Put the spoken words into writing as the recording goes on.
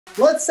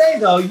Let's say,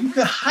 though, you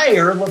could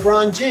hire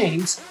LeBron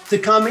James to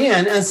come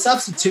in and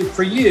substitute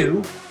for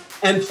you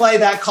and play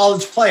that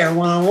college player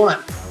one-on-one.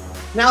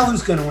 Now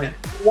who's going to win?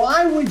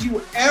 Why would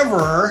you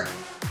ever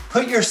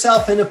put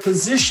yourself in a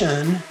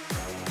position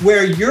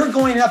where you're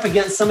going up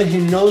against somebody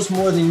who knows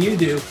more than you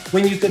do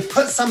when you could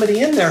put somebody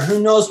in there who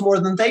knows more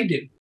than they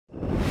do?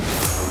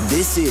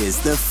 This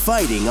is The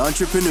Fighting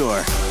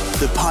Entrepreneur,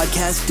 the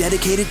podcast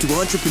dedicated to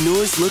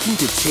entrepreneurs looking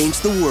to change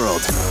the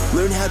world.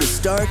 Learn how to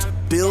start,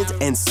 build,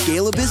 and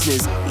scale a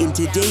business in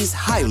today's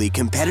highly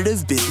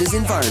competitive business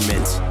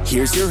environment.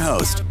 Here's your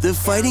host, The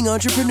Fighting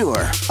Entrepreneur,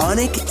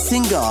 Anik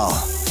Singal.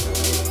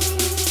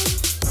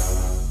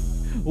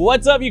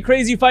 What's up, you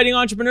crazy fighting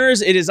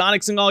entrepreneurs? It is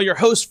Anik Singal, your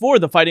host for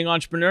The Fighting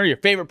Entrepreneur, your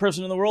favorite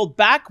person in the world,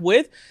 back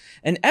with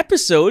an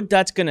episode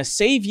that's going to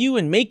save you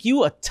and make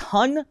you a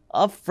ton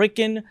of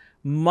freaking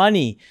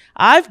money.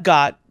 I've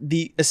got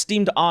the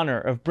esteemed honor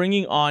of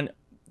bringing on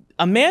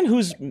a man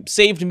who's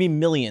saved me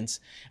millions.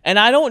 And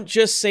I don't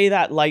just say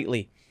that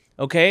lightly,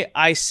 okay?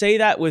 I say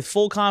that with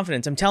full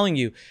confidence. I'm telling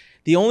you,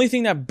 the only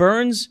thing that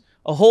burns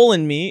a hole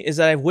in me is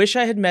that I wish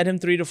I had met him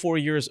 3 to 4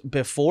 years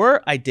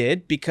before I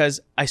did, because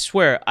I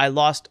swear I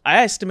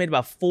estimate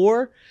about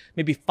 $4,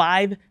 maybe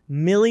 $5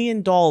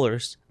 million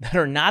that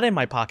are not in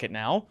my pocket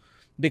now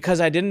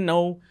because I didn't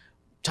know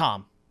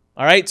Tom.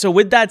 All right. So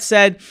with that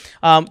said,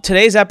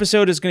 today's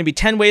episode is going to be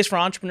 10 ways for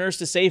entrepreneurs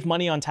to save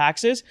money on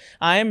taxes.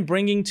 I am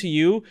bringing to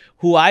you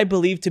who I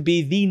believe to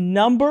be the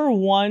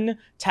 #1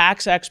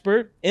 tax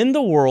expert in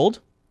the world.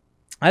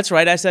 That's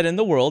right. I said in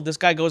the world. This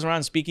guy goes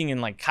around speaking in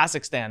like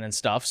Kazakhstan and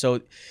stuff. So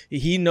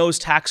he knows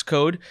tax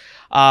code.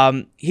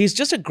 He's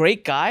just a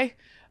great guy.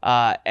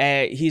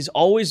 He's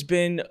always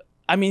been,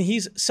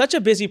 he's such a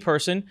busy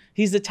person.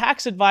 He's the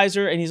tax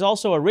advisor and he's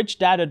also a rich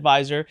dad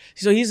advisor.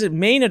 So he's a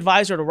main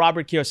advisor to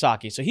Robert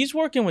Kiyosaki. So he's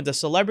working with the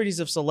celebrities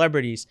of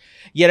celebrities.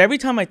 Yet every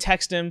time I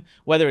text him,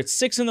 whether it's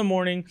 6 in the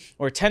morning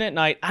or 10 at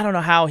night, I don't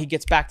know how he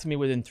gets back to me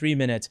within 3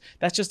 minutes.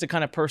 That's just the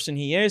kind of person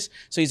he is.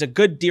 So he's a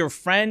good, dear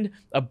friend,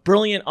 a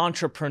brilliant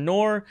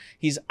entrepreneur.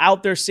 He's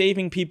out there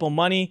saving people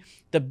money.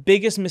 The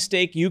biggest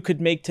mistake you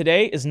could make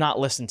today is not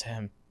listen to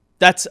him.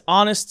 That's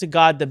honest to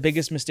God, the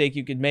biggest mistake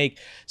you could make.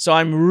 So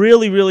I'm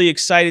really, really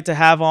excited to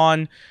have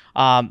on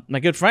my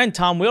good friend,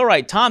 Tom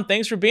Wheelwright. Tom,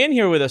 thanks for being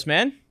here with us,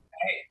 man.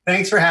 Hey,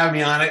 thanks for having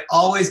me on it.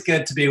 Always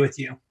good to be with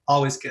you.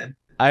 Always good.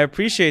 I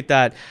appreciate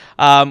that.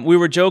 We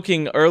were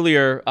joking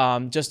earlier,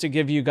 just to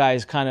give you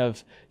guys kind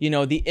of,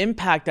 the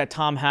impact that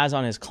Tom has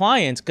on his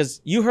clients,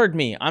 because you heard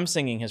me, I'm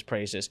singing his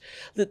praises.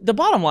 The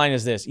bottom line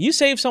is this: you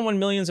save someone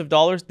millions of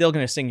dollars, they're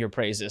going to sing your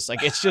praises.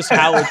 Like, it's just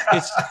how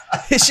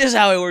it's just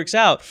how it works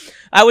out.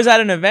 I was at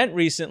an event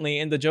recently,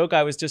 and the joke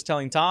I was just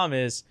telling Tom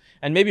is,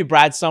 and maybe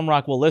Brad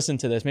Sumrock will listen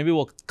to this. Maybe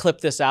we'll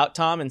clip this out,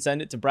 Tom, and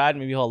send it to Brad.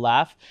 Maybe he'll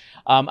laugh.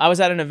 I was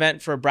at an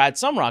event for Brad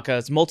Sumrock,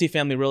 it's a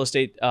multifamily real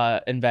estate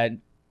event.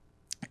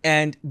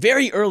 And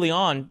very early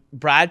on,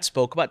 Brad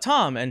spoke about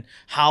Tom and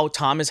how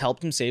Tom has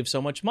helped him save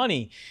so much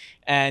money.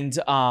 And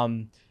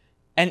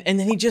then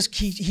he just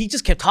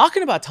kept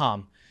talking about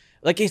Tom.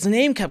 Like, his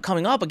name kept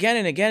coming up again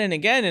and again and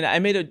again. And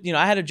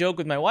I had a joke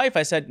with my wife.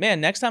 I said,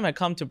 man, next time I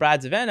come to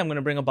Brad's event, I'm going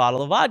to bring a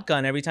bottle of vodka.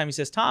 And every time he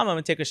says Tom, I'm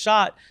going to take a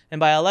shot. And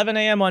by 11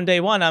 a.m. on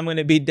day 1, I'm going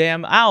to be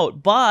damn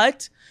out.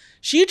 But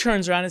she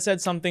turns around and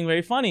said something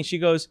very funny. She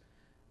goes,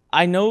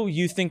 I know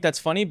you think that's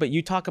funny, but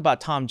you talk about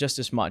Tom just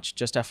as much,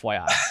 just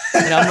FYI.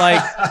 And I'm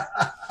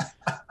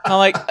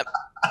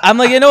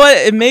like, you know what?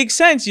 It makes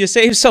sense. You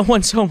save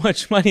someone so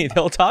much money,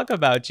 they'll talk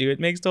about you. It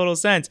makes total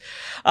sense.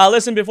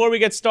 Listen, before we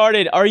get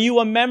started, are you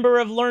a member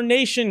of Learn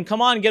Nation?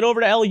 Come on, get over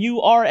to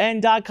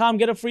LURN.com,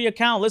 get a free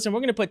account. Listen, we're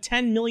going to put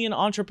 10 million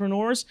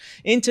entrepreneurs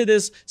into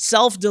this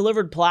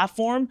self-delivered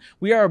platform.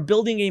 We are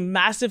building a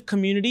massive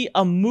community,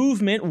 a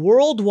movement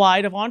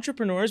worldwide of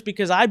entrepreneurs,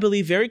 because I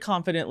believe very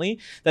confidently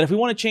that if we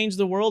want to change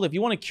the world, if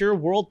you want to cure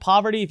world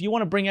poverty, if you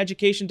want to bring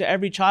education to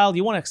every child,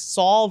 you want to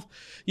solve,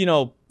 you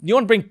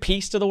want to bring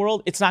peace to the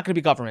world, it's not going to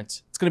be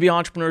governments. It's going to be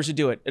entrepreneurs who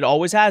do it. It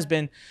always has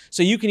been.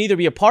 So you can either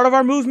be a part of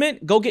our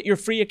movement, go get your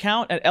free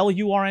account at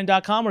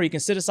LURN.com, or you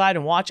can sit aside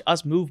and watch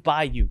us move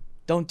by you.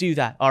 Don't do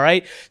that, all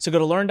right? So go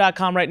to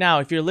learn.com right now.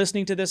 If you're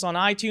listening to this on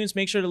iTunes,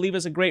 make sure to leave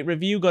us a great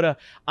review. Go to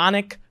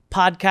Anik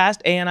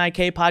Podcast,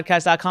 ANIK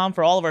podcast.com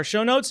for all of our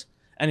show notes.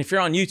 And if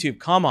you're on YouTube,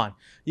 come on.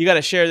 You got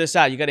to share this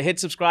out. You got to hit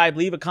subscribe,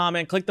 leave a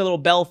comment, click the little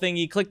bell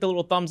thingy, click the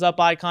little thumbs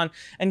up icon,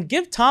 and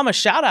give Tom a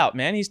shout out,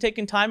 man. He's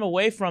taken time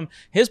away from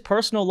his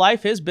personal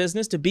life, his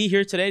business, to be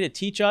here today to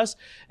teach us.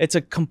 It's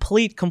a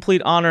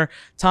complete honor.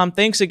 Tom,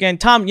 thanks again.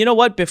 Tom, you know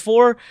what?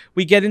 Before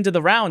we get into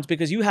the rounds,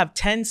 because you have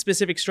 10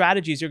 specific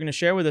strategies you're going to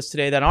share with us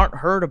today that aren't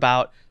heard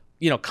about,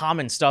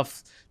 common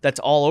stuff that's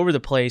all over the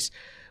place.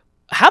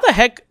 How the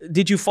heck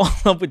did you fall in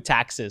love with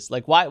taxes?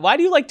 Like, why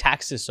do you like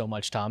taxes so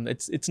much, Tom?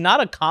 It's not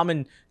a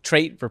common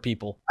trait for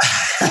people.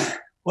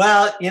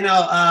 Well,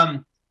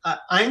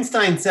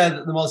 Einstein said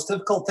that the most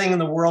difficult thing in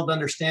the world to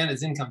understand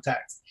is income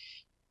tax.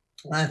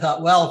 And I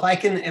thought, well,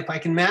 if I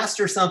can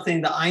master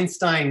something that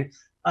Einstein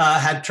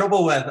had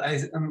trouble with,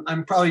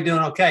 I'm probably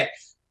doing okay.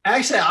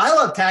 Actually, I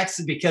love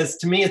taxes because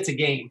to me it's a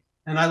game.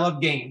 and I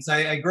love games.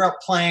 I grew up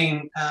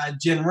playing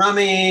gin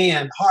rummy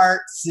and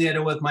hearts,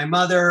 with my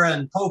mother,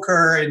 and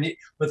poker and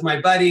with my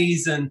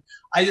buddies. And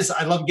I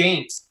love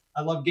games.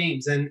 I love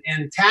games. And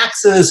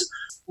taxes,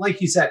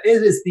 like you said,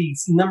 it is the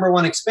number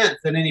one expense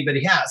that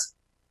anybody has.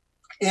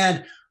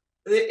 And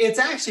it's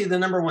actually the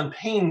number one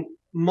pain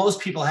most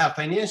people have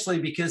financially,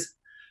 because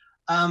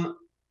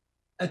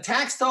a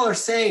tax dollar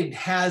saved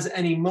has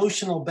an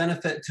emotional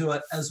benefit to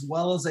it as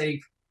well as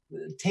a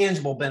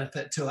tangible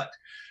benefit to it.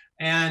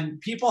 And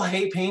people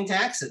hate paying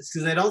taxes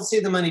because they don't see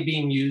the money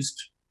being used,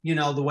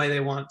 the way they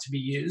want it to be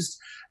used.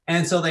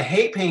 And so they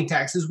hate paying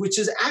taxes, which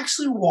is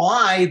actually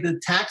why the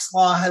tax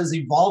law has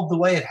evolved the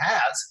way it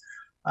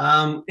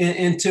has,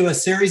 into a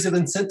series of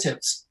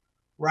incentives,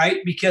 right?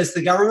 Because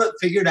the government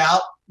figured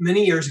out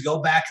many years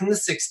ago, back in the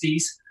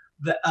 60s,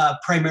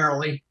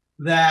 primarily,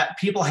 that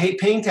people hate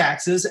paying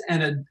taxes,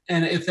 and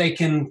if they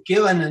can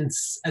give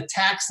a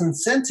tax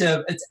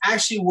incentive, it's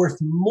actually worth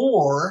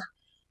more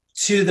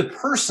to the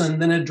person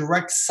than a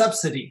direct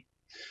subsidy.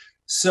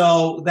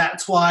 So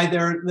that's why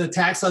the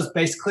tax law is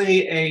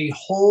basically a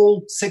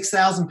whole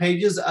 6,000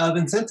 pages of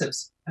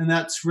incentives, and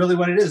that's really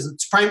what it is.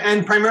 It's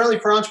primarily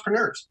for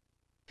entrepreneurs.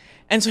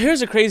 And so here's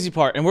the crazy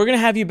part, and we're going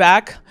to have you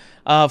back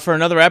for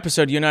another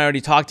episode. You and I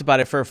already talked about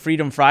it for a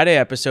Freedom Friday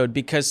episode,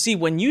 because see,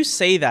 when you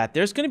say that,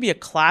 there's going to be a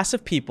class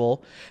of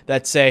people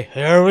that say,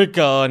 here we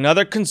go,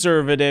 another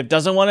conservative,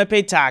 doesn't want to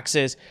pay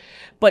taxes.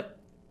 But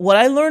what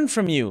I learned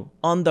from you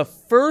on the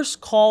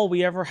first call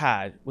we ever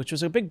had, which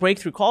was a big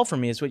breakthrough call for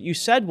me, is what you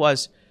said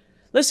was,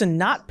 listen,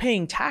 not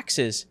paying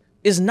taxes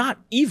is not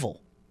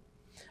evil.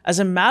 As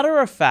a matter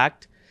of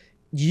fact,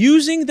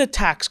 using the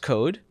tax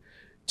code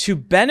to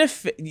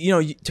benefit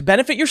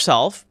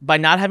yourself by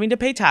not having to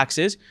pay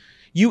taxes,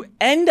 you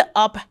end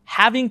up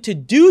having to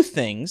do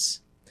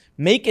things,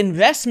 make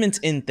investments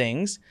in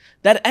things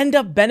that end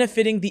up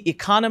benefiting the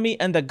economy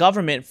and the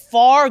government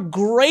far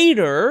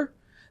greater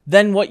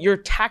than what your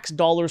tax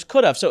dollars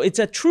could have. So it's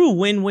a true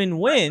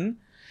win-win-win.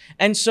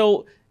 And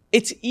so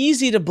it's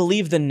easy to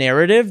believe the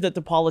narrative that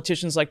the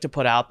politicians like to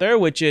put out there,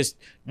 which is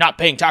not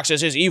paying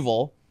taxes is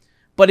evil.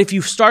 But if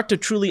you start to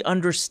truly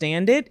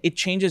understand it, it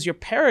changes your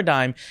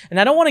paradigm. And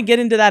I don't want to get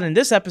into that in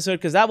this episode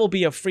because that will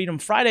be a Freedom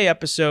Friday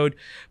episode.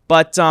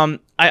 But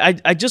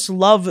I just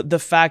love the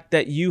fact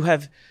that you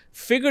have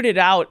figured it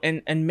out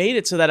and made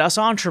it so that us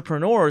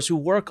entrepreneurs who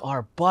work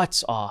our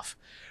butts off,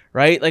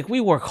 right? Like we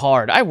work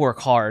hard. I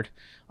work hard.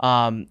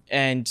 And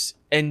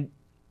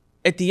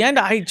at the end,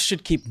 I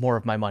should keep more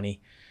of my money.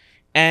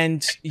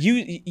 And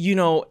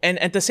and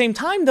at the same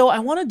time, though, I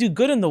want to do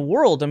good in the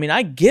world. I mean,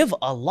 I give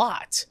a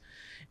lot.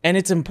 And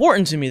it's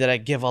important to me that I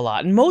give a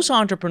lot. And most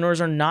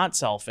entrepreneurs are not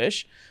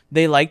selfish.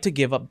 They like to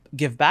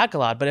give back a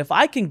lot. But if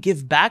I can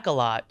give back a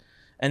lot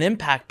and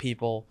impact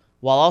people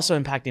while also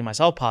impacting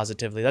myself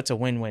positively, that's a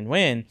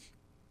win-win-win.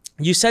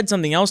 You said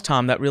something else,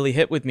 Tom, that really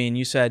hit with me. And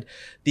you said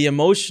the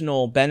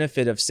emotional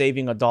benefit of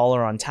saving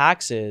 $1 on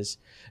taxes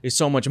is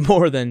so much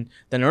more than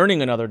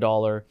earning another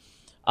dollar.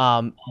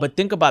 But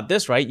think about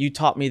this, right? You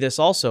taught me this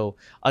also.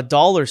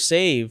 $1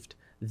 saved,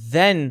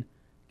 then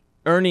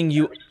earning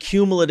you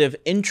cumulative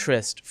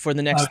interest for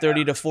the next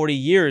 30 to 40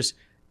 years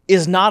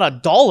is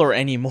not $1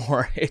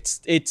 anymore. It's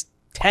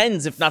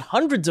tens, if not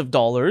hundreds of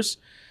dollars.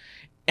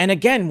 And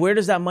again, where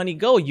does that money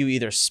go? You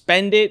either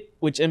spend it,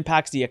 which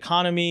impacts the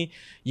economy.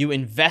 You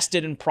invest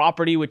it in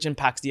property, which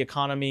impacts the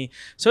economy.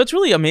 So it's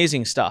really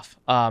amazing stuff.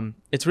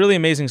 It's really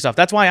amazing stuff.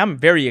 That's why I'm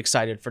very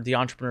excited for the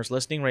entrepreneurs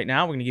listening right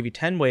now. We're going to give you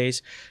 10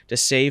 ways to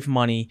save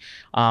money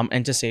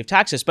and to save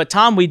taxes. But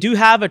Tom, we do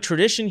have a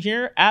tradition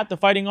here at The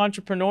Fighting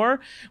Entrepreneur,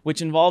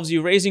 which involves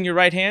you raising your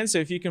right hand. So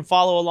if you can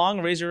follow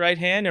along, raise your right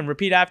hand and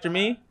repeat after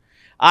me.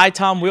 I,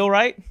 Tom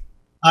Wheelwright.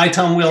 I,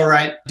 Tom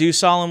Wheelwright. Do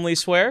solemnly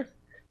swear.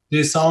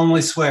 Do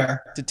solemnly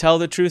swear. To tell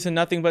the truth and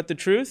nothing but the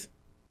truth.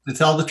 To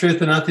tell the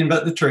truth and nothing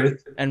but the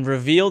truth. And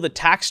reveal the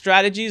tax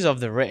strategies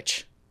of the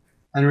rich.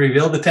 And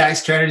reveal the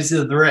tax strategies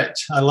of the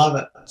rich. I love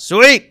it.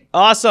 Sweet.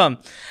 Awesome.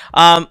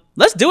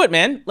 Let's do it,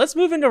 man. Let's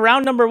move into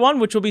round number 1,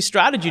 which will be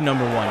strategy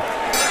number 1.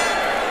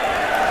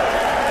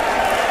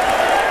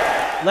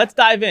 Let's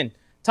dive in.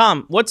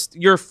 Tom, what's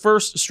your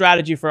first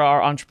strategy for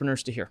our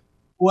entrepreneurs to hear?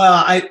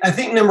 Well, I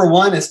think number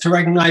 1 is to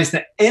recognize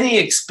that any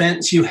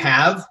expense you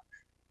have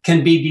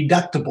can be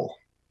deductible.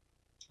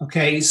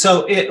 Okay,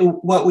 so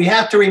what we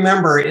have to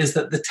remember is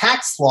that the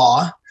tax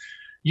law,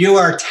 you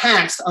are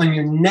taxed on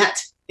your net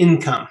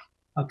income.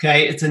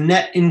 Okay, it's a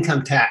net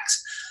income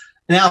tax.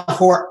 Now,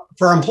 for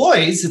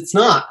employees, it's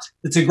not.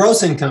 It's a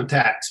gross income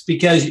tax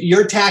because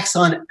you're taxed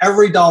on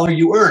every dollar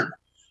you earn.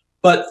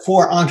 But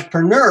for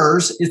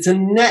entrepreneurs, it's a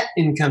net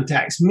income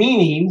tax,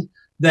 meaning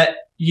that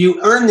you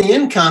earn the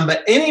income,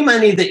 but any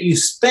money that you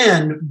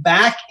spend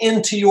back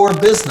into your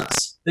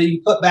business, that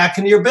you put back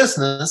into your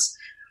business,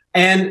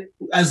 and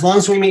as long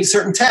as we meet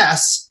certain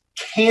tests,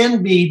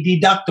 can be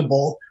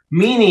deductible,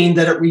 meaning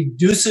that it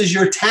reduces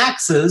your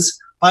taxes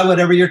by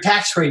whatever your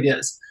tax rate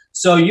is.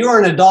 So you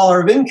earn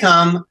 $1 of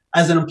income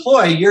as an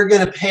employee, you're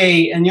going to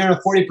pay, and you're in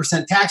a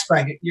 40% tax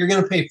bracket, you're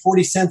going to pay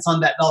 40 cents on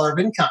that dollar of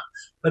income.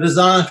 But as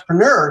an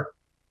entrepreneur,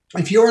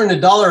 If you earn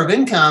 $1 of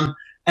income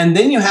and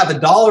then you have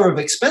 $1 of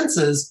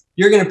expenses,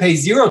 you're going to pay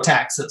 0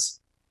 taxes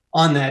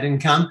on that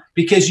income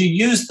because you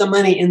use the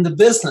money in the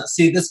business.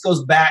 See, this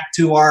goes back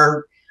to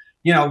our,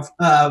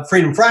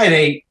 Freedom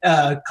Friday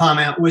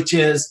comment, which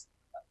is,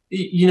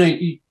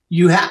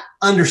 you have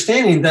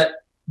understanding that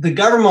the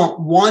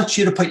government wants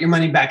you to put your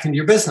money back into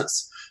your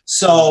business.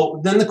 So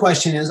then the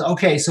question is,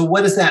 okay, so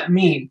what does that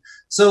mean?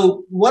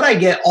 So what I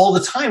get all the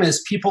time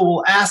is people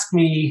will ask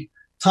me,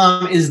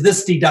 Tom, is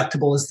this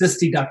deductible? Is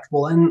this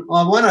deductible? And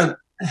I want to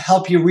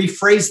help you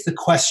rephrase the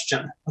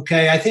question.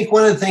 Okay. I think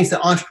one of the things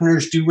that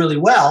entrepreneurs do really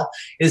well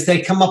is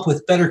they come up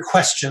with better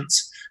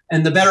questions,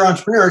 and the better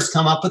entrepreneurs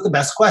come up with the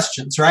best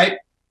questions, right?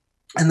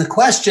 And the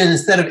question,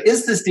 instead of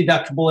is this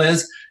deductible,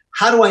 is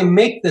how do I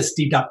make this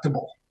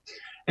deductible?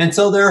 And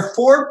so there are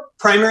 4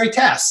 primary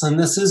tests, and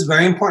this is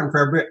very important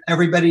for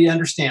everybody to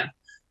understand.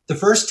 The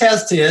first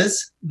test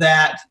is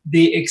that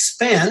the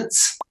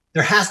expense,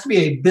 there has to be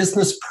a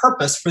business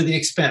purpose for the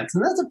expense.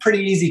 And that's a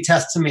pretty easy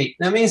test to meet.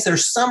 That means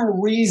there's some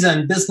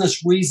reason,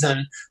 business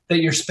reason, that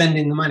you're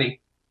spending the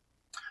money.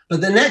 But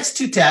the next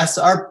 2 tests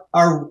are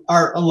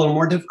a little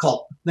more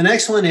difficult. The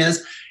next one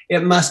is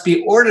it must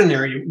be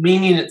ordinary,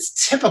 meaning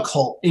it's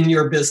typical in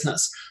your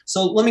business.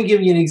 So let me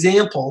give you an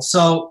example.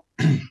 So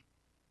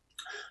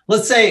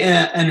let's say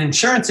an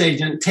insurance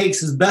agent takes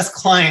his best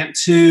client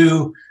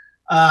to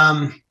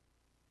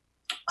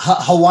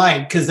Hawaii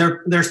because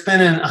they're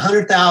spending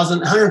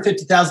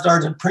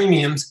 $150,000 in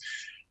premiums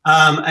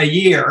a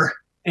year,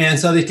 and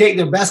so they take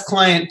their best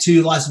client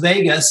to Las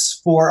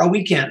Vegas for a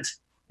weekend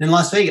in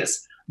Las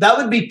Vegas. That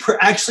would be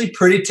actually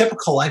pretty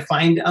typical, I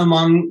find,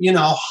 among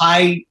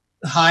high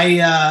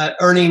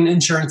earning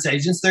insurance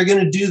agents. They're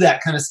going to do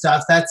that kind of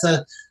stuff. That's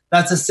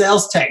a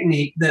sales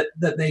technique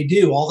that they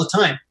do all the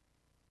time.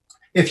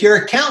 If your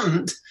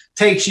accountant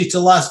takes you to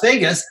Las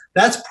Vegas,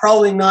 that's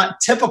probably not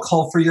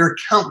typical for your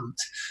accountant.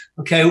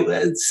 Okay,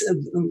 it's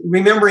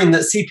remembering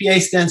that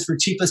CPA stands for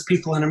cheapest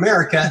people in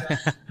America.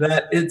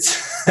 That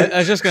it's. I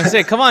was just going to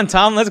say, come on,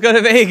 Tom, let's go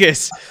to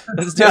Vegas.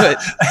 Let's do it.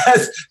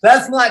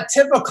 That's not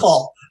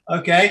typical.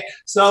 Okay,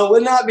 so it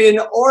would not be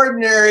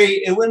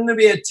it wouldn't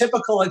be a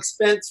typical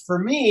expense for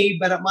me,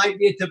 but it might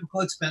be a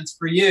typical expense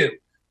for you.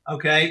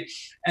 Okay,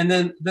 and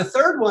then the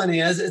third one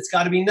is it's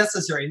got to be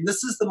necessary. And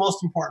this is the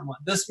most important one.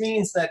 This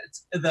means that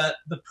the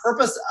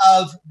purpose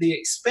of the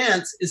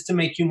expense is to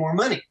make you more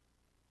money.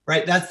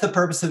 Right? That's the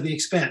purpose of the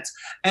expense.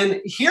 And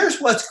here's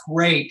what's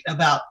great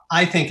about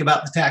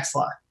the tax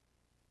law.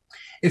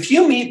 If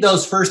you meet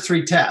those first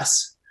 3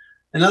 tests,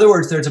 in other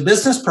words, there's a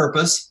business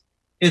purpose,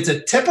 it's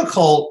a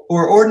typical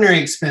or ordinary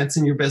expense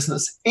in your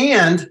business,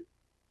 and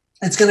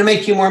it's going to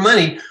make you more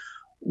money.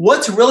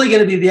 What's really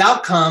going to be the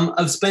outcome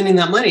of spending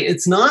that money?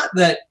 It's not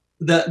that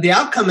the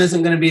outcome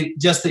isn't going to be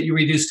just that you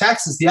reduce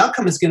taxes. The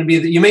outcome is going to be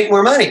that you make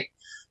more money.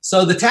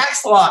 So the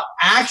tax law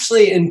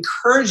actually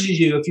encourages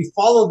you, if you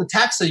follow the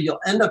tax law, you'll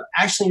end up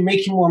actually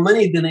making more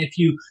money than if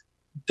you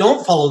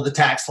don't follow the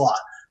tax law,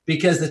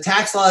 because the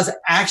tax law is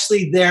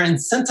actually there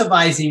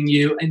incentivizing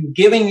you and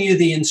giving you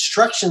the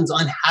instructions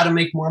on how to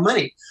make more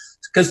money.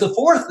 Because the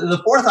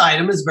fourth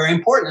item is very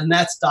important, and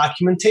that's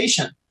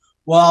documentation.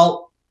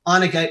 Well,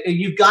 Anik,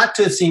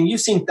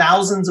 you've seen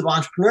thousands of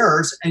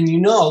entrepreneurs, and you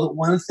know that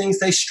one of the things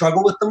they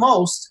struggle with the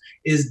most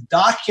is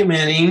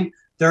documenting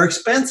their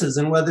expenses,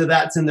 and whether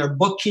that's in their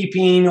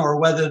bookkeeping or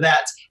whether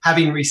that's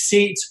having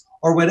receipts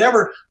or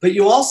whatever. But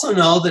you also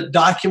know that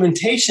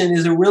documentation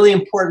is a really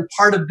important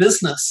part of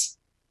business.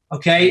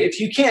 Okay, if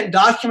you can't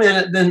document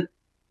it, then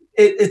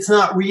it's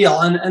not real.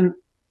 And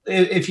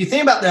if you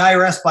think about the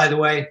IRS, by the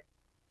way,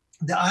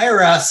 the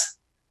IRS,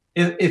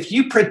 if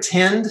you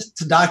pretend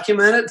to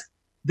document it,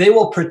 they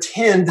will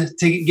pretend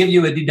to give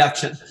you a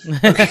deduction.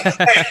 Okay?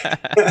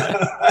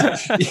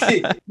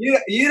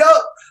 you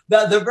don't.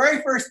 The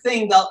very first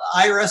thing the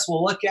IRS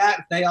will look at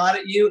if they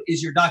audit you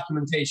is your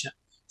documentation.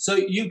 So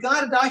you've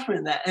got to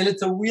document that, and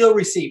it's a real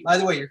receipt. By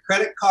the way, your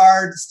credit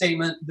card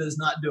statement does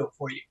not do it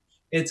for you.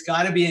 It's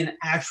got to be an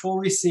actual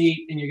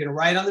receipt, and you're going to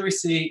write on the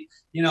receipt.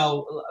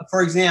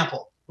 For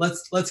example,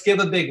 let's give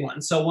a big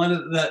one. So one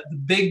of the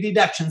big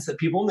deductions that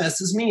people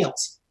miss is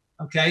meals.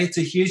 Okay, it's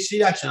a huge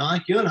deduction.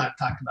 Like you and I have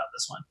talked about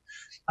this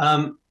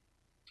one.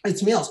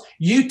 It's meals.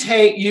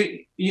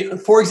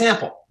 For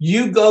example,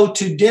 you go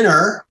to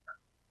dinner,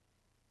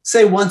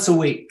 say once a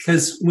week,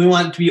 because we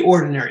want it to be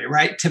ordinary,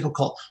 right?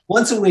 Typical.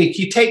 Once a week,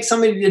 you take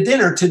somebody to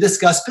dinner to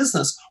discuss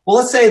business. Well,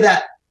 let's say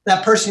that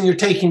person you're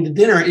taking to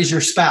dinner is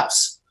your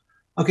spouse.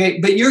 Okay,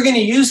 but you're going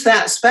to use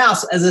that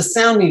spouse as a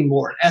sounding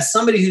board, as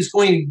somebody who's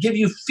going to give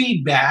you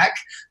feedback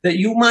that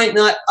you might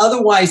not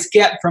otherwise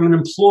get from an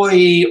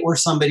employee or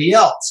somebody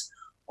else.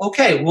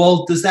 Okay,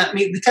 well, does that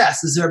meet the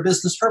test? Is there a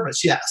business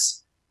purpose?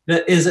 Yes.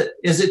 Is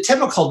it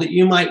typical that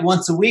you might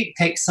once a week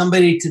take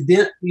somebody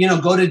to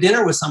go to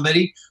dinner with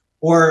somebody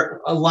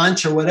or a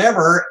lunch or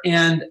whatever,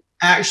 and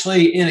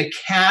actually in a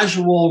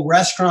casual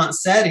restaurant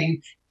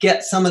setting,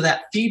 get some of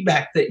that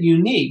feedback that you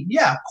need?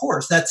 Yeah, of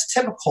course, that's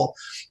typical.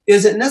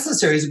 Is it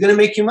necessary? Is it going to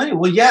make you money?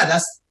 Well, yeah,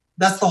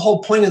 that's the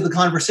whole point of the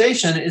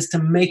conversation, is to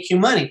make you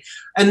money.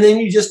 And then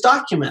you just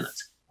document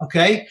it.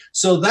 Okay.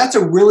 So that's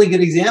a really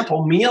good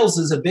example. Meals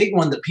is a big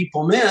one that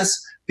people miss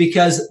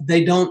because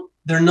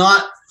they're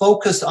not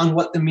focused on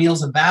what the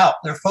meal's about.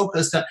 They're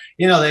focused on,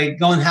 they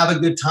go and have a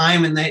good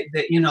time and they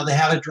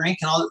have a drink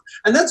and all,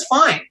 and that's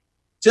fine.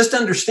 Just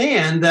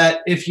understand that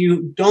if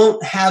you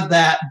don't have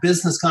that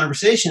business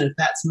conversation, if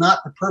that's not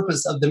the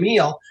purpose of the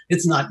meal,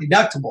 it's not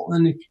deductible.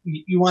 And if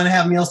you want to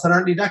have meals that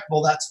aren't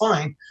deductible, that's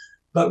fine.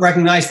 But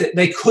recognize that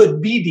they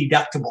could be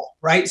deductible,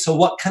 right? So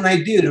what can I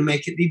do to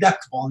make it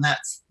deductible? And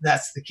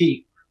that's the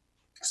key.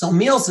 So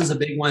meals is a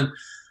big one.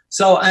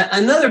 So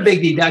another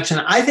big deduction,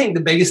 I think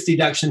the biggest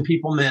deduction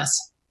people miss,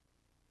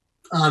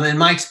 in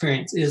my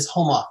experience, is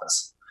home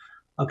office.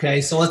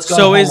 Okay, so let's go.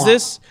 So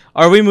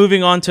are we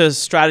moving on to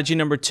strategy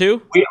number 2?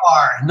 We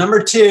are.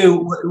 Number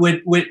 2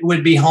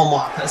 would be home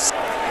office.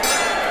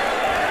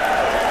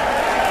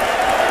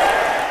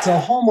 So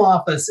home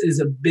office is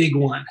a big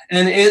one.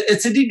 And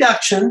it's a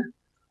deduction.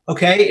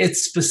 Okay,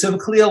 it's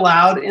specifically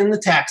allowed in the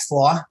tax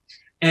law,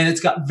 and it's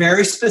got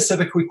very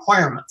specific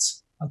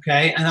requirements.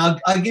 Okay, and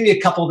I'll give you a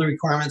couple of the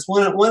requirements.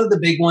 One of the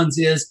big ones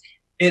is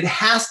it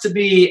has to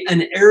be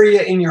an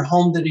area in your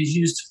home that is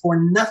used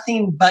for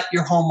nothing but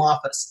your home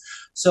office.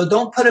 So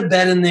don't put a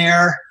bed in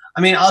there.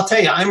 I mean, I'll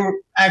tell you, I'm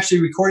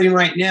actually recording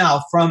right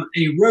now from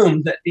a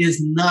room that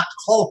is not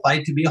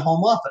qualified to be a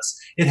home office.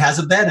 It has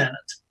a bed in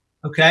it.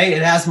 Okay,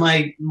 it has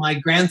my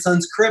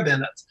grandson's crib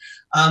in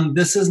it.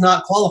 This is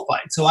not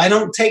qualified. So I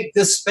don't take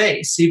this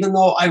space, even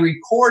though I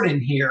record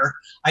in here,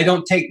 I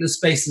don't take this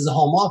space as a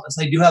home office.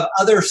 I do have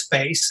other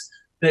space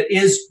that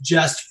is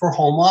just for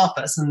home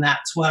office, and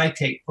that's what I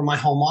take for my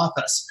home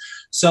office.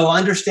 So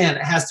understand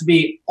it has to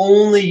be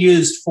only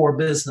used for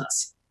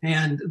business,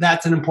 and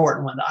that's an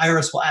important one. The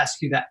IRS will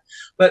ask you that.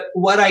 But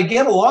what I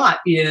get a lot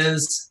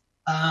is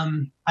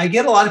I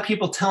get a lot of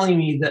people telling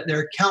me that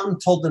their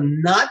accountant told them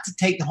not to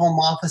take the home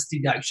office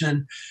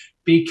deduction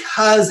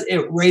because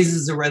it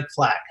raises a red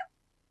flag.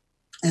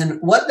 And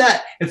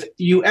if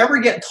you ever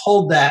get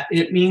told that,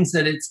 it means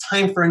that it's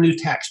time for a new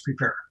tax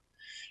preparer.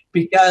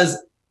 Because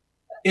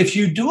if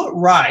you do it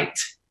right,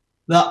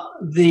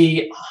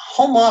 the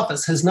home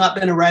office has not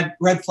been a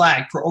red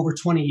flag for over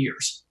 20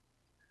 years.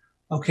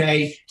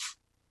 Okay.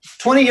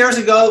 20 years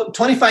ago,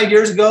 25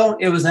 years ago,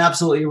 it was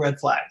absolutely a red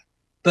flag.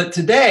 But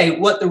today,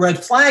 what the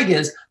red flag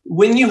is,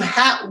 when you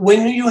have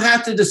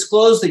to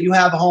disclose that you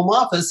have a home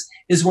office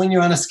is when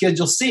you're on a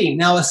Schedule C.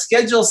 Now, a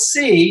Schedule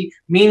C,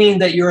 meaning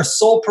that you're a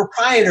sole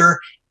proprietor,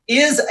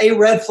 is a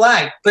red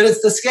flag, but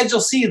it's the Schedule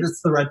C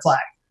that's the red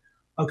flag.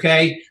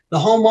 Okay? The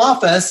home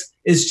office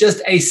is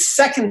just a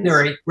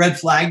secondary red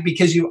flag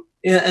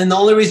and the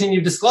only reason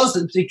you disclose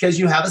it is because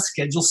you have a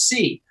Schedule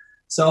C.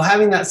 So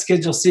having that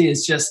Schedule C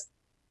is just,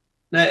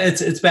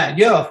 it's bad.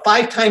 You have a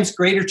 5 times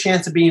greater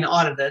chance of being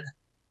audited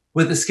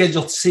with a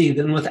Schedule C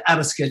than without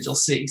a Schedule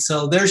C.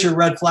 So there's your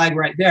red flag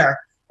right there.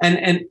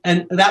 And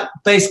that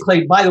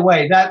basically, by the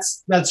way,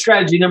 that's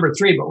strategy number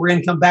 3, but we're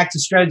going to come back to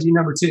strategy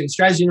number 2.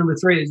 Strategy number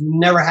 3 is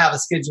never have a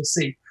Schedule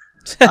C.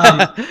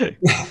 Okay.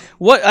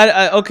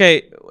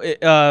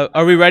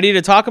 Are we ready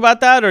to talk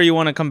about that, or you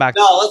want to come back?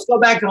 No, let's go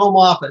back to home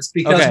office,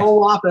 because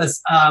home office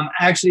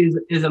actually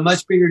is a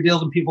much bigger deal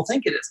than people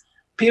think it is.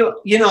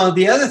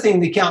 The other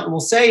thing the accountant will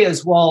say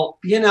is, well,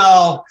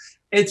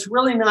 it's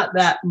really not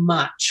that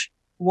much.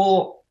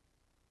 Well,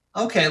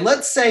 okay,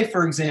 let's say,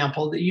 for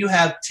example, that you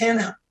have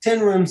 10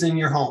 rooms in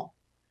your home,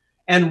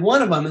 and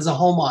one of them is a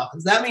home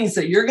office. That means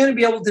that you're going to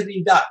be able to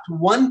deduct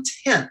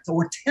 1/10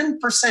 or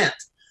 10%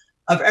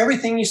 of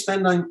everything you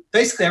spend on,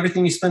 basically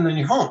everything you spend on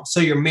your home. So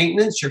your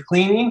maintenance, your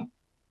cleaning,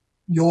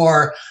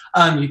 your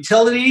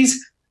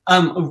utilities.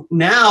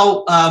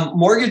 Now,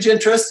 mortgage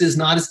interest is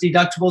not as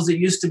deductible as it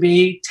used to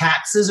be.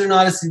 Taxes are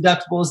not as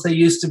deductible as they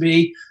used to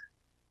be.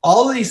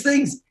 All of these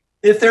things,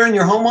 if they're in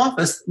your home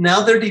office,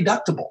 now they're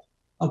deductible,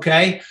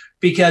 okay?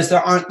 Because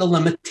there aren't the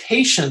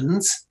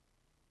limitations,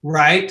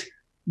 right,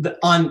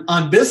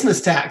 on business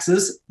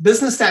taxes.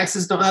 Business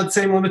taxes don't have the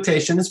same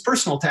limitation as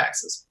personal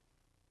taxes.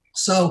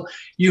 So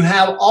you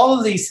have all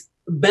of these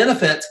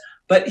benefits,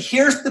 but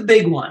here's the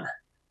big one.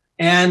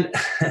 And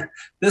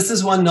this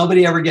is one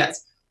nobody ever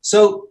gets.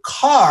 So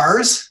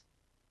cars,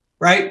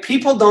 right?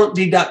 People don't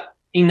deduct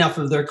enough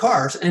of their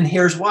cars. And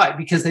here's why,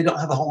 because they don't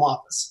have a home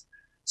office.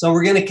 So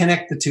we're going to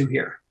connect the two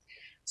here.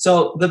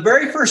 So the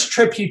very first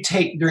trip you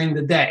take during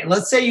the day,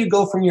 let's say you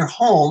go from your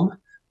home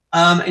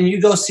and you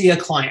go see a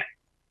client.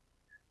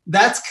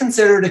 That's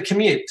considered a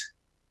commute.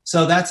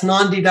 So that's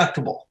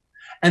non-deductible.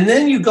 And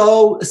then you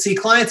go see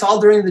clients all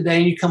during the day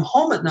and you come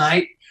home at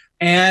night,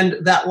 and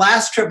that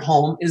last trip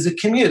home is a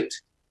commute.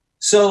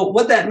 So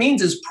what that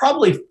means is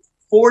probably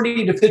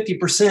 40 to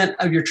 50%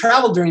 of your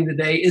travel during the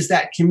day is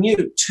that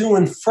commute to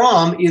and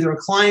from either a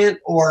client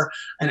or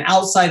an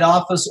outside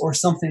office or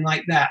something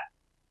like that.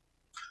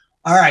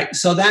 All right,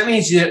 so that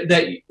means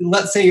that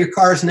let's say your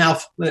car is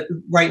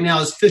right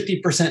now is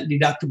 50%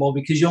 deductible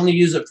because you only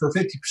use it for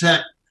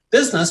 50%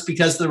 business,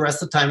 because the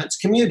rest of the time it's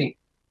commuting,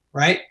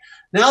 right?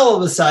 Now all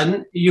of a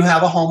sudden you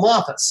have a home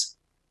office.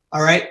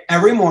 All right,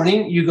 every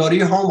morning you go to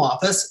your home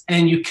office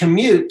and you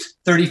commute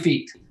 30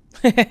 feet.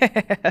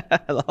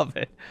 I love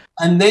it.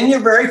 And then your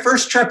very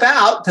first trip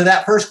out to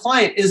that first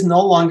client is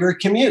no longer a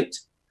commute.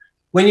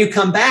 When you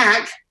come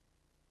back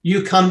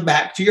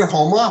to your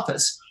home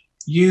office.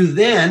 You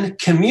then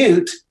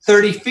commute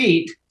 30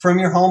 feet from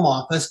your home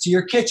office to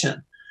your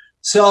kitchen.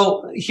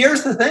 So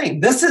here's the thing.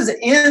 This is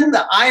in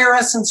the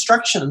IRS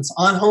instructions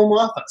on home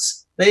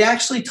office. They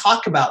actually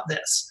talk about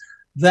this,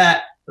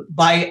 that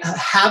by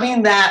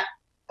having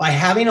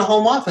a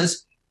home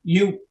office,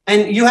 you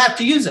have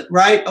to use it,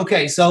 right?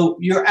 Okay, so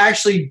you're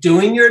actually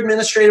doing your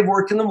administrative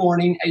work in the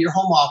morning at your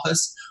home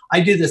office.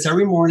 I do this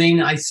every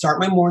morning. I start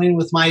my morning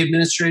with my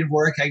administrative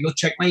work. I go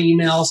check my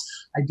emails.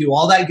 I do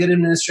all that good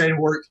administrative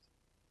work.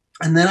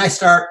 And then I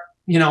start,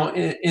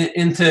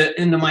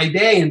 into my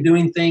day and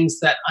doing things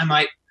that I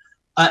might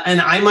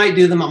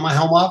do them at my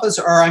home office,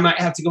 or I might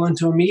have to go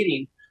into a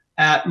meeting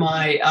at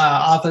my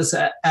office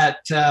at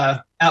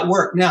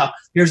work. Now,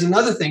 here's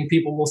another thing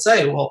people will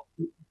say. Well,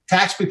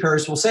 tax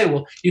preparers will say,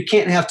 well, you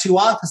can't have two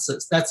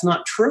offices. That's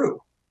not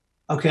true.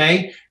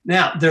 Okay.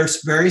 Now,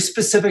 there's very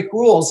specific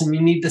rules, and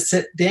you need to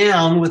sit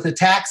down with a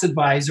tax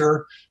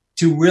advisor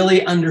to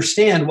really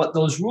understand what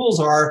those rules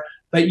are.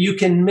 But you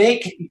can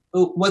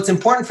what's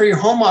important for your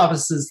home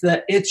office is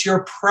that it's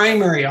your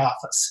primary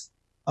office.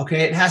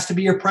 Okay. It has to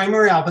be your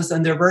primary office,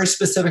 and there are very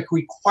specific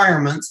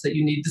requirements that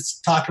you need to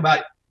talk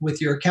about with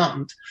your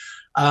accountant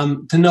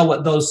to know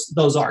what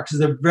those are, because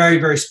they're very,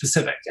 very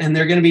specific, and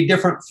they're going to be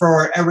different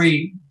for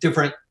every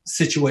different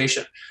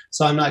situation.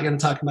 So I'm not going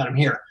to talk about them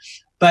here.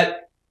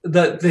 But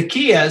the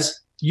key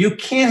is you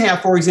can't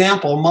have, for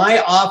example,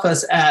 my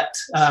office at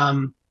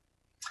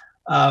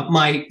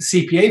my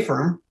CPA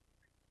firm.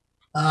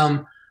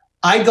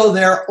 I go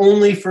there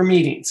only for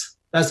meetings.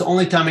 That's the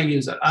only time I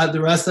use it.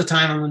 The rest of the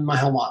time I'm in my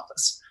home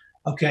office.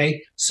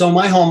 Okay. So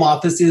my home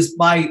office is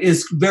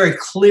very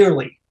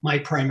clearly my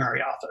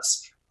primary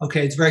office.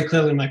 Okay. It's very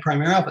clearly my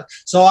primary office.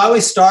 So I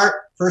always start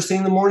first thing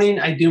in the morning.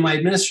 I do my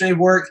administrative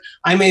work.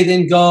 I may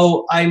then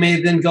go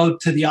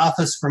to the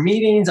office for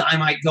meetings. I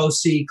might go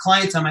see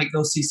clients. I might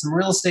go see some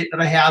real estate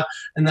that I have.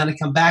 And then I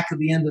come back at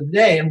the end of the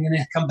day. I'm going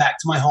to come back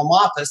to my home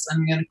office.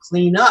 I'm going to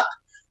clean up,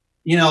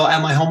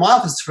 at my home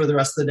office for the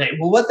rest of the day.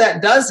 Well, what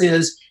that does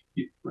is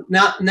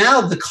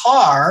now the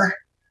car,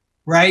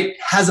 right,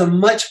 has a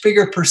much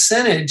bigger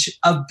percentage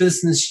of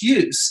business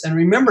use. And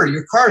remember,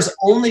 your car is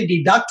only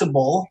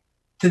deductible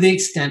to the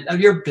extent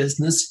of your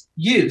business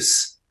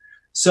use.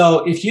 So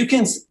if you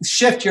can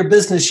shift your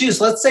business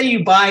use, let's say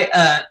you buy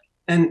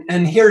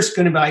and here's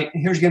going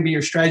to be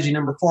your strategy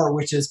number 4,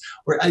 which is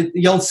where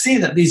you'll see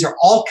that these are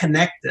all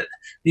connected.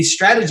 These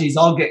strategies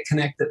all get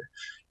connected.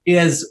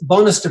 Is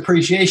bonus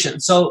depreciation.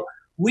 So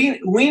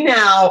we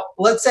now,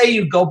 let's say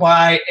you go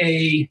buy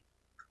a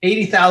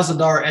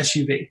 $80,000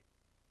 SUV,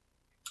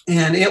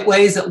 and it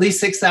weighs at least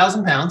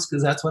 6,000 pounds,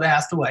 because that's what it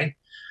has to weigh.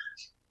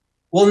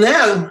 Well,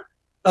 now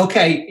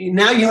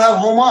you have a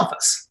home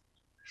office.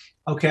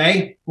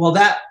 Okay. Well,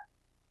 that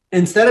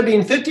instead of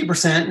being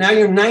 50%, now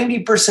you're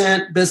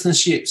 90%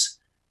 business use.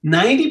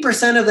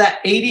 90% of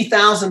that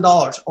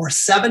 $80,000 or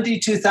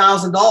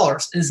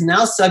 $72,000 is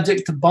now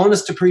subject to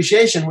bonus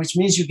depreciation, which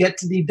means you get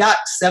to deduct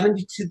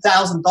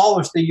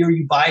 $72,000 the year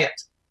you buy it.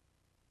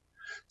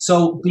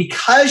 So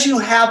because you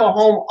have a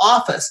home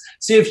office,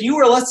 see, if you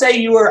were, let's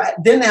say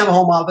didn't have a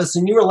home office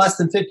and you were less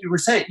than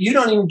 50%, you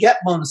don't even get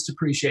bonus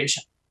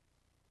depreciation.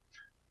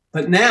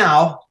 But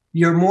now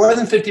you're more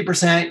than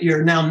 50%,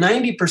 you're now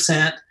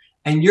 90%,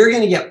 and you're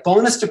going to get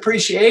bonus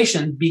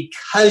depreciation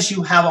because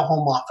you have a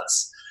home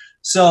office.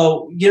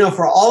 So,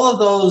 for all of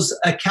those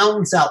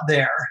accountants out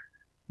there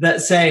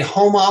that say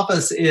home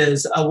office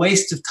is a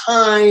waste of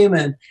time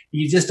and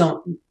you just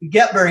don't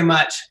get very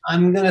much,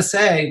 I'm going to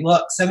say,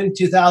 look,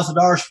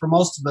 $72,000 for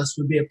most of us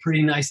would be a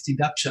pretty nice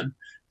deduction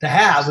to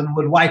have, and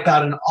would wipe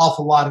out an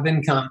awful lot of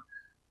income.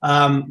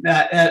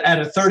 At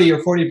a 30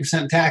 or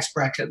 40% tax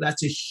bracket,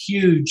 that's a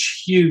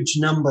huge, huge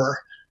number.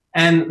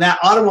 And that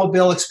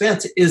automobile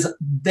expense is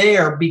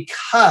there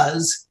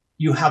because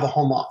you have a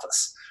home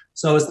office.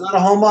 So it's not a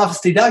home office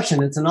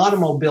deduction, it's an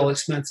automobile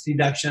expense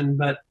deduction,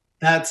 but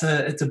it's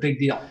a big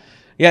deal.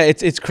 Yeah,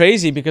 it's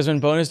crazy, because when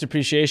bonus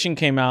depreciation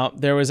came out,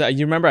 there was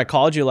you remember I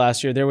called you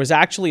last year, there was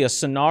actually a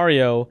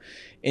scenario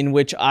in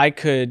which I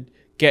could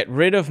get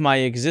rid of my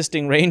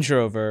existing Range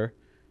Rover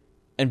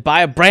and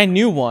buy a brand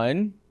new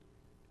one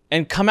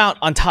and come out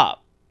on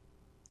top.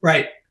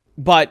 Right.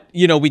 But,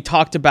 we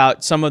talked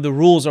about some of the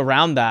rules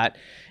around that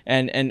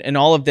and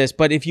all of this.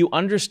 But if you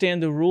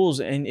understand the rules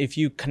and if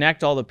you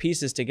connect all the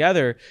pieces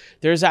together,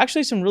 there's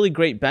actually some really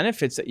great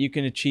benefits that you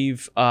can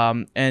achieve.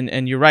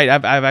 And you're right.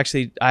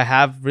 I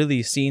have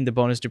really seen the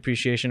bonus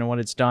depreciation and what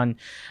it's done.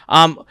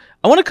 I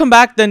want to come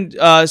back then,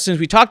 since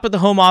we talked about the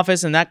home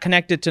office and that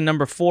connected to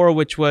number 4,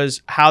 which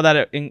was how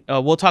that,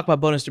 we'll talk about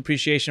bonus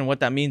depreciation and what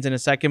that means in a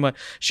second. But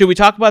should we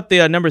talk about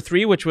the number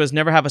 3, which was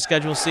never have a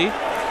Schedule C?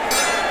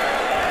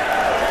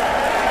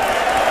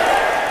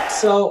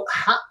 So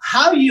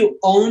how you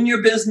own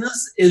your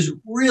business is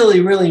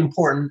really, really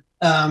important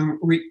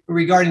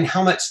regarding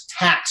how much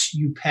tax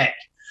you pay.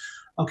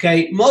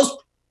 Okay, most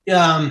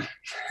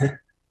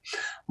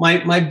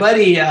my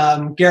buddy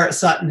Garrett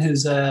Sutton,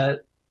 who's a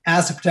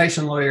asset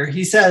protection lawyer,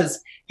 he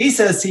says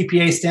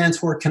CPA stands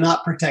for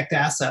cannot protect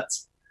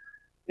assets,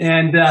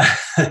 and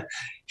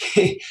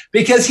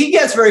because he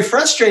gets very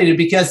frustrated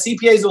because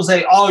CPAs will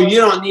say, "Oh, you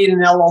don't need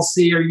an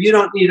LLC or you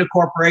don't need a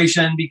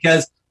corporation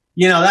because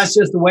that's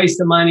just a waste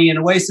of money and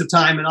a waste of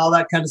time and all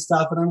that kind of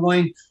stuff." And I'm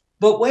going,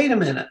 but wait a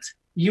minute,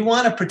 you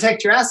want to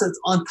protect your assets.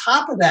 On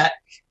top of that,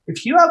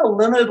 if you have a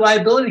limited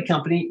liability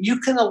company, you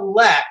can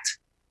elect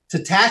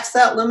to tax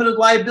that limited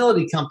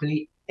liability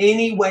company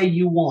any way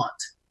you want.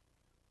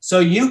 So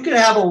you could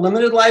have a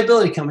limited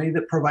liability company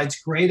that provides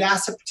great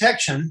asset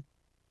protection,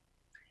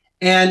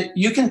 and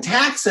you can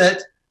tax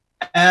it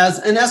as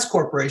an S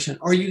corporation,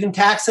 or you can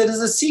tax it as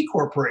a C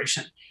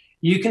corporation.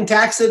 You can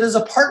tax it as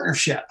a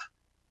partnership.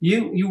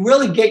 You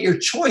really get your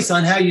choice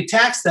on how you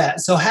tax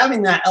that. So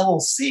having that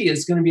LLC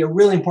is going to be a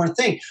really important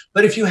thing.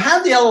 But if you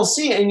have the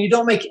LLC and you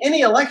don't make any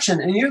election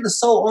and you're the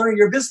sole owner of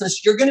your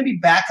business, you're going to be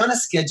back on a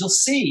Schedule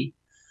C.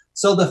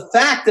 So the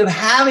fact of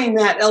having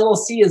that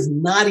LLC is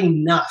not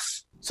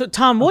enough. So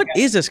Tom, what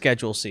is a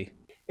Schedule C?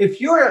 If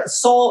you're a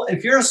sole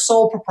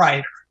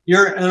proprietor,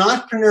 you're an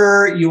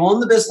entrepreneur, you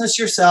own the business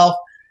yourself,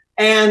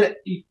 and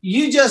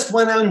you just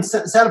went out and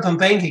set up a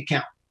bank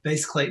account.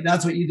 Basically,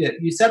 that's what you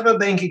did. You set up a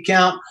bank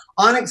account,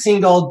 Anik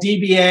Singal,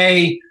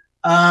 DBA,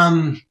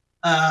 I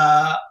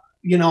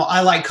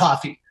like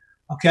coffee.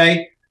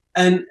 Okay.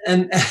 And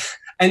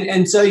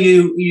so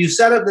you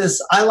set up this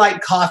I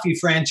like coffee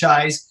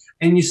franchise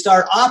and you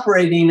start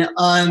operating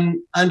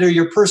under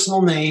your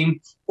personal name,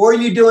 or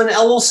you do an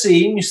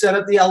LLC and you set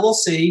up the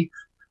LLC,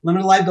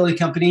 limited liability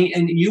company,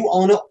 and you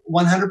own it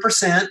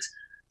 100%.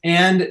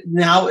 And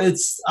now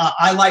it's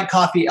I like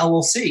coffee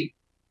LLC.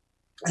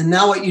 And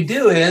now what you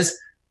do is,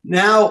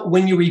 now,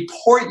 when you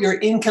report your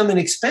income and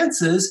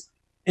expenses,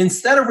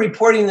 instead of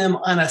reporting them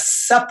on a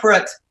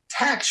separate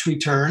tax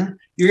return,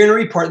 you're going to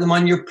report them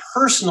on your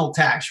personal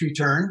tax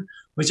return,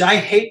 which I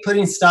hate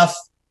putting stuff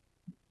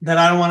that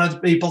I don't want other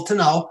people to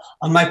know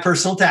on my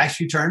personal tax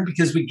return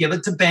because we give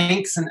it to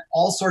banks and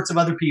all sorts of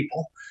other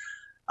people.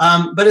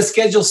 But a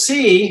Schedule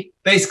C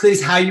basically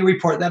is how you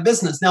report that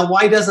business. Now,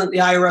 why doesn't the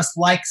IRS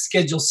like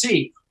Schedule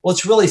C? Well,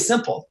 it's really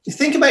simple. You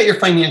think about your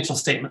financial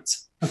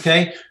statements,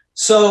 okay?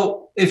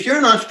 So if you're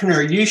an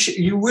entrepreneur,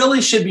 you really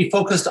should be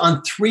focused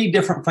on 3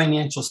 different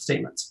financial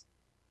statements.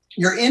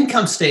 Your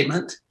income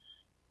statement,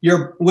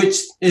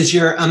 which is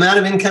your amount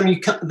of income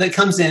that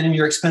comes in and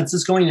your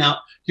expenses going out.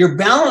 Your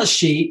balance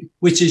sheet,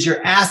 which is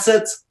your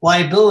assets,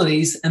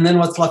 liabilities, and then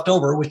what's left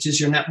over, which is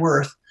your net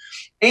worth,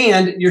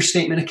 and your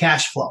statement of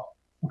cash flow.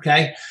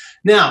 Okay.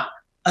 Now,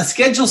 a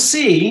Schedule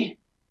C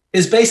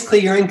is basically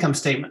your income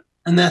statement,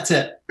 and that's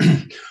it.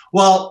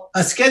 Well,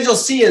 a Schedule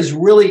C is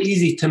really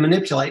easy to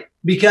manipulate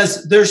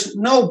because there's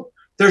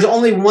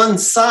only one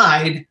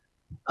side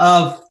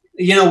of,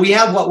 we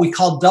have what we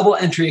call double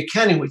entry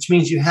accounting, which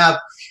means you have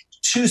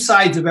 2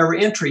 sides of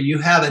every entry. You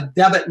have a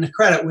debit and a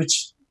credit,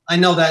 which I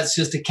know that's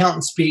just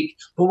accountant speak,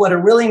 but what it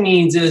really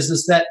means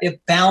is that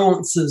it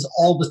balances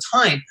all the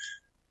time.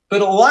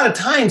 But a lot of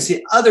times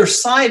the other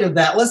side of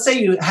that, let's say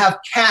you have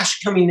cash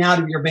coming out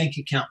of your bank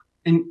account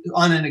and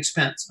on an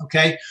expense,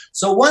 okay?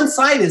 So one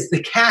side is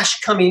the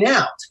cash coming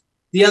out.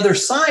 The other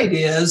side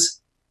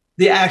is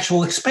the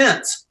actual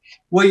expense.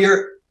 Well,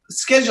 your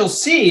Schedule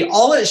C,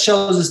 all it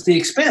shows is the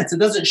expense. It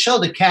doesn't show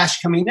the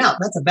cash coming out.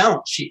 That's a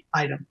balance sheet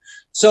item.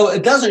 So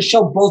it doesn't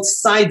show both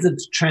sides of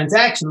the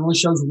transaction. It only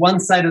shows one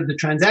side of the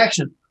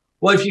transaction.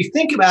 Well, if you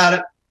think about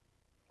it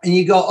and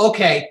you go,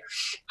 okay,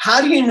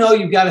 how do you know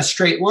you've got a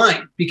straight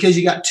line? Because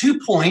you got 2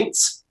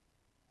 points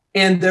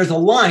and there's a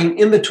line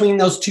in between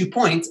those 2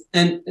 points.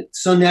 And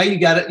so now you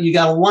got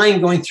a line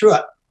going through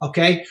it.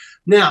 Okay.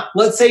 Now,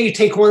 let's say you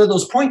take one of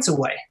those points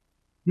away.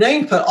 Now you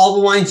can put all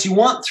the lines you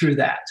want through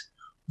that.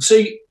 So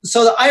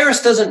the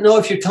IRS doesn't know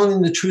if you're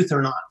telling the truth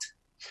or not.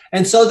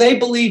 And so they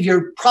believe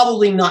you're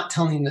probably not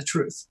telling the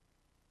truth.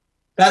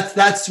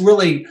 That's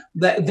really,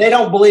 they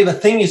don't believe a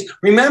thing is,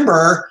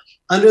 remember,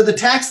 under the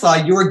tax law,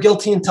 you are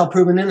guilty until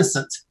proven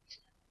innocent.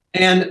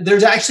 And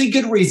there's actually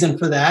good reason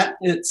for that.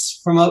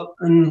 It's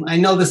and I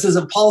know this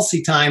isn't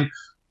policy time,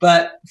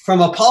 but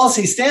from a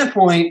policy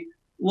standpoint,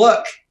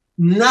 look,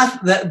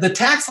 the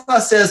tax law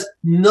says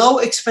no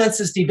expense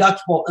is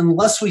deductible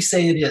unless we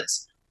say it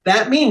is.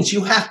 That means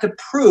you have to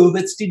prove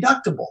it's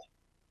deductible.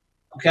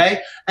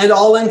 Okay. And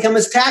all income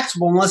is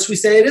taxable unless we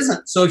say it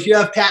isn't. So if you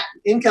have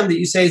income that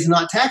you say is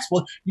not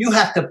taxable, you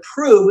have to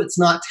prove it's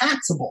not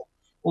taxable.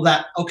 Well,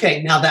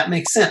 now that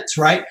makes sense,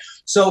 right?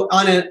 So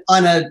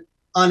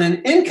on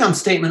an income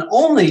statement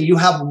only, you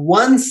have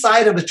one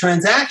side of a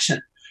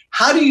transaction.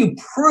 How do you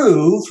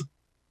prove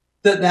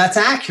that that's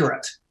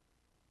accurate?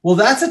 Well,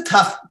 that's a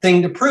tough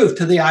thing to prove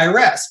to the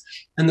IRS.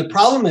 And the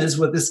problem is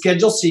with the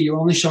Schedule C, you're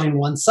only showing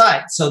one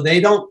side. So they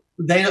don't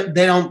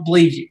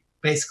believe you,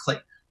 basically.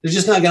 They're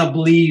just not going to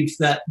believe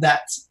that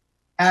that's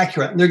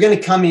accurate. And they're going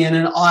to come in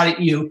and audit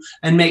you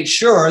and make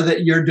sure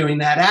that you're doing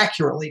that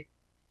accurately.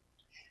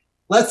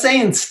 Let's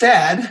say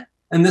instead,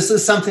 and this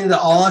is something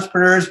that all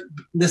entrepreneurs,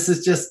 this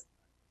is just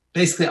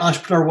basically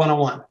Entrepreneur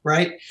 101,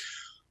 right?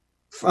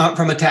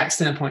 from a tax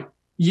standpoint.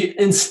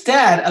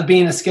 Instead of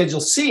being a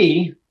Schedule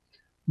C,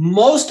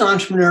 most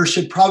entrepreneurs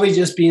should probably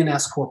just be an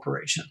S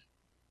corporation.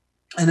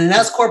 And an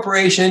S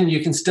corporation,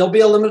 you can still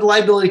be a limited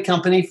liability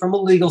company from a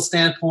legal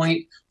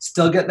standpoint,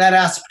 still get that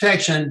asset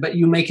protection, but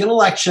you make an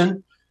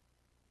election.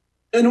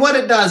 And what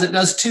it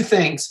does two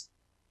things.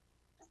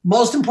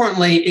 Most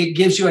importantly, it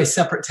gives you a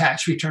separate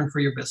tax return for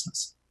your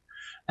business.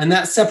 And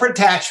that separate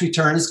tax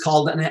return is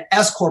called an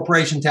S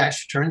corporation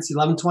tax return. It's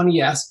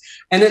 1120S.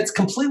 And it's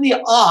completely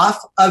off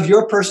of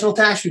your personal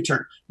tax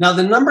return. Now,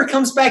 the number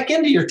comes back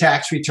into your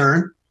tax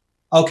return,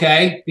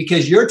 okay,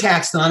 because you're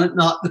taxed on it,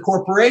 not the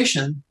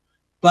corporation.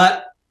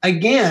 But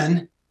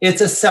again,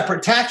 it's a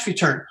separate tax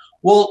return.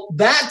 Well,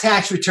 that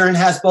tax return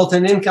has both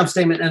an income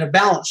statement and a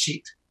balance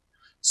sheet.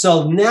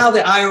 So now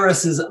the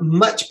IRS is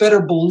much better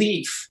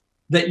belief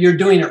that you're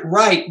doing it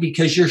right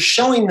because you're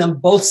showing them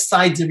both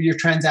sides of your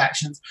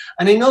transactions.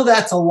 And I know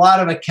that's a lot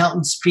of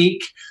accountant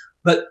speak,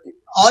 but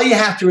all you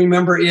have to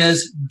remember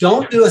is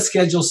don't do a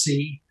Schedule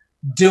C,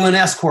 do an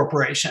S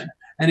corporation.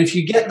 And if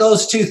you get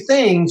those two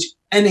things,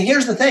 and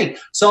here's the thing.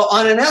 So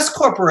on an S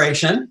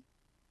corporation,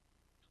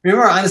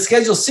 remember on a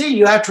Schedule C,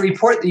 you have to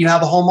report that you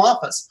have a home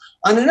office.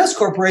 On an S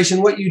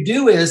corporation, what you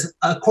do is,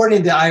 according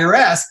to the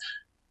IRS,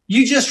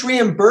 you just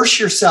reimburse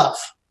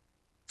yourself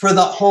for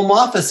the home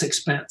office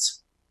expense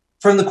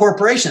from the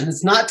corporation.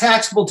 It's not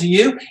taxable to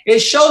you. It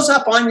shows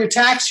up on your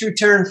tax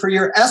return for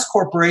your S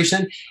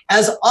corporation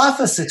as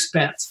office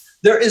expense.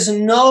 There is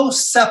no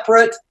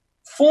separate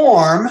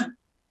form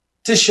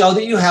to show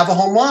that you have a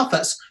home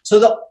office. So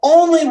the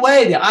only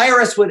way the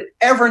IRS would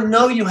ever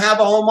know you have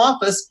a home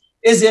office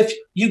is if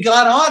you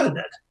got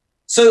audited.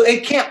 So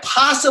it can't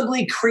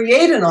possibly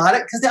create an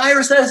audit because the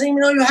IRS doesn't even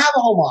know you have a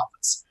home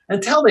office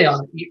until they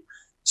audit you.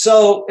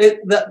 So if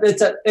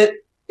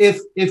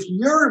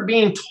you're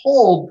being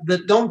told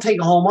that don't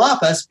take a home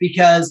office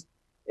because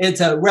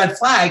it's a red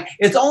flag,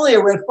 it's only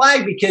a red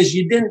flag because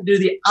you didn't do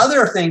the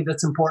other thing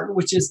that's important,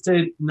 which is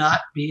to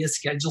not be a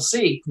Schedule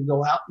C, to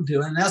go out and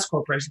do an S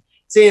corporation.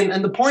 See,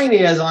 and the point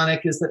is,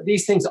 Anik, is that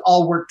these things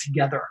all work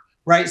together,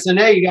 right? So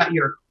now you got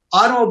your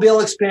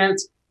automobile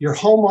expense, your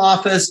home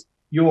office,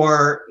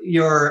 your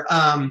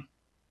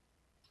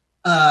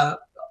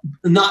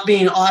not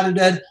being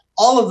audited.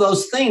 All of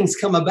those things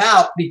come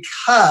about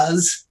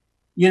because,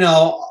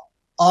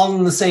 all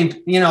in the same,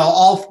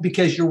 all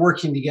because you're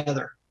working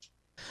together.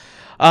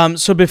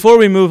 So before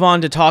we move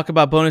on to talk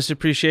about bonus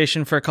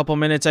depreciation for a couple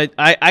minutes,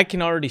 I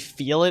can already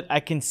feel it. I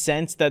can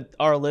sense that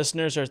our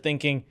listeners are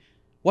thinking,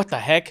 what the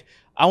heck?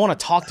 I want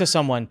to talk to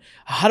someone.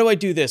 How do I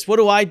do this? What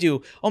do I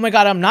do? Oh my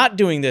God, I'm not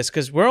doing this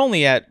because we're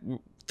only at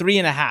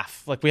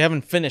 3.5. Like we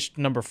haven't finished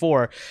number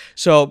 4.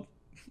 So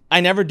I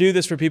never do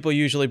this for people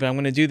usually, but I'm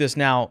going to do this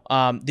now.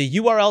 The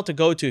URL to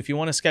go to if you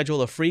want to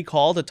schedule a free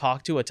call to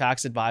talk to a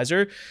tax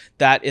advisor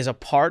that is a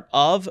part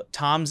of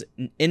Tom's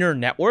inner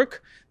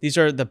network. These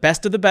are the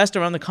best of the best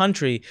around the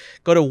country.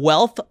 Go to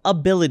Wealth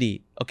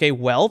Ability. Okay,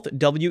 Wealth,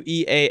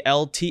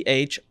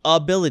 WEALTH,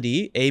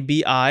 Ability,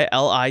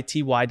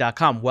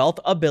 ABILITY.com,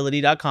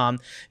 wealthability.com.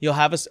 You'll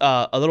have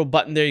a little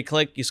button there. You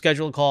click, you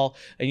schedule a call,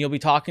 and you'll be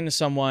talking to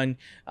someone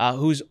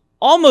who's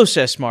almost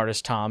as smart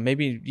as Tom.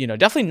 Maybe,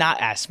 definitely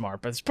not as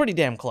smart, but it's pretty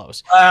damn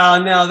close.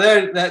 No,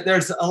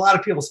 there's a lot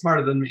of people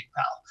smarter than me,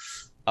 pal.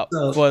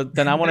 So well,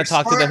 then I want to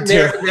talk to them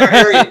too.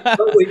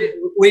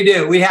 We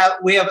do. We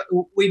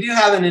do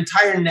have an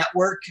entire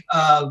network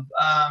of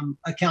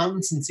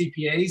accountants and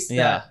CPAs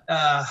that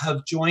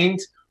have joined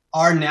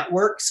our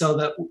network, so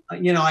that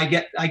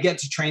I get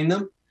to train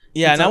them.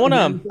 Yeah, and I want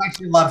to. It's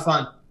actually a lot of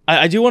fun.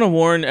 I do want to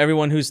warn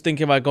everyone who's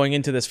thinking about going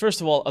into this. First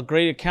of all, a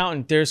great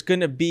accountant, there's going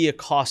to be a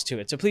cost to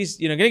it. So please,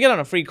 going to get on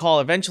a free call.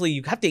 Eventually,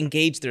 you have to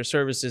engage their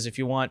services if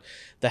you want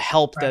the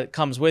help that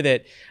comes with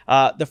it.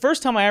 The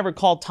first time I ever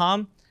called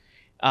Tom,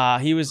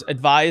 he was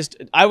advised.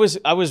 I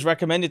was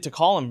recommended to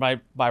call him by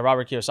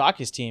Robert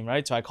Kiyosaki's team,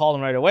 right? So I called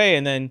him right away,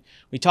 and then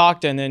we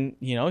talked, and then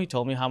he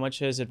told me how much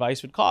his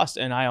advice would cost,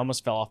 and I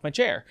almost fell off my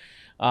chair.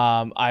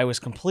 I was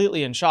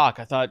completely in shock.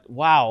 I thought,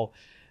 wow.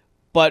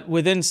 But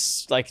within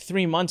like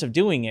 3 months of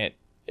doing it,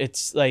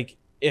 it's like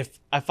if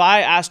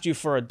I asked you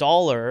for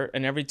 $1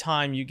 and every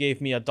time you gave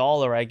me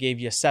 $1, I gave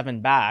you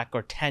 7 back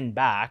or 10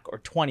 back or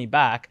 20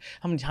 back,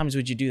 how many times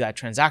would you do that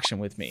transaction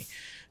with me?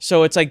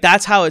 So it's like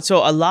that's how it. So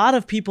a lot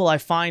of people, I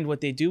find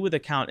what they do with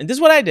account, and this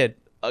is what I did.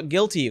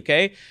 Guilty,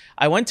 okay?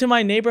 I went to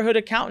my neighborhood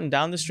accountant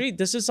down the street.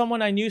 This is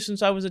someone I knew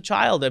since I was a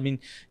child. I mean,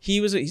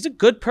 he's a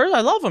good person.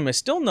 I love him. I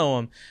still know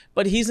him.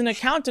 But he's an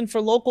accountant for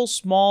local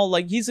small,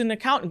 he's an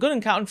accountant, good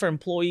accountant for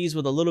employees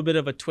with a little bit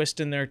of a twist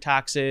in their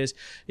taxes,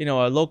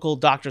 a local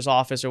doctor's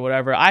office or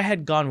whatever. I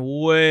had gone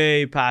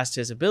way past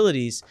his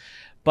abilities.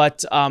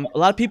 But a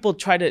lot of people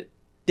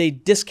they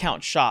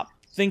discount shop,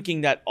 thinking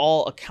that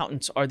all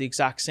accountants are the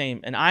exact same.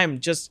 And I am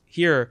just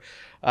here.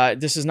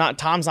 Tom's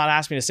not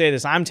asking me to say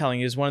this. I'm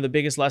telling you, is one of the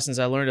biggest lessons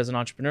I learned as an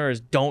entrepreneur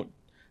is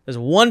there's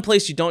one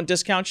place you don't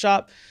discount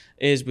shop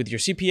is with your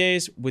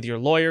CPAs, with your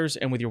lawyers,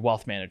 and with your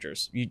wealth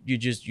managers. You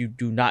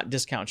do not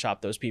discount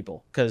shop those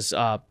people because,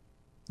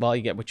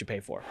 you get what you pay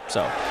for.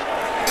 So.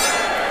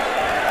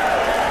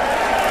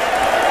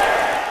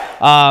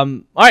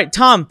 All right,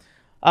 Tom,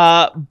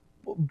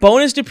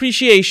 bonus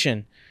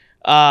depreciation.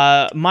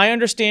 My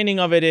understanding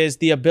of it is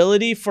the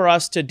ability for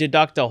us to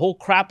deduct a whole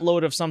crap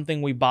load of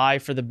something we buy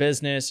for the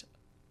business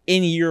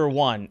in year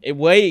one. The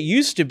way it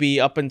used to be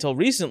up until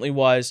recently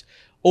was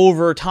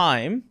over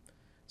time.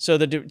 So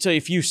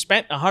if you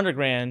spent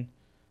 $100,000,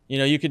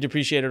 you could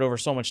depreciate it over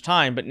so much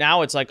time. But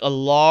now it's like a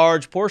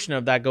large portion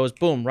of that goes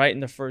boom right in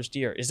the first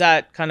year. Is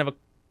that kind of a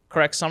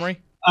correct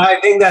summary? I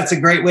think that's a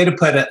great way to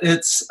put it.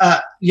 It's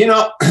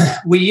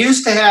we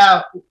used to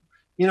have.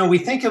 We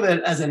think of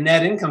it as a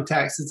net income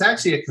tax. It's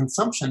actually a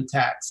consumption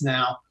tax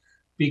now,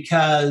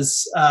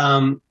 because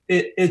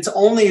it's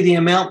only the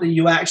amount that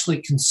you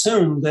actually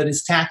consume that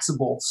is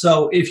taxable.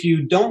 So if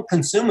you don't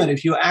consume it,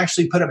 if you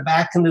actually put it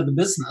back into the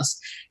business,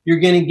 you're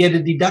going to get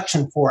a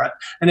deduction for it.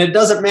 And it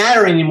doesn't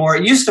matter anymore.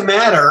 It used to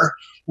matter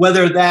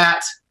whether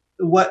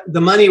what the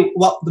money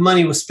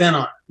was spent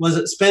on. Was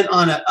it spent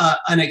on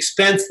an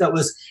expense that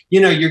was,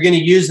 you're going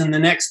to use in the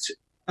next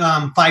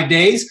 5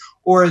 days?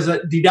 Or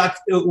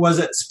was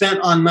it spent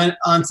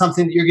on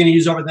something that you're going to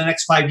use over the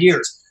next 5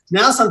 years?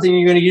 Now something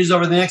you're going to use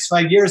over the next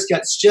 5 years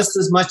gets just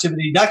as much of a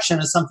deduction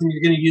as something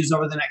you're going to use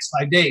over the next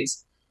 5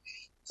 days.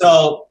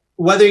 So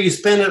whether you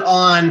spend it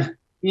on,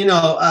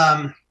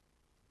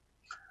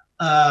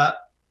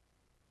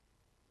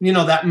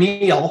 that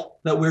meal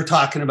that we're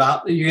talking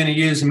about that you're going to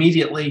use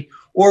immediately,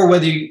 or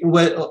whether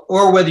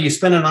you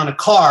spend it on a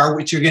car,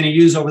 which you're going to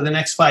use over the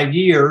next 5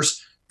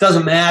 years,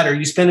 doesn't matter.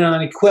 You spend it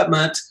on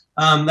equipment.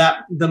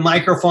 That the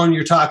microphone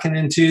you're talking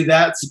into,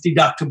 that's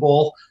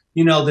deductible.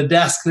 The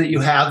desk that you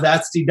have,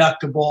 that's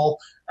deductible.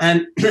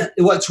 And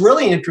what's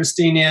really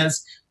interesting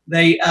is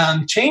they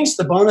changed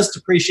the bonus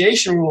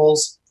depreciation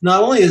rules.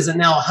 Not only is it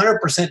now 100%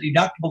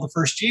 deductible the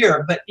first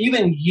year, but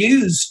even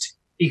used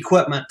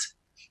equipment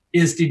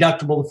is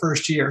deductible the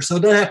first year. So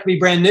it doesn't have to be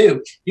brand new.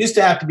 It used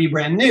to have to be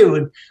brand new.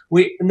 And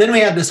then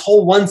we had this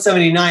whole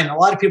 179. A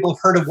lot of people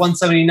have heard of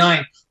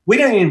 179. We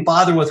don't even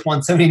bother with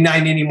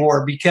 179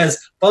 anymore, because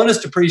bonus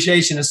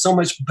depreciation is so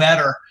much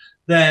better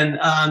than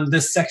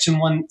this Section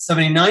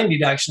 179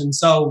 deduction.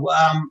 So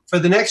for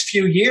the next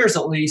few years,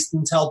 at least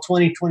until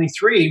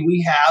 2023,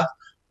 we have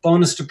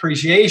bonus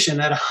depreciation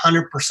at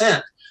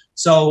 100%.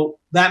 So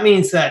that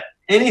means that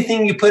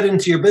anything you put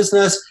into your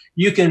business,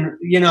 you can,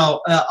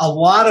 a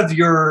lot of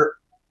your,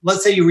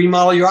 let's say you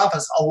remodel your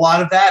office, a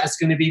lot of that is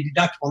going to be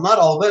deductible. Not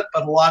all of it,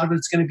 but a lot of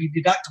it's going to be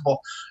deductible.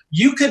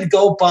 You could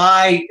go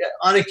buy,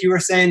 Anik, you were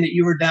saying that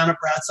you were down at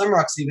Brad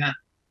Sumrock's event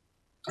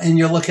and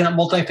you're looking at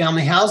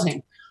multifamily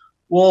housing.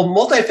 Well,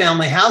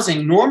 multifamily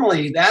housing,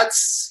 normally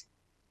that's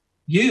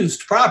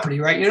used property,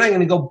 right? You're not going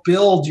to go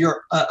build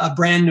a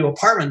brand new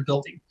apartment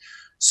building.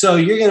 So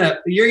you're going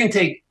to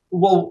take,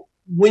 well,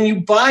 when you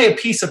buy a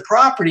piece of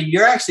property,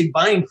 you're actually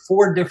buying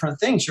 4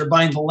 different things. You're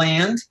buying the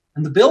land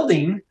and the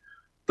building,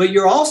 but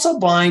you're also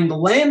buying the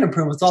land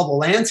improvements, all the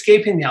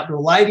landscaping, the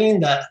outdoor lighting,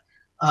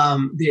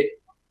 the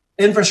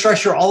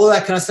infrastructure, all of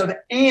that kind of stuff,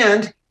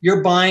 and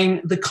you're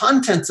buying the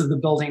contents of the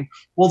building.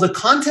 Well, the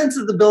contents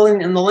of the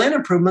building and the land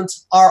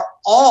improvements are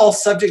all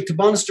subject to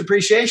bonus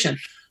depreciation.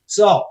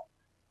 So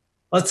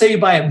let's say you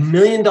buy $1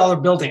 million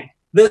building.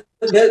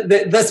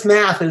 This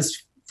math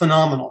is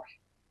phenomenal.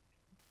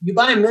 You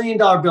buy $1 million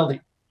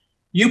building.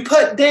 You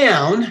put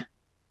down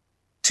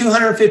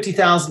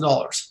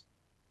 $250,000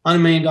 on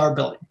 $1 million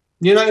building.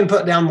 You're not going to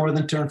put down more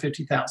than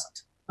 $250,000.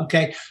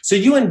 Okay, so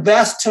you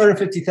invest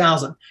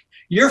 $250,000.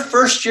 Your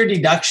first year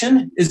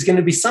deduction is going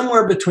to be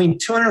somewhere between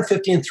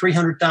 $250,000 and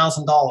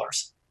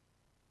 $300,000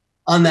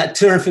 on that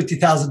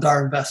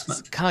 $250,000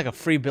 investment. It's kind of like a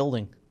free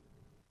building.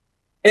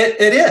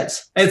 It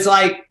is. It's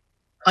like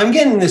I'm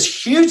getting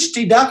this huge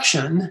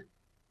deduction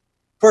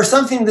for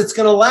something that's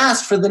going to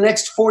last for the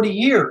next 40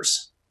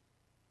 years.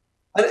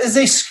 That is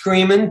a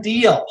screaming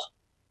deal.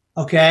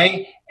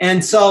 Okay,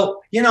 and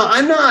so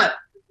I'm not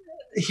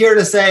here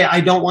to say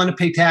I don't want to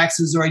pay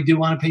taxes or I do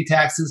want to pay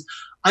taxes.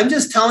 I'm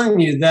just telling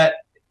you that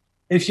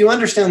if you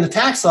understand the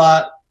tax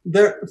law,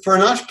 for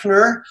an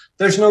entrepreneur,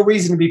 there's no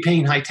reason to be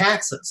paying high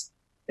taxes.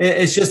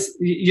 It's just,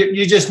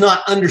 you're just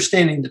not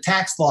understanding the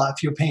tax law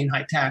if you're paying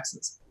high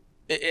taxes.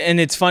 And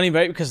it's funny,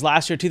 right? Because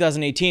last year,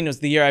 2018, was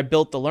the year I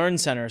built the Learn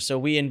Center. So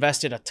we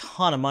invested a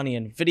ton of money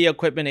in video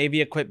equipment, AV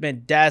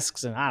equipment,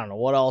 desks, and I don't know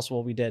what else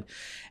we did.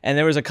 And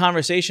there was a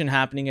conversation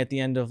happening at the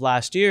end of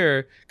last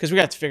year because we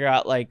got to figure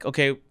out like,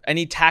 okay,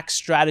 any tax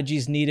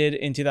strategies needed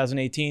in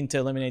 2018 to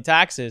eliminate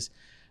taxes.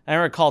 And I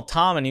remember called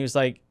Tom and he was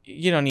like,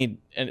 you don't need,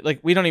 like,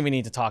 we don't even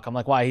need to talk. I'm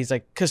like, why? He's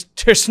like, because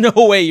there's no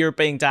way you're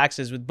paying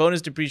taxes with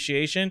bonus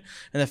depreciation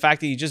and the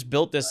fact that you just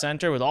built this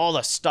center with all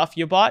the stuff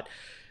you bought.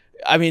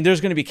 I mean, there's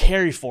going to be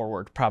carry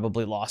forward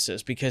probably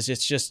losses because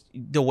it's just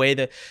the way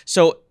that,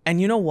 so, and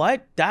you know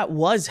what? That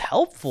was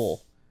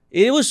helpful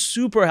it was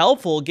super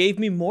helpful. It gave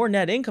me more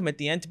net income at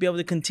the end to be able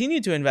to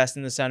continue to invest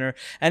in the center.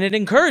 And it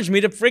encouraged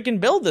me to freaking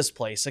build this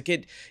place. Like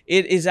it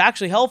is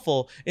actually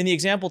helpful. In the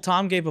example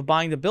Tom gave of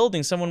buying the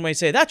building, someone might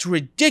say, that's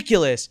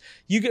ridiculous.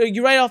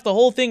 You write off the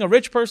whole thing. A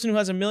rich person who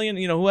has $1 million,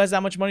 who has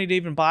that much money to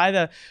even buy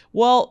the,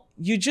 well,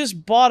 you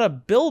just bought a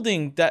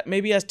building that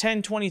maybe has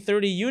 10, 20,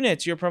 30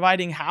 units. You're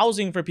providing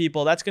housing for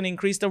people. That's going to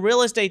increase the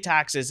real estate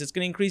taxes. It's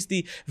going to increase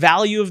the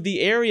value of the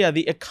area,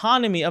 the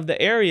economy of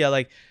the area.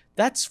 Like,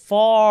 that's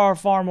far,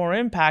 far more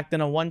impact than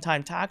a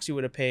one-time tax you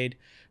would have paid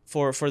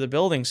for the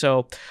building.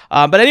 So,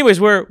 but anyways,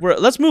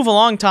 let's move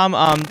along, Tom,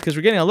 because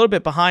we're getting a little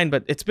bit behind.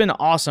 But it's been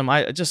awesome.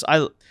 I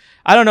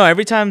don't know.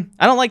 Every time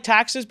I don't like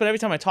taxes, but every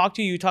time I talk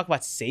to you, you talk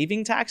about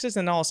saving taxes,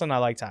 and all of a sudden I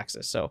like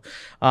taxes. So,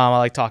 I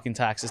like talking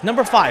taxes.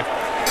 Number 5.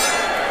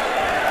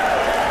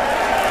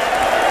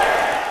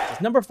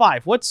 Number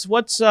 5. What's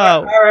All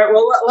right.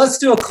 Well, let's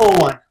do a cool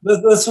one.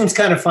 This one's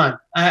kind of fun.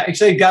 I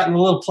actually gotten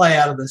a little play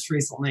out of this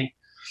recently.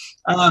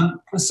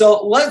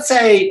 So let's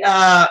say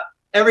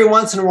every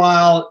once in a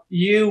while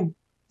you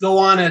go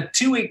on a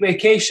 2-week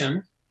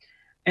vacation,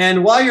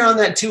 and while you're on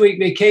that 2-week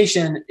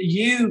vacation,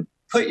 you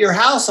put your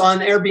house on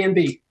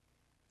Airbnb.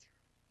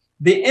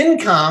 The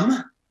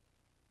income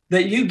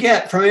that you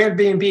get from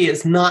Airbnb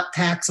is not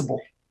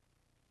taxable.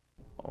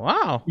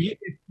 Wow.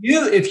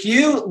 If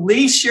you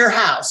lease your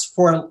house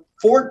for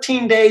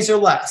 14 days or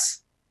less,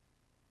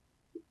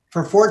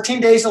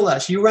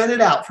 you rent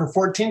it out for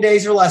 14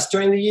 days or less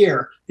during the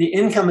year, the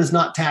income is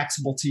not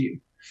taxable to you.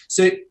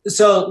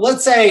 So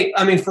let's say,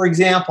 for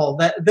example,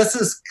 that this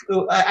is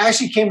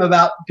actually came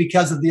about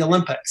because of the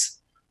Olympics,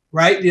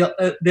 right?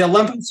 The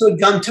Olympics would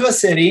come to a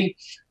city.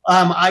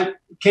 I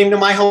came to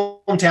my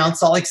hometown,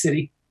 Salt Lake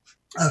City,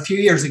 a few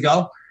years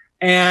ago,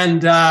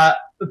 and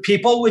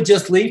people would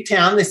just leave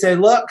town. They say,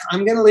 look,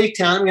 I'm going to leave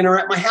town. I'm going to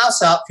rent my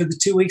house out for the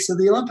 2 weeks of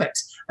the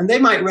Olympics. And they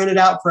might rent it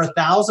out for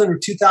 $1,000 or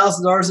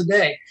 $2,000 a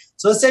day.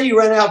 So let's say you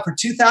rent it out for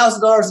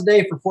 $2,000 a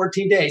day for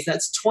 14 days.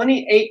 That's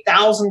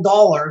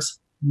 $28,000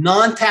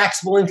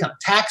 non-taxable income,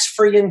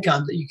 tax-free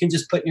income that you can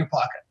just put in your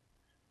pocket.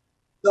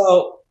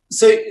 So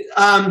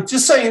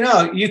just so you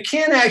know, you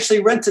can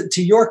actually rent it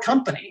to your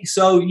company.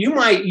 So you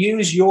might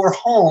use your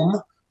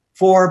home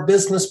for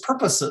business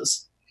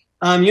purposes.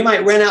 You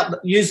might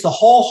use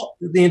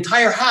the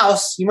entire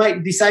house. You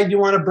might decide you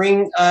want to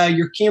bring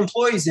your key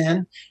employees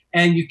in,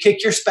 and you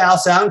kick your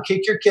spouse out and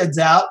kick your kids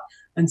out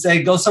and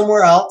say, go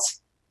somewhere else.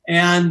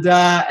 And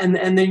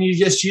then you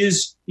just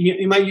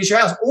you might use your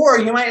house, or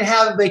you might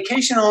have a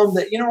vacation home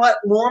that,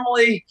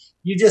 normally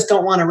you just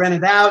don't want to rent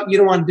it out. You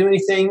don't want to do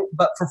anything,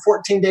 but for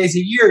 14 days a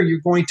year,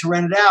 you're going to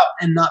rent it out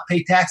and not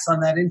pay tax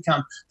on that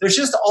income. There's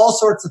just all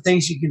sorts of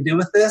things you can do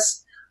with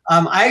this.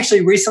 I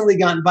actually recently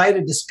got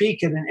invited to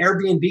speak at an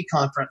Airbnb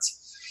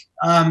conference,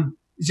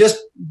 just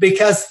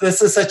because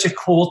this is such a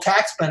cool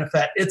tax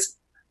benefit.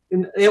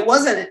 It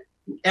wasn't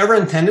ever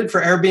intended for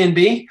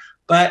Airbnb,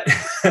 but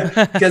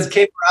because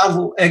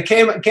it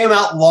came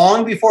out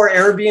long before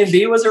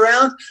Airbnb was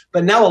around.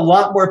 But now a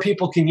lot more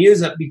people can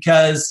use it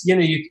because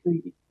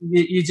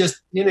you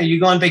just you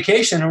go on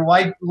vacation, and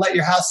why let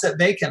your house sit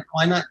vacant?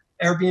 Why not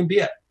Airbnb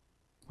it?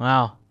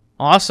 Wow.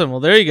 Awesome. Well,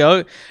 there you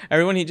go.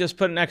 Everyone, he just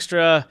put an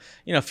extra,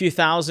 few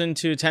 $1,000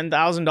 to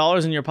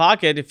 $10,000 in your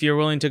pocket if you're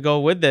willing to go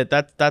with it.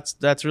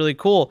 That's really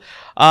cool.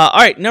 All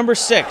right, number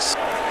 6.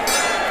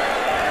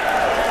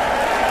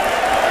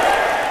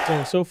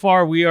 So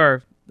far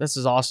this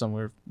is awesome.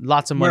 We're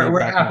lots of money. We're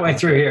halfway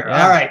through here.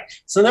 Yeah. All right.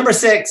 So number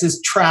 6 is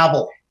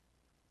travel.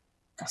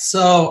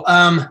 So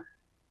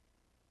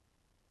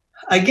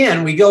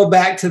again, we go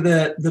back to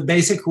the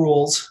basic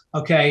rules.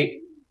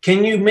 Okay.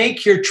 Can you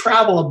make your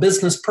travel a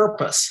business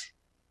purpose?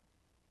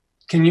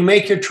 Can you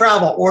make your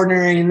travel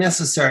ordinary and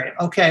necessary?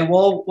 Okay,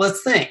 well,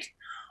 let's think.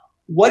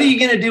 What are you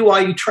going to do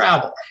while you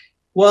travel?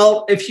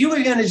 Well, if you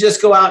were going to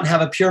just go out and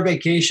have a pure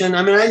vacation,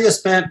 I just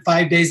spent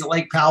 5 days at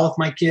Lake Powell with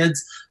my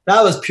kids.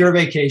 That was pure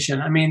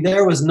vacation.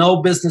 There was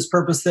no business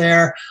purpose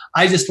there.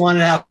 I just wanted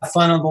to have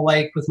fun on the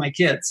lake with my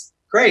kids.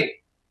 Great.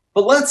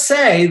 But let's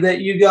say that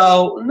you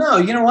go, no,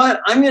 you know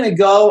what? I'm going to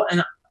go,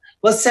 and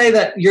let's say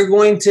that you're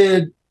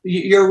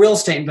a real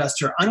estate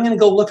investor. I'm going to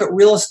go look at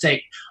real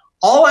estate.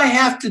 All I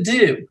have to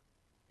do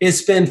is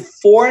spend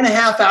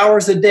 4.5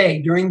 hours a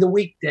day during the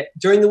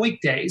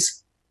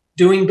weekdays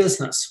doing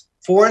business.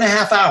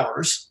 4.5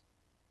 hours.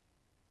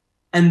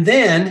 And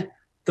then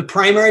the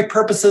primary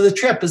purpose of the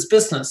trip is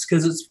business,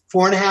 because it's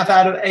 4.5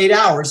 out of 8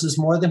 hours is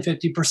more than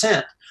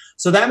 50%.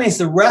 So that means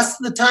the rest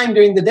of the time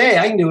during the day,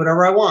 I can do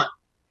whatever I want.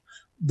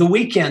 The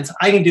weekends,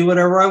 I can do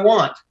whatever I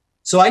want.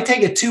 So I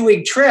take a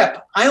 2-week trip.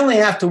 I only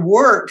have to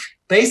work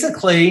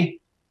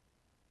basically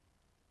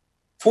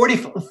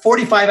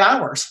 45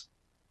 hours.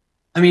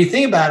 You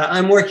think about it.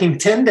 I'm working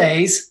 10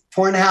 days,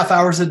 4.5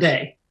 hours a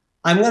day.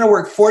 I'm going to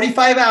work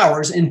 45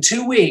 hours in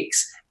 2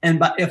 weeks.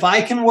 And if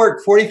I can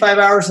work 45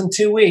 hours in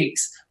 2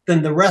 weeks,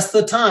 then the rest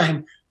of the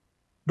time,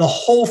 the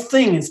whole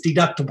thing is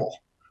deductible.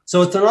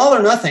 So it's an all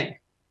or nothing.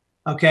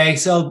 Okay.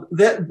 So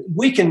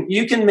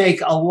you can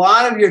make a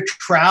lot of your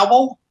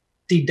travel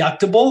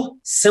deductible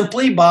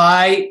simply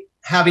by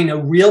having a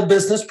real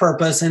business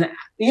purpose and,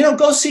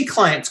 go see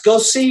clients, go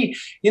see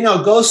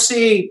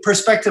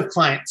prospective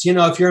clients.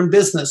 If you're in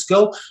business,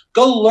 go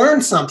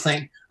learn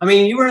something. I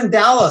mean, you were in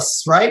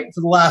Dallas, right?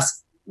 For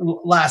the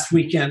last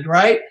weekend,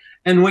 right?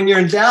 And when you're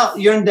in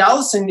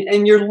Dallas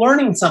and you're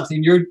learning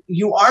something,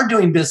 you are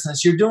doing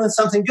business, you're doing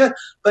something good,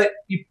 but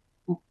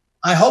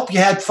I hope you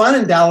had fun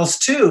in Dallas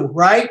too,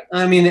 right?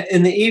 I mean,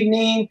 in the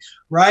evening,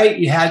 right?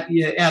 You had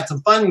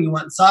some fun. You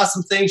went and saw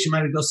some things. You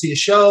might have go see a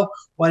show,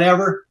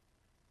 whatever.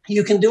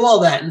 You can do all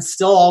that and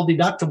still all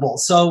deductible.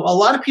 So a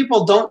lot of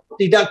people don't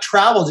deduct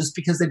travel just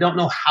because they don't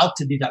know how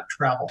to deduct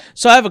travel.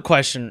 So I have a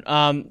question.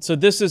 So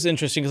this is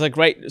interesting because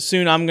right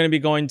soon I'm going to be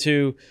going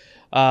to,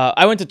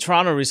 I went to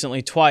Toronto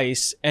recently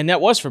twice, and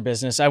that was for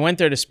business. I went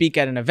there to speak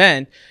at an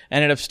event,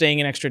 ended up staying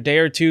an extra day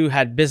or two,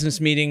 had business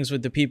meetings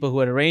with the people who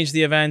had arranged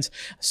the events.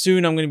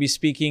 Soon I'm going to be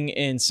speaking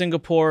in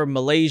Singapore,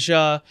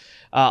 Malaysia.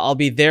 I'll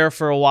be there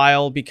for a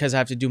while because I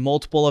have to do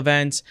multiple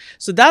events.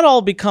 So that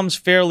all becomes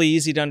fairly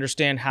easy to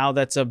understand how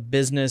that's a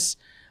business,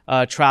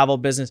 travel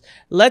business.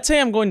 Let's say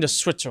I'm going to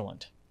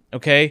Switzerland,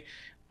 okay?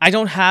 I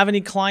don't have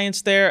any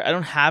clients there. I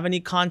don't have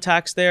any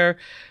contacts there.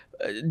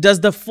 Does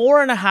the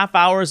 4.5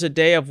 hours a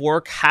day of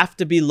work have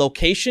to be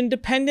location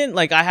dependent?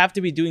 Like I have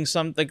to be doing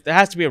something, there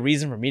has to be a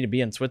reason for me to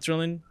be in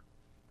Switzerland?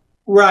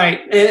 Right.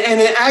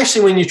 And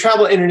actually, when you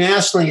travel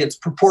internationally, it's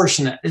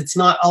proportionate. It's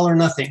not all or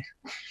nothing.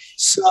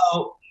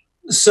 So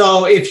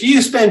if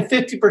you spend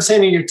 50%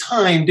 of your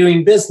time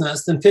doing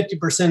business, then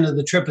 50% of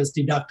the trip is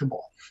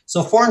deductible.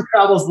 So foreign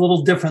travel is a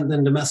little different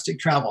than domestic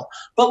travel.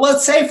 But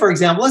let's say, for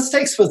example, let's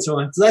take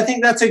Switzerland, because I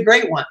think that's a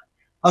great one.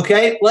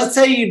 Okay, let's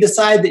say you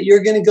decide that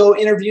you're going to go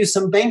interview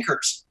some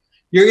bankers.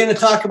 You're going to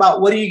talk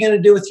about what are you going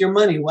to do with your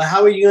money? Well,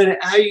 how are you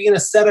going to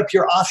set up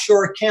your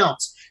offshore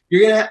accounts? You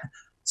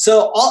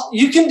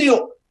can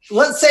do.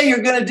 Let's say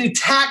you're going to do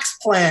tax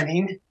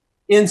planning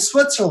in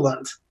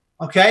Switzerland,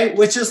 okay,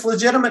 which is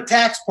legitimate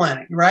tax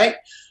planning, right?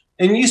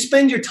 And you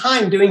spend your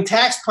time doing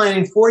tax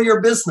planning for your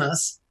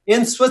business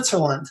in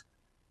Switzerland.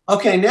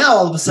 Okay, now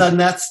all of a sudden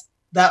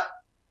that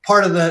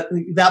part of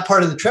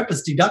the trip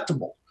is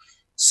deductible.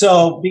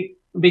 So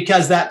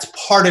because that's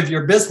part of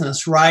your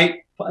business, right?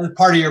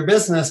 Part of your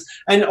business.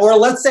 Or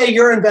let's say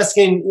you're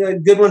investigating, a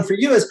good one for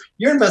you is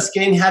you're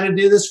investigating how to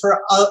do this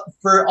for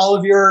all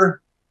of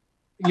your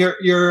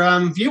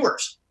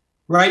viewers,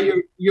 right?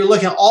 You're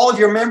looking at all of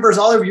your members,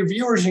 all of your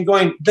viewers and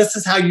going, this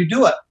is how you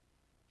do it.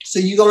 So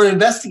you go and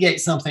investigate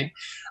something.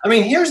 I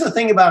mean, here's the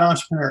thing about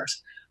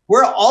entrepreneurs.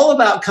 We're all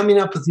about coming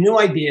up with new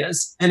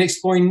ideas and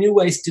exploring new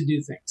ways to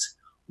do things.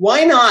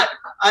 Why not?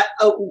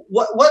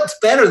 What's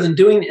better than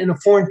doing it in a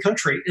foreign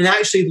country and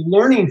actually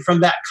learning from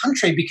that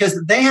country, because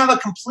they have a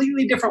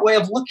completely different way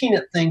of looking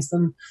at things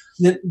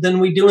than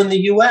we do in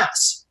the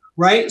US,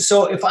 right?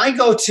 So if I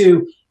go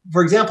to,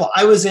 for example,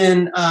 I was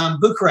in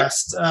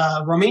Bucharest,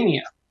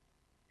 Romania,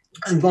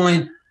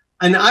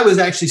 and I was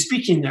actually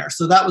speaking there.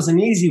 So that was an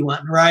easy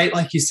one, right?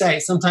 Like you say,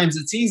 sometimes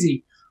it's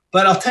easy.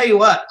 But I'll tell you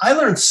what, I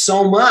learned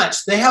so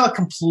much. They have a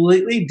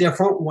completely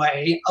different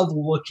way of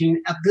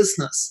looking at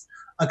business,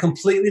 a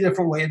completely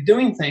different way of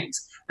doing things.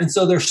 And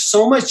so there's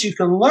so much you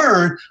can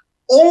learn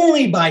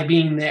only by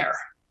being there.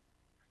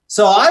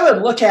 So I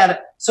would look at it.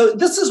 So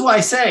this is why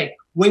I say,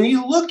 when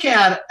you look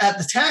at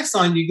the tax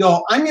line, you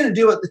go, I'm going to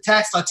do what the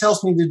tax law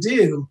tells me to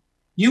do.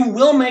 You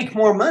will make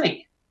more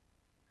money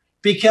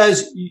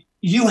because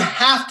you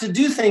have to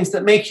do things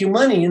that make you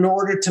money in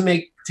order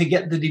to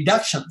get the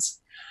deductions.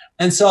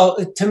 And so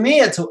to me,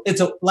 it's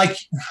like,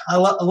 I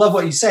love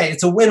what you say.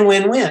 It's a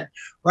win-win-win,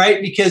 right?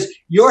 Because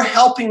you're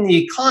helping the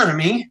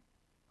economy,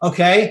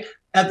 okay?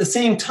 At the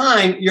same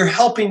time, you're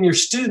helping your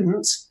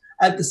students.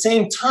 At the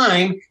same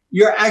time,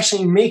 you're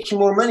actually making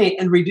more money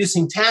and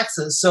reducing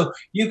taxes. So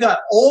you've got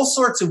all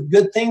sorts of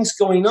good things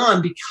going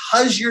on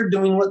because you're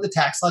doing what the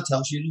tax law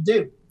tells you to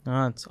do.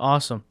 Oh, that's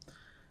awesome.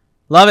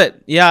 Love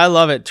it. Yeah, I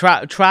love it.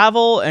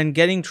 Travel and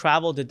getting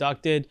travel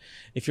deducted,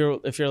 if you're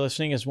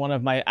listening, is one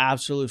of my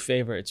absolute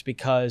favorites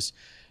because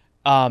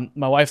my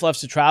wife loves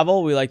to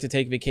travel. We like to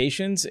take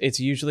vacations. It's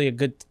usually a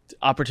good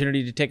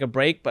opportunity to take a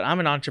break, but I'm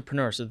an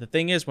entrepreneur. So the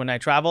thing is, when I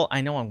travel,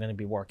 I know I'm going to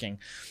be working.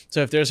 So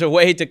if there's a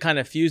way to kind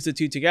of fuse the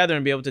two together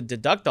and be able to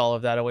deduct all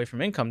of that away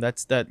from income, let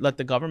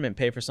the government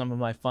pay for some of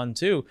my fun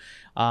too.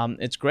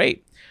 It's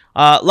great.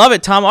 Love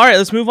it, Tom. All right,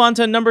 let's move on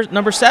to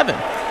number 7.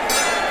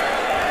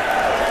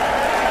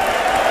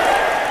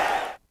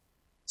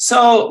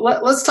 So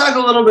let's talk a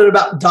little bit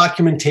about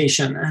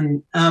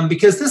documentation, and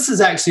because this is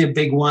actually a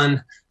big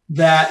one.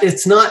 That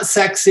it's not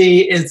sexy,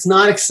 it's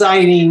not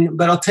exciting,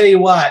 but I'll tell you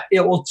what,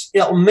 it'll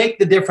make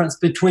the difference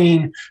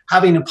between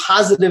having a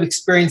positive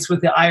experience with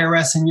the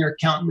IRS and your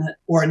accountant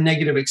or a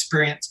negative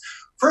experience.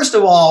 First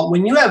of all,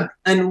 when you have,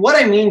 and what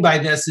I mean by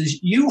this is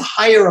you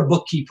hire a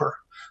bookkeeper,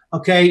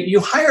 okay?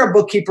 You hire a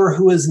bookkeeper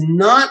who is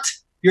not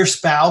your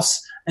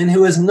spouse and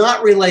who is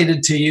not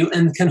related to you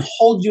and can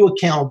hold you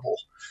accountable.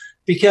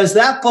 Because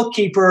that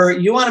bookkeeper,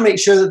 you want to make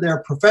sure that they're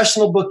a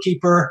professional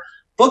bookkeeper.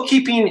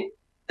 Bookkeeping,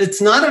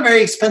 it's not a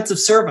very expensive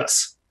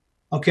service,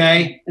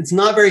 okay? It's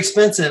not very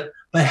expensive,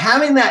 But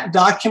having that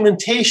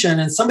documentation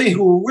and somebody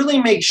who will really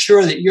make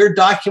sure that you're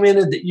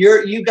documented, that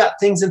you've got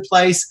things in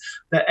place,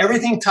 that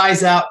everything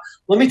ties out,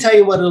 let me tell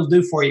you what it'll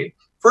do for you.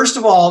 First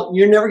of all,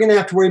 you're never going to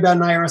have to worry about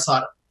an IRS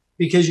audit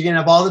because you're going to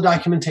have all the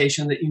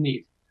documentation that you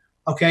need.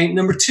 Okay.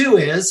 Number two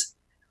is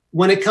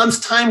when it comes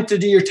time to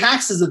do your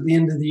taxes at the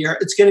end of the year,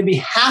 it's going to be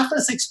half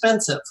as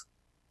expensive.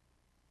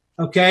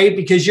 Okay,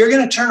 because you're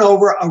going to turn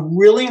over a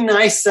really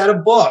nice set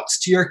of books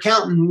to your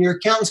accountant, and your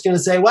accountant's going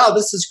to say, wow,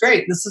 this is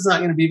great. This is not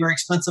going to be very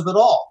expensive at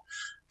all.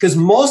 Because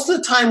most of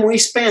the time we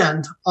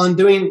spend on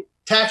doing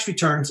tax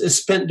returns is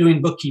spent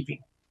doing bookkeeping.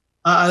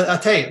 I'll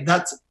tell you,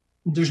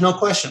 there's no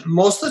question.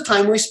 Most of the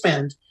time we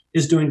spend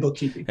is doing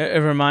bookkeeping. It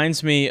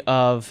reminds me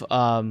of,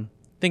 I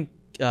think,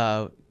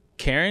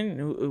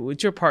 Karen.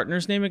 What's your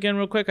partner's name again,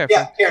 real quick? Karen,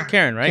 right?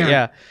 Karen.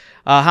 Yeah.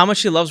 How much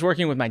she loves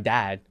working with my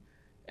dad.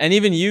 And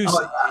even you've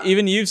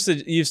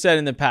said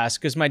in the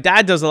past, because my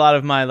dad does a lot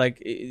of my,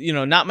 like,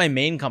 not my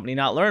main company,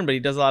 not Learn, but he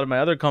does a lot of my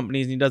other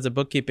companies, and he does the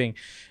bookkeeping.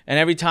 And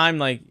every time,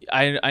 like,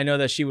 I know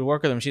that she would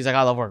work with him, she's like,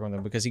 I love working with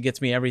him because he gets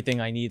me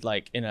everything I need,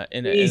 like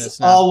he's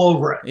all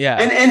over it.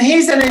 Yeah, and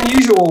he's an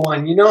unusual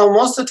one.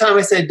 Most of the time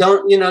I say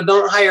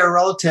don't hire a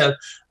relative.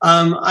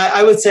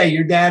 I would say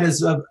your dad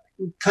is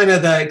kind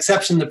of the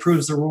exception that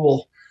proves the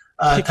rule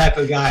type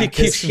of guy,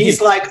 because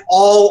he's like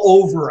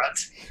all over it.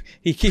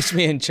 He keeps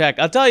me in check.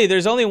 I'll tell you,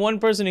 there's only one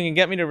person who can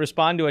get me to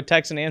respond to a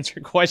text and answer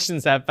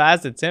questions that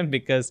fast. It's him,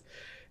 because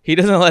he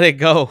doesn't let it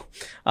go.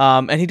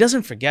 And he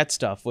doesn't forget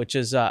stuff, which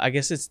is, I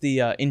guess it's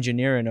the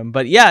engineer in him.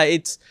 But yeah,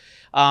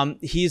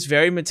 he's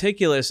very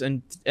meticulous.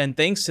 And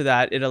thanks to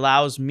that, it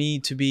allows me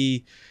to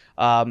be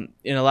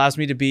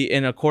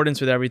in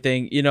accordance with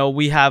everything.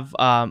 We have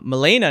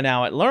Milena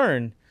now at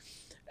Learn.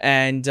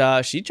 And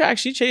she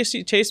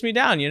chased me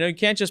down. You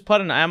can't just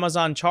put an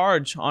Amazon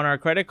charge on our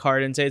credit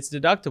card and say it's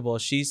deductible.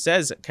 She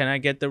says, can I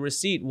get the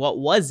receipt? What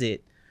was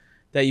it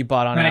that you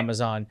bought on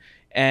Amazon?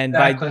 And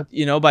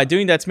exactly. by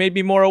doing that's made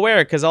me more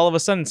aware, because all of a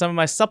sudden some of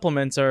my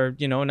supplements are,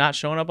 not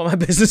showing up on my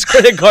business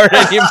credit card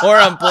anymore.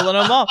 I'm pulling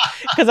them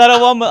off because I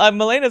don't want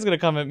Melena's going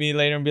to come at me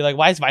later and be like,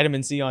 why is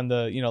vitamin C on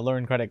the,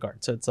 Learn credit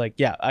card? So it's like,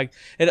 yeah,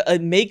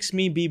 it makes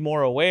me be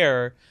more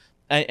aware.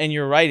 And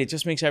you're right. It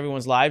just makes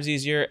everyone's lives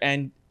easier.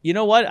 And you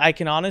know what? I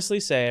can honestly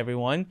say,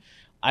 everyone,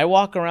 I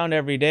walk around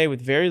every day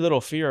with very little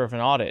fear of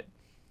an audit.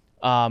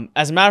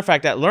 As a matter of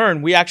fact, at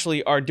Learn, we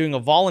actually are doing a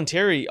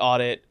voluntary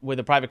audit with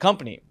a private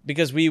company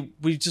because we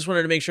just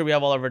wanted to make sure we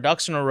have all of our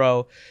ducks in a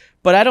row.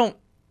 But I don't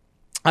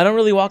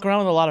really walk around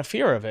with a lot of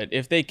fear of it.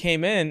 If they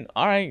came in,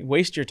 all right,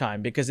 waste your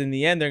time, because in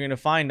the end, they're going to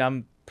find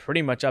I'm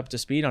pretty much up to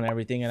speed on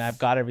everything and I've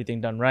got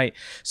everything done right.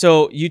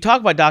 So you talk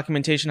about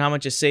documentation, how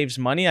much it saves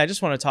money. I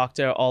just want to talk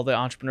to all the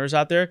entrepreneurs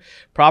out there.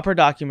 Proper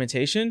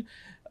documentation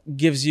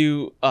gives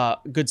you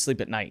good sleep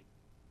at night,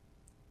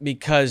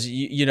 because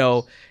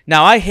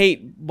now I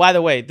hate, by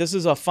the way, this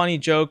is a funny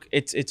joke,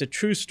 it's a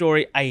true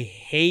story. I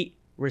hate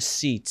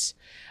receipts.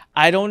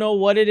 I don't know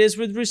what it is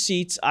with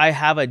receipts. I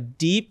have a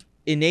deep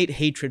innate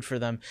hatred for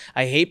them.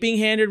 I hate being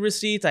handed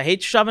receipts. I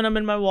hate shoving them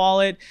in my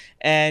wallet.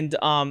 And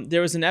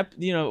there was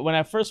when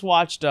I first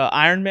watched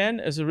Iron Man,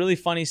 it was a really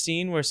funny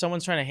scene where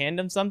someone's trying to hand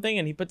him something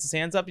and he puts his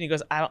hands up and he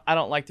goes, I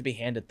don't like to be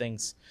handed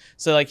things.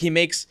 So like he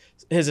makes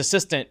his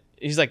assistant,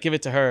 he's like, give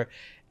it to her.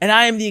 And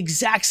I am the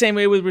exact same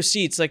way with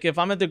receipts. Like if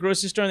I'm at the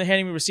grocery store and they're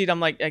handing me a receipt, I'm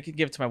like, I could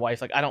give it to my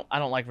wife. Like I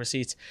don't like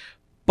receipts.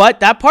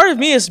 But that part of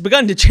me has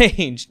begun to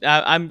change.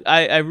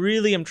 I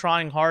really am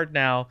trying hard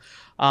now.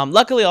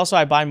 Luckily, also,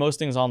 I buy most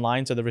things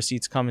online, so the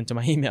receipts come into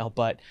my email.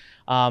 But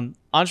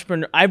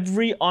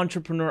every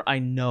entrepreneur I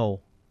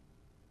know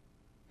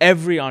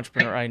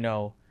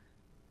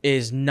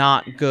is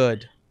not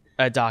good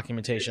at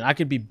documentation. I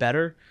could be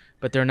better,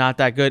 but they're not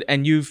that good.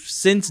 And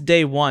since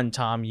day one,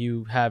 Tom,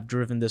 you have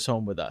driven this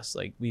home with us.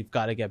 Like, we've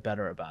got to get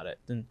better about it.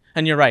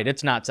 And you're right,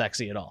 it's not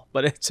sexy at all,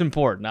 but it's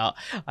important.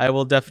 I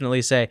will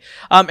definitely say.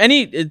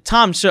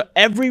 Tom, so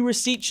every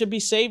receipt should be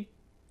saved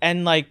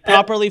and like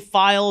properly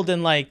filed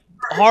and like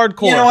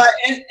hardcore. You know what?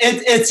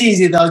 It's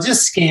easy though.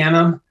 Just scan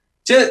them.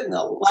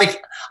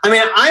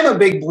 I'm a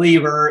big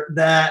believer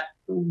that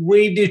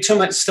we do too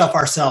much stuff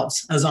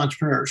ourselves as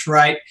entrepreneurs,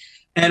 right?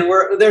 And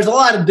there's a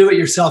lot of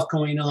do-it-yourself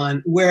going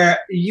on where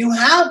you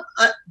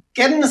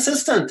get an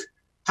assistant,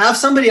 have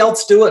somebody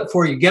else do it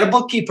for you, get a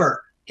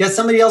bookkeeper, get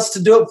somebody else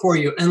to do it for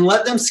you, and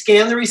let them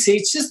scan the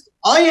receipts. Just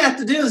all you have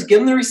to do is give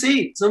them the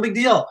receipt. It's no big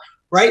deal.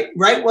 Write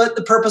what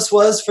the purpose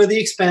was for the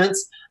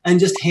expense and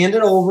just hand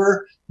it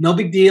over. No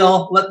big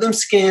deal. Let them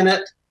scan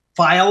it,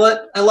 file it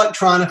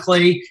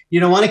electronically. You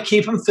don't want to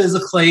keep them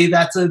physically.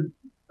 They're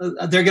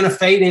going to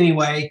fade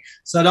anyway.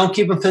 So don't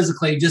keep them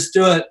physically. Just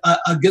do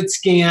a good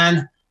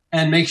scan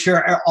and make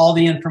sure all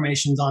the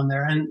information's on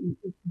there. And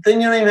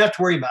then you don't even have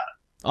to worry about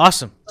it.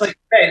 Awesome. It's like,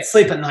 hey,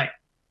 sleep at night.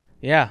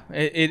 Yeah,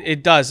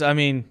 it does. I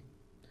mean,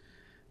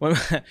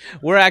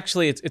 we're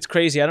actually, it's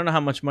crazy. I don't know how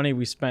much money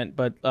we spent,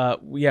 but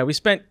we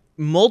spent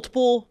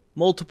multiple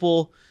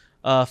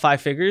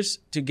 5 figures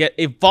to get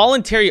a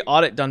voluntary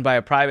audit done by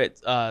a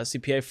private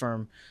CPA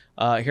firm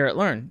here at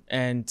Learn,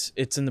 and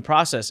it's in the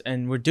process,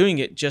 and we're doing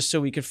it just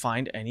so we could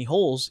find any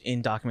holes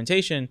in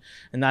documentation.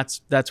 And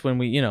that's when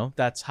we,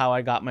 that's how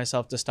I got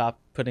myself to stop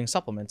putting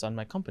supplements on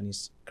my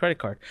company's credit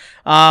card.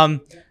 All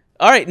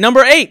right,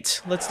 number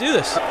 8. Let's do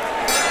this.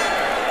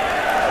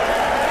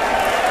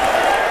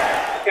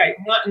 Okay,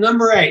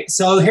 number 8.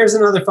 So here's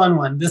another fun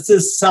one. This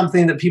is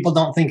something that people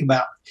don't think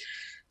about.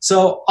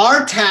 So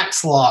our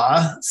tax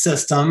law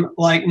system,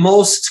 like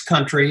most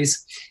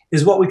countries,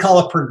 is what we call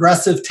a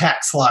progressive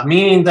tax law,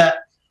 meaning that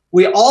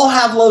we all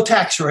have low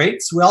tax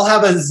rates. We all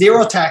have a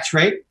 0 tax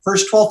rate.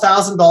 First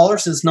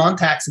 $12,000 is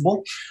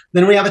non-taxable.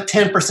 Then we have a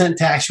 10%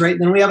 tax rate.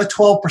 Then we have a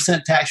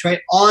 12% tax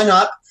rate on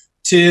up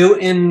to,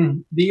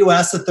 in the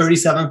US, a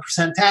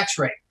 37% tax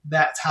rate.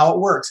 That's how it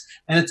works.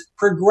 And it's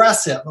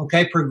progressive,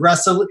 okay?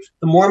 Progressive.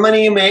 The more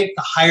money you make,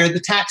 the higher the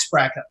tax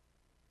bracket.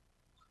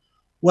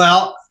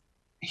 Well,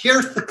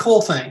 here's the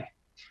cool thing.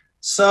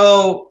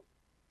 So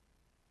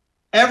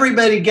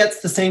everybody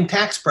gets the same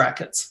tax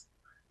brackets,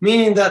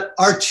 meaning that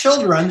our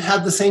children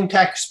have the same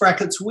tax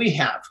brackets we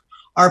have.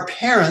 Our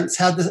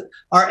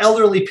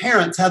elderly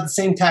parents have the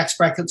same tax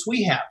brackets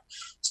we have.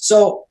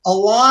 So a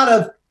lot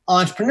of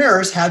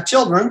entrepreneurs have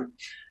children,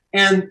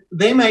 and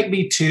they might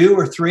be 2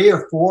 or 3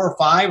 or 4 or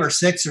 5 or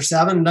 6 or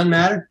 7, doesn't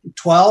matter,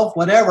 12,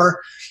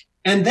 whatever.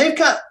 And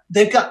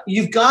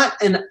you've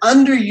got an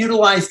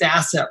underutilized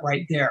asset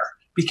right there,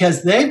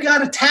 because they've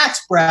got a tax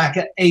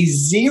bracket, a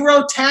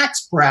 0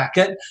 tax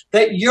bracket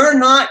that you're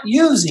not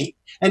using.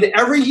 And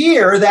every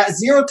year that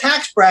 0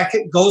 tax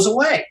bracket goes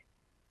away.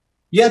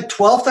 You had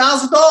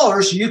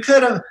 $12,000 you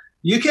could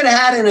have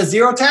had in a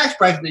 0 tax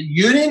bracket that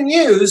you didn't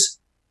use.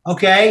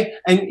 Okay.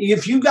 And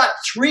if you've got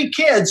 3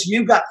 kids,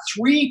 you've got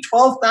 3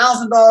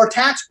 $12,000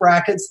 tax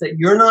brackets that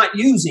you're not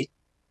using.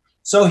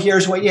 So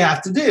here's what you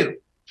have to do.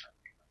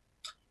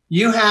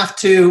 You have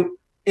to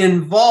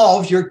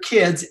involve your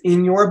kids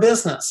in your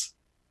business.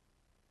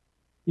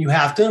 You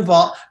have to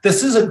involve.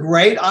 This is a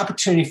great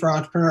opportunity for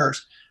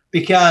entrepreneurs,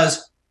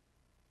 because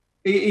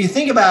you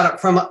think about it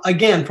from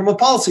a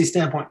policy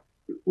standpoint.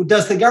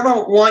 Does the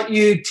government want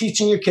you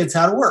teaching your kids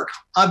how to work?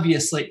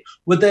 Obviously.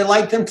 Would they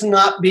like them to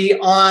not be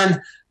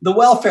on the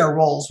welfare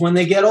rolls when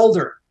they get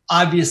older?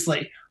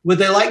 Obviously. Would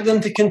they like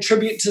them to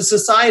contribute to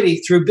society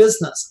through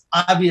business?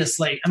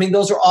 Obviously. I mean,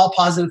 those are all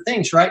positive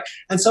things, right?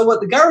 And so what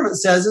the government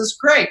says is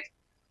great.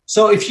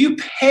 So if you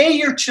pay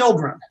your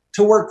children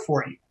to work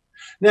for you,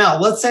 now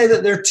let's say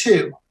that they're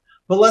 2,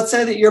 but let's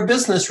say that your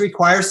business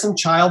requires some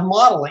child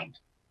modeling.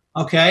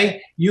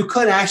 Okay, you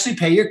could actually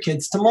pay your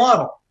kids to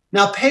model.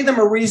 Now, pay them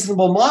a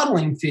reasonable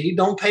modeling fee.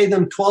 Don't pay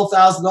them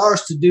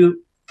 $12,000 to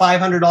do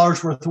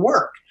 $500 worth of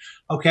work.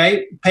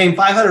 Okay, pay them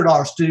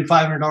 $500 to do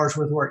 $500 worth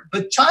of work.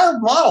 But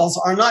child models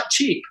are not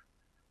cheap.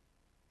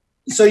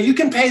 So you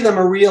can pay them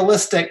a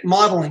realistic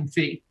modeling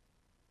fee.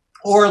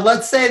 Or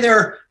let's say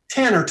they're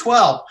 10 or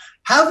 12.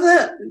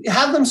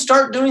 Have them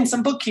start doing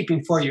some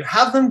bookkeeping for you.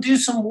 Have them do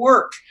some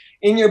work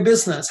in your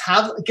business.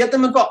 Get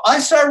them involved. I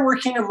started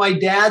working at my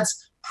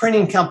dad's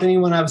printing company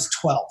when I was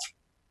 12.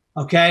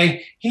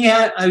 Okay, he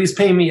was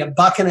paying me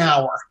 $1 an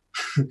hour.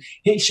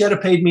 He should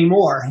have paid me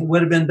more. It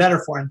would have been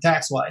better for him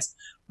tax wise,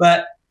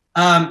 but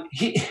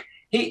he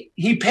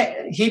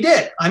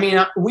did. I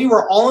mean, we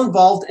were all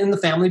involved in the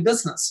family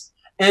business,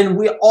 and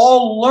we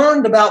all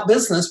learned about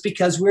business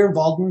because we're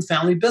involved in the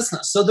family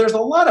business. So there's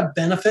a lot of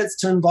benefits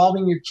to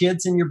involving your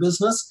kids in your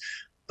business,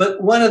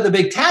 but one of the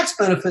big tax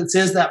benefits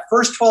is that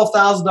first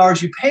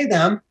 $12,000 you pay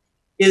them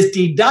is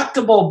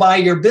deductible by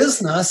your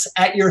business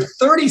at your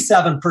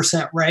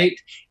 37%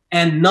 rate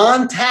and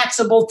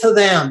non-taxable to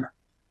them.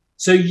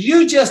 So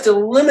you just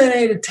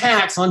eliminated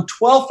tax on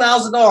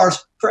 $12,000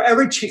 for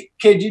every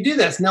kid you do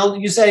this. Now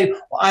you say,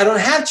 well, I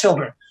don't have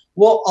children.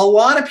 Well, a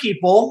lot of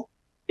people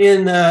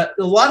a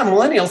lot of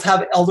millennials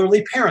have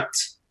elderly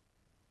parents.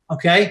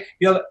 Okay,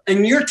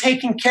 and you're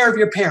taking care of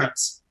your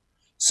parents.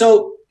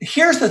 So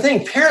here's the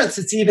thing, parents,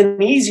 it's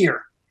even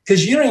easier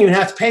because you don't even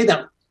have to pay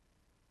them.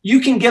 You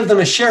can give them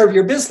a share of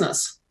your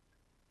business.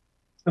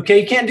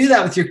 Okay, you can't do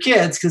that with your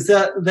kids because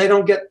they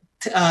don't get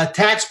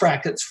tax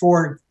brackets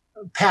for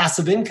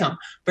passive income,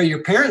 but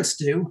your parents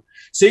do.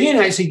 So you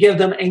can actually give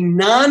them a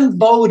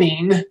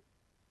non-voting,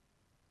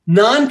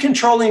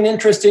 non-controlling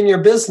interest in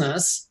your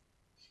business.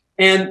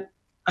 And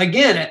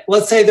again,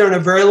 let's say they're in a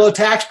very low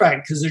tax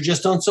bracket because they're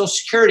just on Social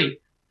Security.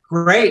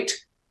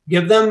 Great.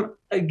 Give them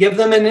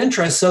an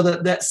interest so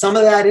that some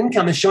of that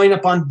income is showing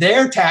up on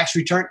their tax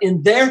return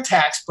in their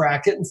tax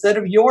bracket instead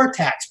of your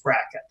tax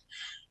bracket.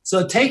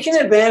 So taking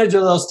advantage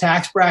of those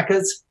tax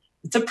brackets,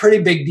 it's a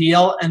pretty big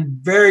deal, and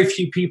very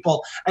few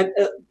people. And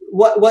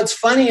what's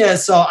funny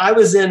is, so I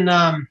was in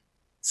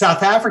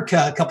South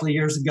Africa a couple of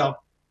years ago,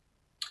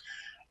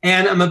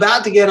 and I'm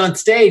about to get on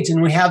stage,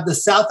 and we have the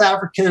South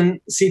African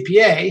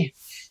CPA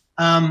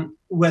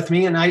with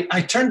me, and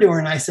I turned to her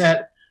and I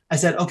said,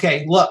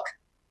 okay, look,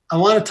 I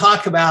want to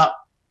talk about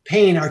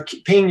paying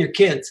your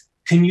kids.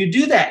 Can you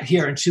do that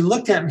here? And she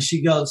looked at me,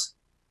 she goes,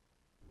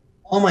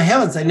 Oh my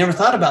heavens, I never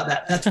thought about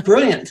that. That's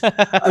brilliant.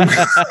 I'm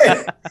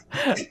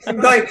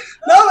going,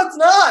 no, it's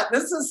not.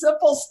 This is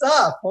simple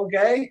stuff,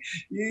 okay?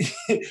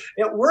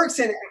 It works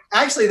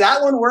actually,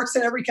 that one works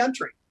in every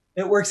country.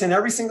 It works in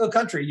every single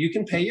country. You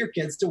can pay your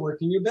kids to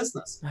work in your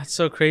business. That's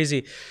so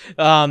crazy.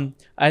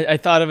 I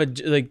thought of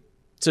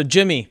so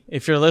Jimmy,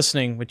 if you're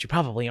listening, which you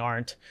probably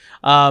aren't,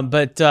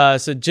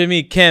 so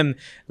Jimmy Kim,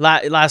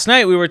 last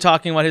night we were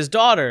talking about his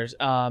daughters,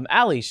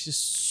 Allie.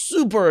 She's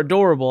super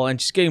adorable,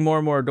 and she's getting more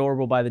and more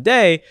adorable by the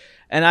day.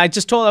 And I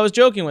was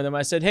joking with him.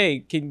 I said,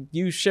 hey, can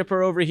you ship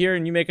her over here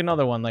and you make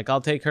another one? Like,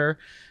 I'll take her.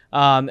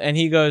 And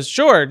he goes,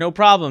 sure, no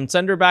problem.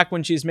 Send her back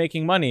when she's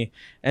making money.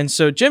 And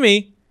so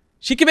Jimmy,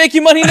 she can make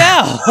you money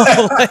now.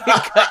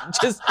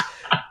 Just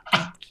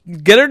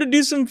get her to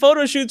do some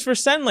photo shoots for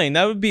SendLane.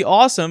 That would be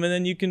awesome. And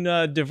then you can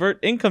divert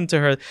income to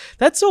her.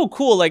 That's so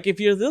cool. Like, if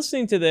you're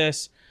listening to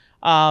this,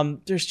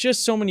 there's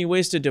just so many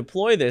ways to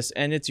deploy this,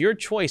 and it's your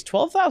choice.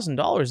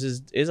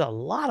 $12,000 is a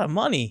lot of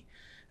money,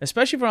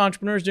 especially for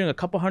entrepreneurs doing a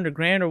couple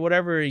 $100,000 or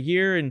whatever a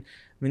year. And I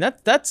mean,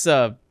 that's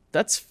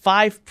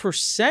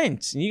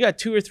 5%. And you got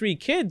 2 or 3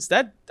 kids.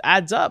 That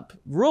adds up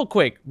real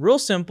quick, real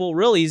simple,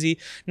 real easy.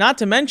 Not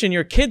to mention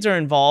your kids are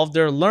involved.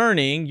 They're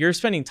learning. You're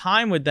spending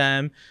time with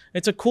them.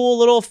 It's a cool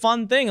little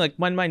fun thing. Like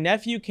when my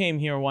nephew came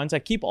here once, I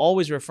keep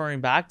always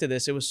referring back to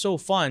this. It was so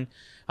fun.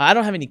 I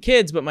don't have any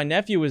kids, but my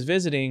nephew was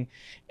visiting,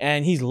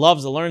 and he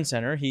loves the Learn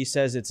Center. He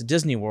says it's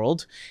Disney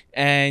World,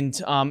 and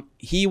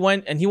he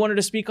went and he wanted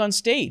to speak on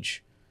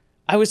stage.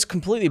 I was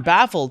completely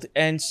baffled,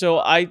 and so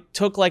I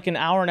took like an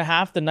hour and a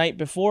half the night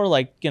before,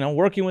 like,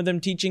 working with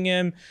him, teaching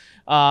him,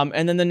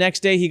 and then the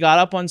next day he got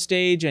up on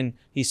stage and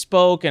he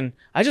spoke, and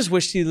I just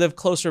wished he lived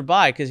closer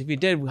by, because if he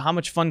did, how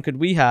much fun could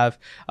we have?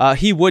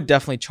 He would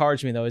definitely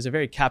charge me, though. He's a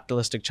very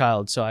capitalistic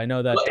child, so I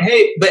know that.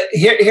 Hey, but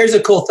here's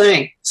a cool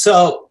thing.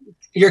 So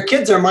your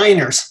kids are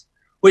minors,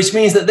 which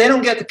means that they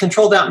don't get to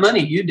control that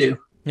money. You do.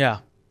 Yeah.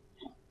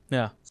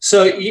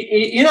 So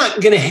you're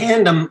not going to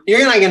hand them.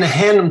 You're not going to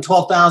hand them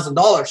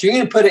 $12,000. You're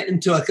going to put it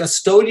into a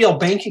custodial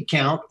bank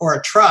account or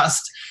a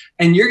trust,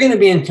 and you're going to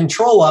be in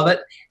control of it.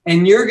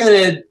 And you're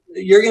going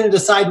to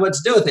decide what to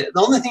do with it.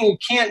 The only thing you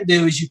can't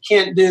do is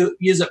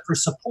use it for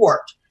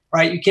support,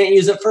 right? You can't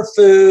use it for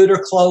food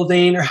or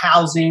clothing or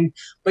housing,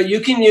 but you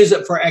can use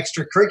it for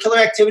extracurricular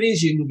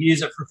activities. You can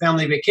use it for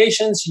family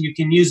vacations. You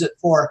can use it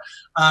for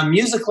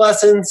music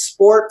lessons,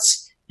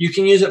 sports. You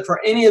can use it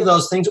for any of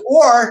those things.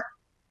 Or,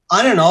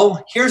 I don't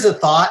know, here's a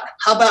thought.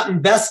 How about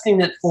investing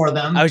it for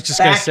them? I was just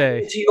going to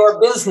say. Into your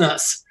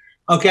business,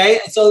 okay?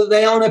 So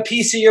they own a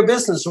piece of your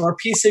business or a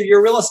piece of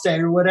your real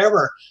estate or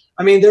whatever.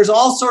 I mean, there's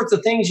all sorts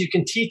of things you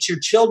can teach your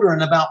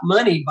children about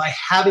money by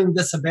having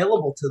this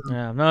available to them.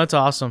 Yeah, no, that's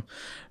awesome.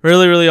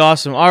 Really, really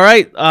awesome. All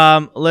right,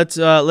 let's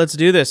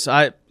do this.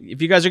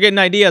 If you guys are getting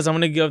ideas, I'm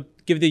going to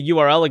give the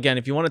URL again.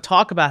 If you want to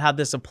talk about how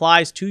this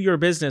applies to your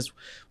business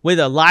with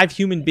a live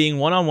human being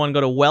one-on-one,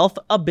 go to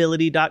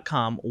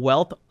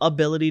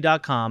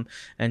wealthability.com,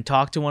 and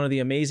talk to one of the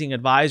amazing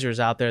advisors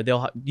out there.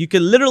 You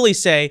can literally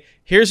say,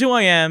 here's who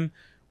I am.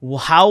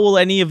 How will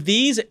any of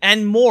these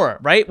and more,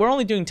 right? We're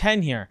only doing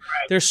 10 here.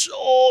 Right. There's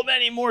so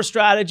many more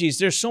strategies.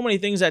 There's so many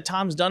things that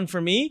Tom's done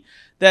for me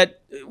that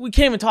we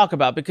can't even talk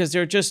about, because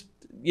they're just,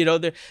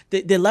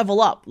 they level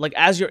up. Like,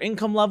 as your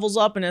income levels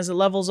up and as it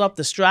levels up,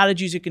 the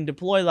strategies you can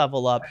deploy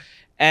level up. Right.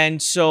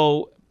 And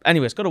so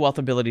anyways, go to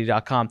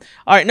wealthability.com.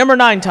 All right, number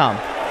 9, Tom.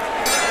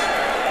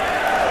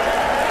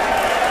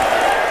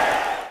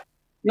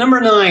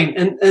 Number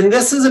 9, and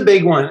this is a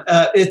big one.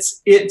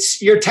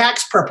 It's your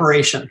tax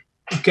preparation.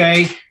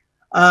 Okay.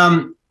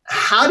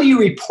 How do you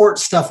report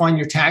stuff on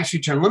your tax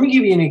return? Let me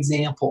give you an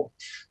example.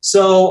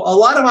 So a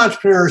lot of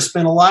entrepreneurs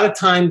spend a lot of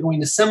time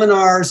going to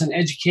seminars and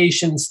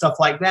education and stuff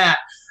like that.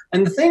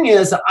 And the thing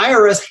is, the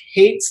IRS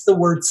hates the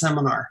word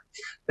seminar.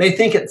 They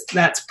think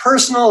that's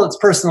personal. It's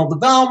personal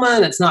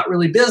development. It's not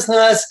really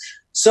business.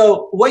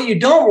 So what you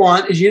don't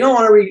want is you don't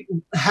want to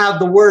have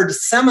the word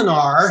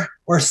seminar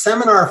or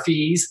seminar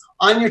fees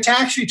on your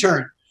tax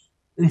return.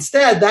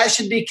 Instead, that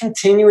should be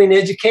continuing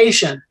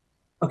education.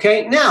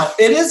 Okay, now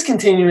it is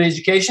continuing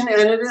education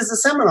and it is a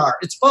seminar.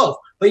 It's both,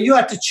 but you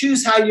have to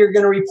choose how you're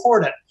going to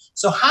report it.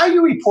 So how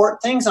you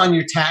report things on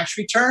your tax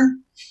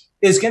return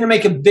is going to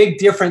make a big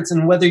difference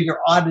in whether you're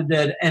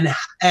audited and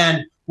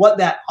what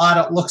that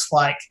audit looks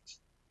like.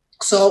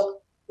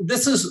 So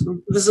this is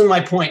my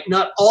point.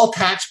 Not all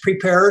tax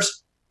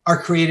preparers are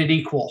created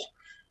equal.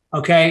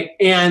 Okay,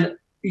 and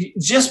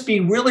just be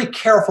really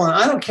careful. And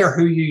I don't care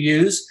who you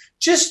use.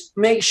 Just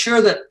make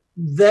sure that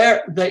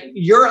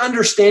you're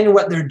understanding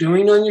what they're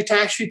doing on your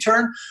tax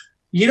return.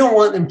 You don't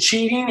want them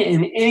cheating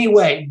in any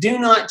way. Do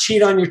not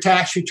cheat on your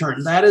tax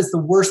return. That is the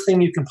worst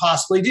thing you can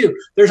possibly do.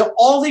 There's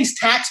all these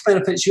tax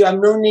benefits. You have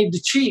no need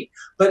to cheat.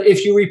 But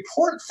if you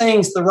report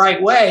things the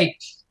right way,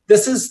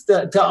 this is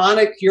to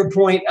Anik, your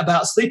point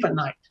about sleep at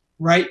night,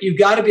 right? You've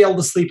got to be able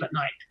to sleep at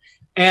night.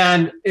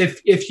 And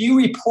if you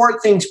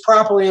report things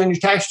properly on your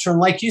tax return,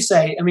 like you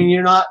say, I mean,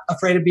 you're not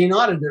afraid of being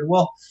audited.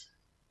 Well,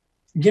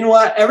 you know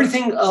what?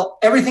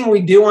 Everything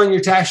we do on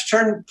your tax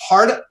return,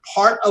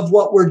 part of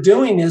what we're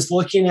doing is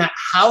looking at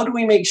how do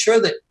we make sure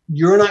that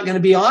you're not going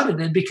to be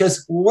audited,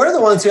 because we're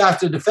the ones who have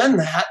to defend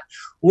that.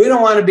 We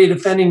don't want to be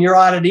defending your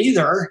audit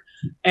either.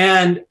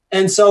 And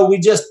so you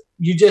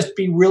just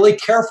be really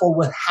careful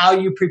with how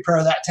you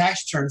prepare that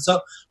tax return.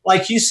 So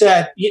like you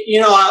said,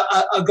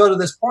 I'll go to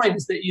this point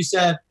is that you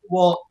said,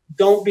 well,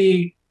 don't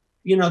be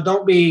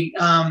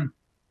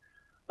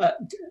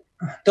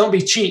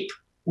cheap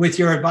with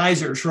your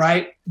advisors,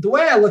 right? The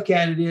way I look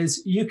at it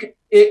is you can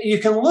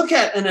look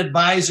at an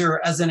advisor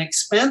as an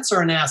expense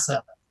or an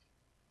asset.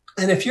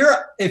 And if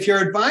your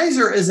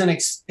advisor is an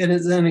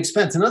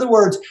expense, in other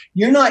words,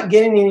 you're not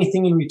getting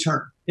anything in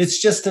return. It's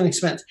just an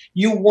expense.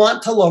 You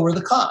want to lower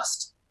the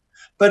cost.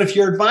 But if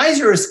your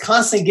advisor is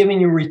constantly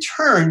giving you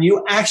return,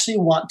 you actually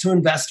want to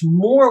invest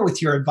more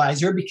with your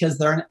advisor because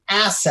they're an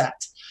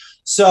asset.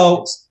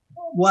 So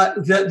what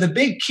the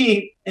big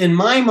key in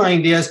my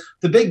mind is,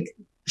 the big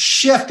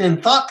shift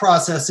in thought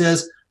process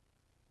is,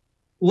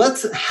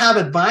 let's have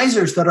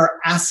advisors that are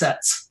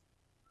assets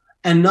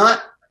and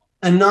not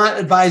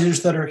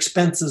advisors that are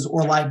expenses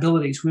or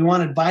liabilities. We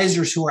want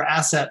advisors who are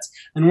assets.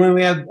 And when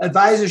we have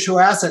advisors who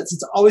are assets,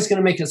 it's always going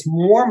to make us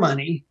more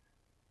money,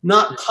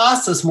 not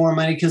cost us more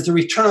money, because the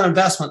return on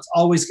investment is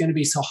always going to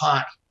be so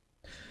high.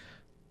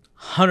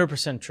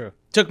 100% true.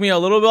 Took me a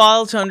little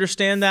while to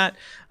understand that,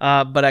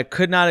 but I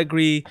could not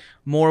agree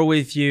more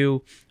with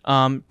you.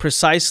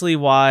 Precisely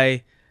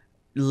why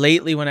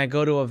lately when I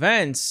go to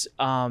events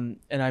and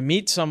I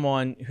meet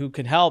someone who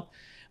could help,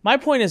 my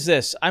point is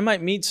this: I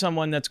might meet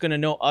someone that's going to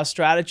know a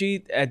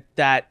strategy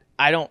that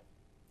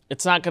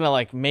it's not going to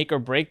like make or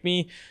break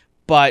me,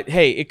 but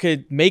hey, it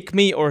could make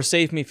me or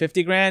save me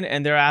 50 grand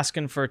and they're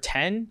asking for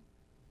 10.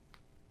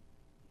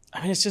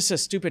 I mean, it's just a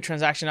stupid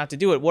transaction not to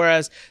do it.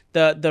 Whereas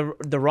the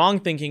wrong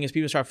thinking is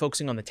people start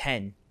focusing on the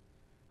 10.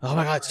 Oh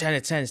my God, it's 10,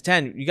 it's 10, it's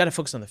 10. You got to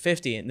focus on the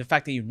 50 and the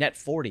fact that you net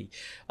 40.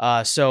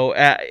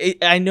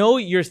 I know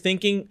you're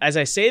thinking, as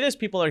I say this,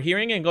 people are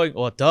hearing it and going,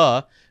 well,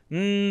 duh.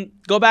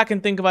 Go back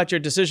and think about your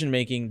decision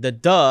making. The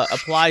duh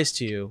applies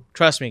to you.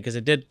 Trust me, because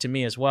it did to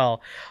me as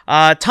well.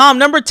 Tom,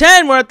 number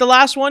 10, we're at the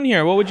last one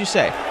here. What would you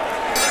say?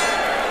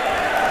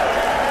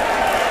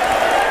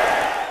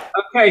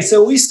 Okay,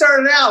 so we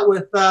started out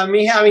with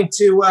me having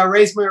to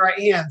raise my right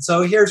hand.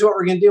 So here's what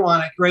we're going to do,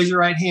 Anik. Raise your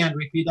right hand.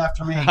 Repeat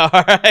after me. All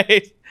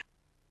right.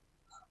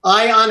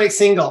 I, Anik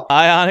Singal.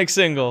 I, Anik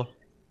Singal.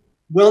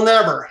 Will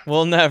never.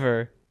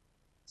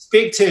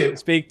 Speak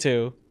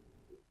to.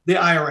 The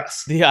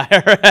IRS. The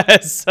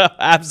IRS.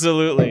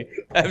 Absolutely.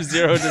 I have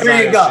zero desire.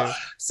 There you go.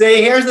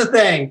 See, here's the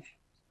thing.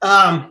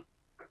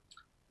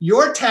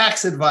 Your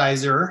tax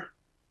advisor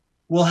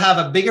will have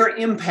a bigger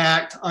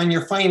impact on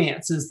your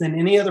finances than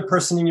any other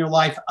person in your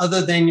life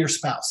other than your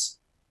spouse.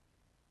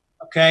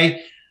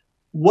 Okay?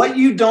 What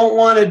you don't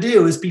want to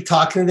do is be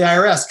talking to the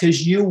IRS,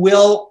 because you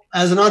will,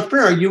 as an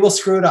entrepreneur, you will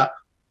screw it up.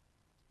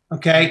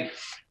 Okay?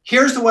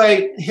 Here's the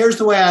way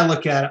I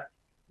look at it.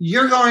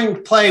 You're going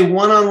to play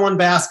one-on-one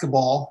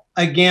basketball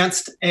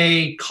against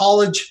a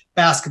college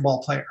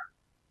basketball player.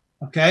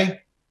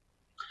 Okay?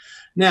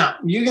 Now,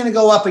 you're going to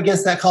go up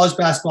against that college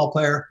basketball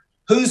player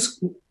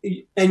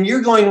and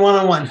you're going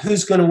one-on-one.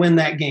 Who's going to win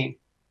that game?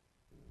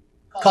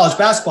 College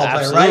basketball player,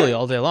 right? Absolutely,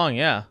 all day long,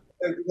 yeah.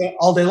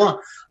 All day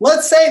long.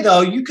 Let's say, though,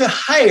 you could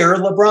hire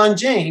LeBron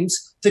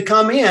James to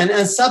come in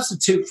and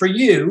substitute for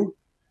you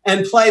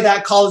and play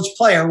that college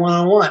player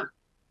one-on-one.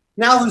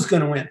 Now who's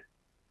going to win?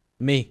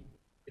 Me.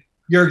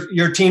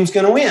 Your team's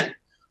going to win.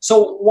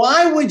 So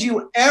why would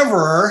you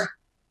ever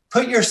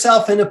put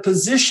yourself in a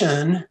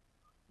position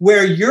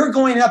where you're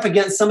going up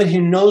against somebody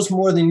who knows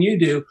more than you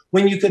do,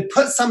 when you could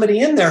put somebody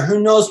in there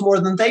who knows more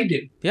than they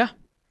do? Yeah.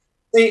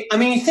 You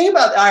think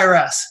about the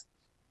IRS.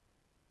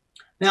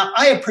 Now,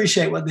 I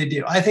appreciate what they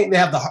do. I think they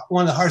have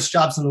one of the hardest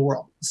jobs in the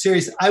world.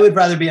 Seriously, I would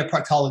rather be a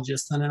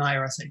proctologist than an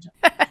IRS agent.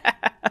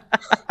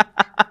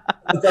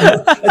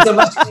 It's a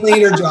much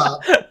cleaner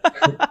job.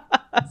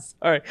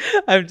 Sorry,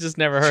 I've just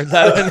never heard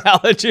that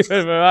analogy.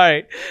 All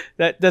right,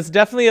 that's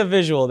definitely a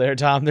visual there,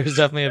 Tom. There's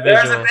definitely a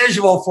visual. There's a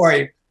visual for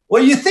you.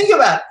 Well, you think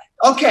about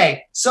it.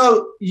 Okay,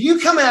 so you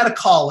come out of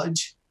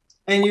college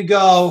and you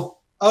go,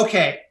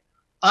 okay,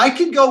 I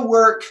could go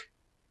work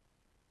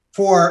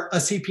for a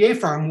CPA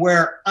firm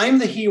where I'm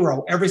the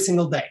hero every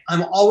single day.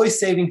 I'm always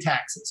saving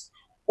taxes.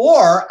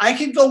 Or I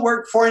could go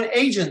work for an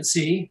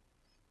agency,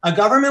 a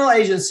governmental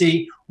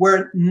agency,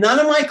 where none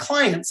of my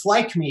clients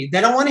like me.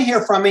 They don't want to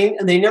hear from me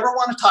and they never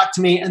want to talk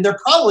to me, and they're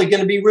probably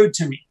going to be rude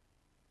to me.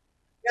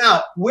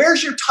 Now,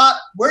 where's your top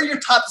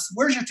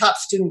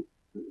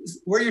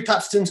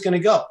students going to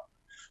go?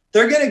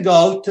 They're going to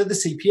go to the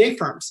CPA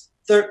firms.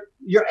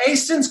 Your A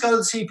students go to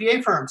the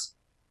CPA firms.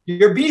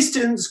 Your B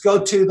students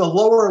go to the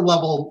lower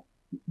level,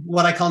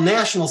 what I call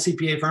national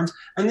CPA firms,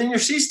 and then your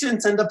C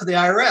students end up at the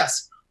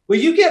IRS. Well,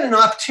 you get an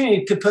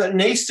opportunity to put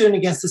an A student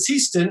against a C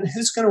student.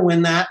 Who's going to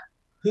win that?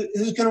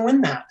 Who's going to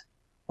win that?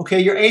 Okay,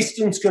 your A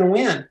student's going to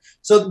win.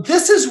 So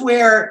this is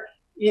where,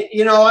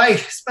 I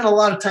spent a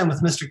lot of time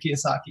with Mr.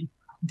 Kiyosaki,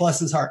 bless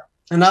his heart,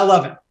 and I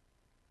love him.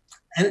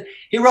 And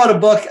he wrote a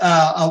book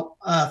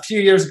a few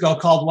years ago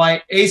called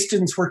Why A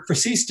Students Work for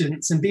C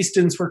Students and B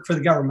Students Work for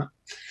the Government.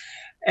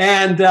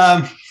 And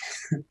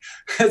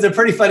it's a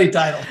pretty funny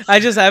title. I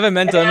have a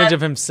mental image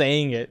of him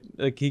saying it.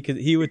 Like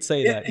he would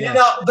say that. Yeah. You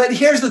know, but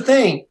here's the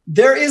thing.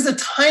 There is a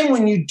time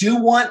when you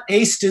do want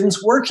A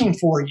students working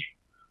for you,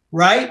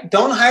 right?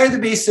 Don't hire the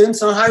B students.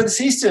 Don't hire the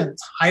C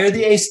students. Hire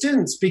the A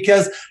students,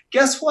 because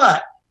guess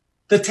what?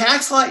 The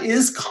tax law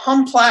is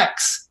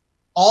complex.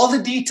 All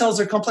the details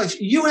are complex.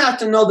 You have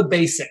to know the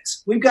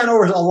basics. We've gone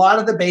over a lot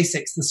of the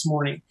basics this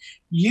morning.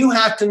 You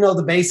have to know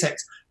the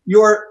basics.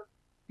 Your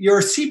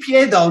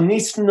CPA, though,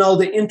 needs to know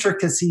the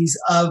intricacies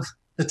of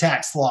the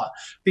tax law,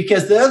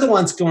 because they're the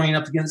ones going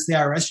up against the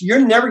IRS. You're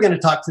never going to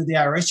talk to the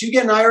IRS. You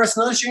get an IRS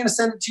notice, you're going to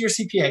send it to your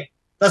CPA.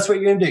 That's what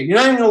you're going to do. You're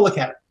not even going to look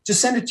at it.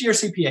 Just send it to your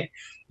CPA.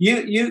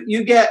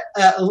 You get,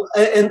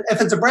 and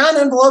if it's a brown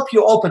envelope,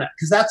 you open it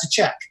because that's a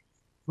check,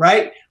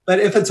 right? But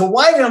if it's a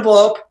white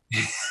envelope,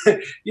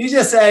 you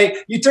just say,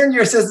 you turn to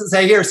your assistant and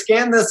say, here,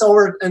 scan this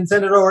over and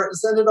send it over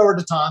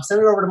to Tom,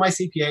 send it over to my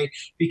CPA,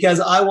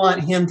 because I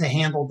want him to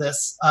handle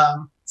this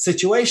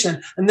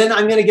situation. And then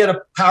I'm going to get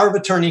a power of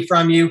attorney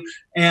from you.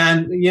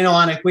 And, you know,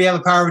 Anik, we have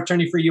a power of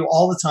attorney for you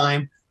all the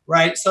time,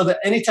 right? So that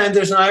anytime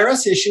there's an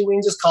IRS issue, we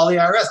can just call the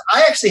IRS.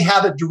 I actually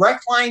have a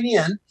direct line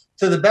in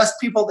to the best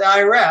people at the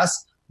IRS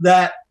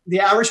that the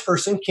average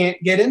person can't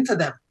get into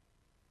them.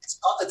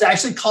 It's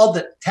actually called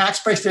the Tax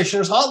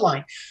Practitioners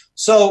Hotline.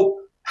 So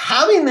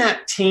having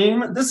that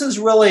team, this is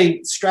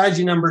really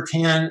strategy number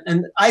 10.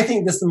 And I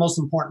think this is the most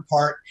important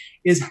part,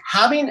 is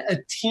having a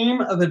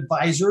team of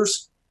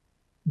advisors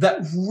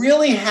that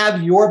really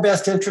have your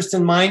best interest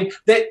in mind.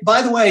 That,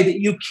 by the way, that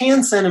you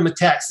can send them a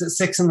text at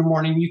 6 in the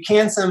morning. You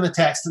can send them a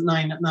text at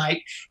 9 at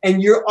night,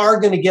 and you are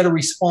going to get a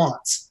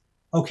response.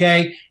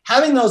 Okay.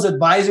 Having those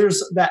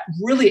advisors that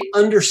really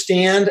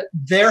understand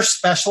their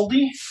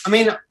specialty. I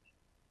mean,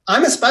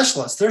 I'm a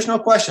specialist. There's no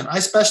question. I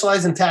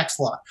specialize in tax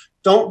law.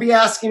 Don't be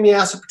asking me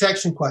asset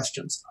protection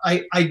questions.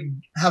 I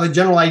have a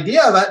general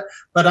idea of it,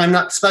 but I'm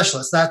not a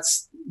specialist.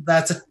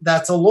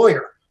 That's a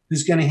lawyer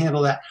who's going to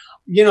handle that.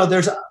 You know,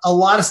 there's a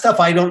lot of stuff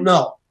I don't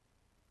know,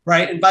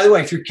 right? And by the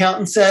way, if your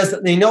accountant says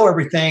that they know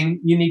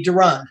everything, you need to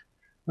run,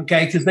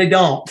 okay? Because they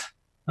don't,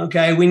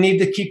 okay? We need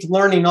to keep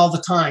learning all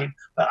the time.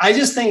 But I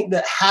just think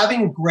that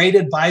having great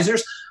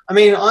advisors, I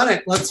mean,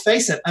 Anik, let's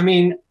face it. I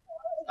mean,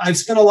 I've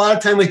spent a lot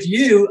of time with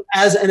you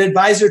as an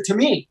advisor to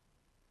me,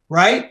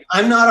 right?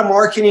 I'm not a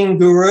marketing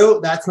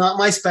guru. That's not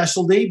my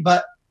specialty,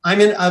 but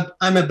I'm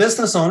a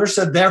business owner,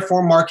 so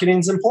therefore marketing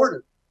is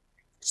important.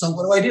 So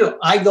what do?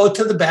 I go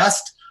to the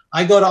best.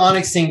 I go to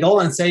Anik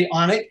Singal and say,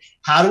 Anik,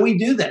 how do we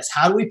do this?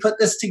 How do we put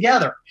this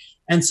together?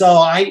 And so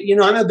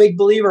I'm a big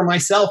believer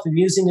myself in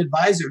using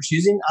advisors,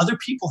 using other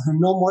people who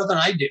know more than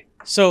I do.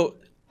 So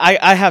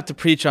I have to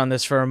preach on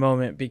this for a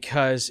moment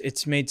because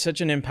it's made such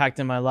an impact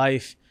in my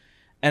life.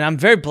 And I'm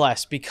very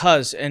blessed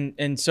because,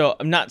 and so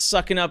I'm not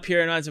sucking up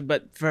here,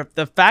 but for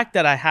the fact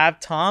that I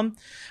have Tom,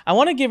 I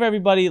want to give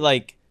everybody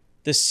like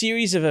the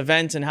series of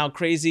events and how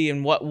crazy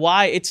and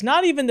why. It's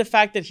not even the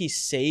fact that he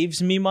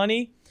saves me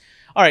money.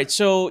 All right,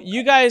 so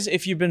you guys,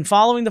 if you've been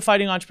following the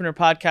Fighting Entrepreneur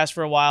podcast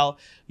for a while,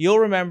 you'll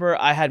remember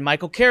I had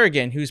Michael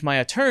Kerrigan, who's my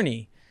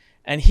attorney,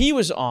 and he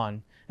was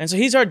on. And so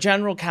he's our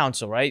general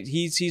counsel, right?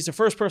 He's the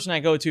first person I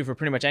go to for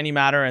pretty much any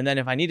matter. And then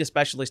if I need a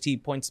specialist, he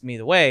points me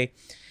the way.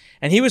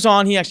 And he was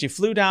on. He actually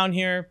flew down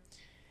here.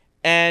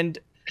 And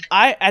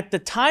at the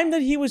time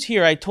that he was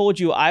here, I told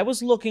you I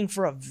was looking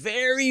for a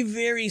very,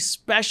 very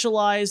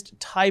specialized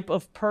type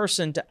of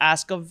person to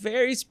ask a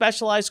very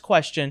specialized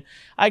question.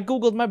 I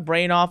Googled my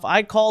brain off.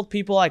 I called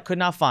people I could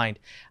not find.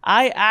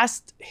 I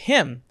asked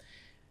him,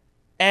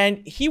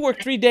 and he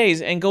worked 3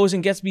 days and goes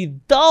and gets me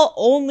the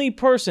only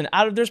person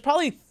out of, there's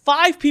probably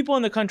 5 people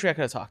in the country I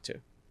could have talked to.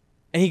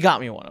 And he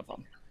got me one of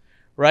them,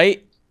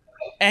 right?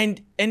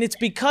 And it's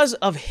because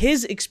of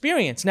his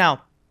experience.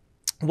 Now,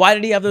 why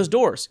did he have those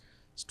doors?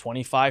 It's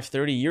 25,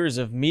 30 years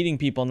of meeting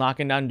people,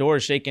 knocking down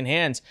doors, shaking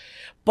hands.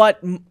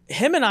 But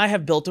him and I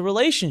have built a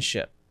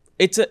relationship.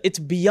 It's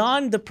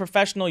beyond the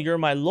professional, you're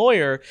my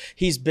lawyer.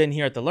 He's been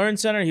here at the Learn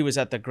Center. He was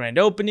at the grand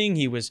opening.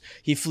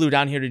 He flew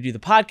down here to do the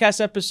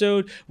podcast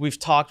episode. We've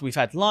talked, we've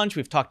had lunch.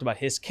 We've talked about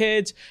his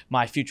kids,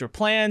 my future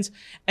plans.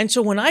 And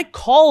so when I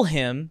call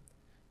him,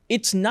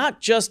 it's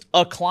not just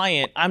a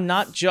client. I'm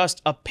not just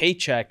a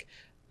paycheck.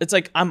 It's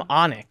like I'm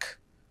Anik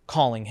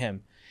calling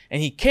him.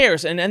 And he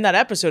cares. And in that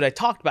episode, I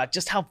talked about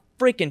just how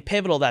freaking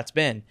pivotal that's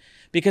been.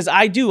 Because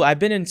I've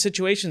been in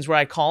situations where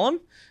I call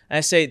him and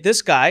I say,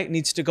 this guy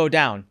needs to go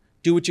down.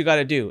 Do what you got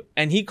to do.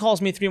 And he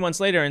calls me 3 months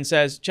later and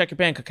says, check your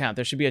bank account.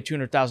 There should be a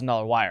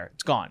 $200,000 wire.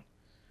 It's gone.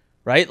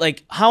 Right?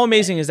 Like, how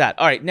amazing is that?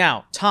 All right,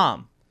 now,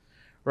 Tom.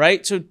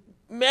 Right? So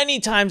many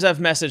times I've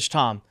messaged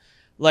Tom,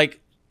 like,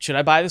 should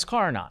I buy this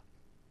car or not?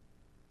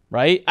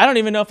 Right? I don't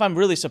even know if I'm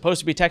really supposed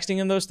to be texting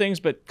him those things,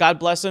 but God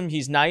bless him.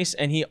 He's nice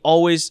and he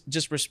always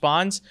just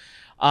responds.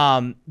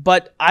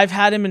 But I've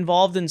had him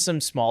involved in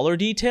some smaller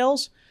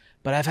details,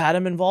 but I've had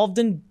him involved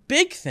in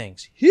big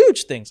things,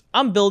 huge things.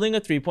 I'm building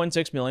a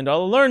 $3.6 million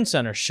Learn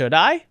Center. Should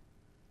I?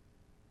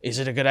 Is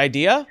it a good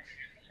idea?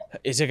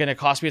 Is it going to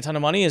cost me a ton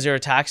of money? Is there a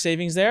tax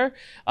savings there?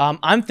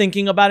 I'm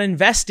thinking about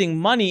investing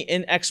money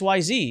in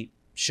XYZ.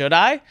 Should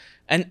I?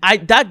 And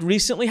that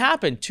recently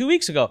happened 2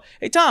 weeks ago.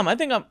 Hey, Tom, I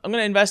think I'm going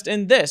to invest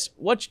in this.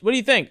 What do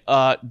you think?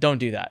 Don't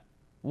do that.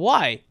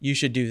 Why? You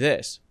should do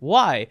this.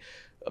 Why?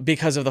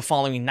 Because of the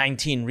following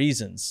 19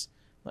 reasons.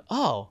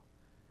 Oh,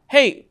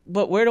 hey,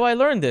 but where do I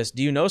learn this?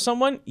 Do you know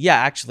someone? Yeah,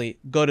 actually,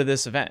 go to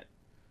this event.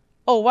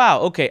 Oh,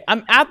 wow. Okay.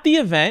 I'm at the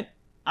event.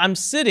 I'm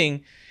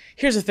sitting.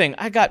 Here's the thing.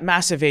 I got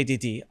massive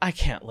ADD. I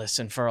can't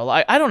listen for a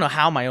lot. I don't know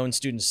how my own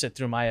students sit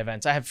through my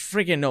events. I have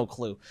freaking no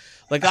clue.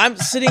 Like, I'm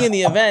sitting in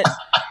the event,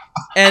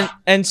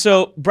 and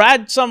so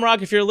Brad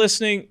Sumrock, if you're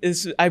listening,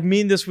 I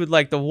mean this with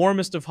like the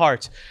warmest of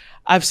hearts.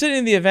 I'm sitting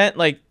in the event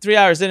like 3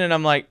 hours in, and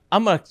I'm like,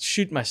 I'm gonna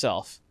shoot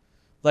myself.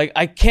 Like,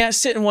 I can't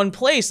sit in one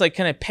place. Like,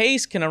 can I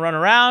pace? Can I run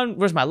around?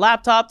 Where's my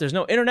laptop? There's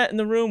no internet in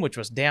the room, which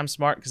was damn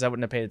smart because I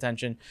wouldn't have paid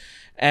attention.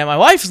 And my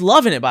wife's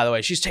loving it, by the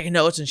way. She's taking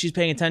notes and she's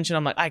paying attention.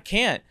 I'm like, I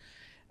can't.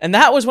 And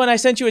that was when I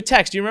sent you a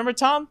text. Do you remember,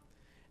 Tom?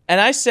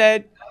 And I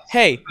said,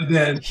 hey,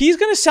 he's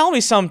going to sell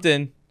me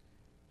something.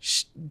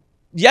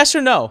 Yes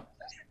or no?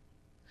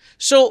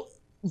 So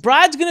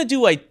Brad's going to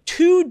do a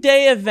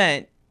 2-day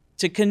event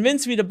to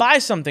convince me to buy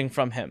something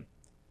from him.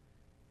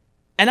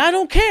 And I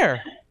don't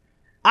care.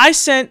 I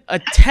sent a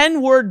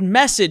 10-word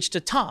message to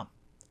Tom.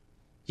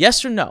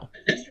 Yes or no?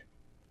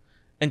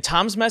 And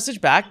Tom's message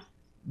back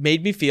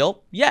made me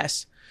feel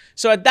yes.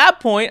 So at that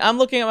point, I'm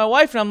looking at my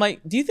wife and I'm like,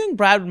 do you think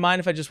Brad would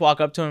mind if I just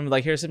walk up to him and be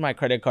like, here's my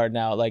credit card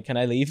now. Like, can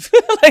I leave?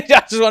 Like,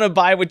 I just want to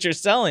buy what you're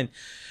selling.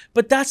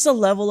 But that's the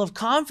level of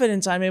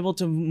confidence I'm able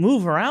to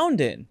move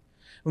around in.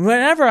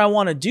 Whenever I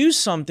want to do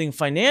something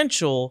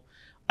financial,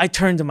 I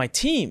turn to my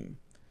team,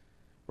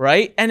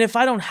 right? And if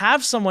I don't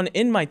have someone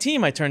in my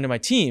team, I turn to my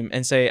team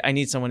and say, I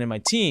need someone in my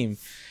team.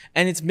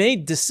 And it's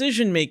made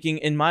decision-making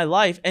in my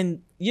life.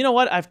 And you know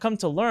what? I've come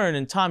to learn,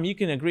 and Tom, you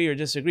can agree or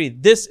disagree.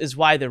 This is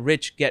why the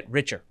rich get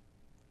richer.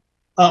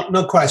 Oh,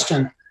 no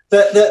question.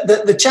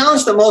 The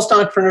challenge that most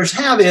entrepreneurs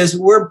have is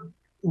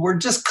we're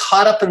just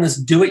caught up in this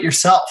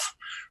do-it-yourself,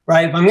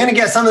 right? If I'm going to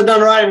get something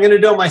done right, I'm going to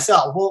do it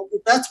myself. Well,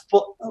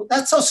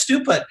 that's so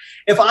stupid.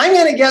 If I'm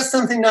going to get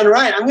something done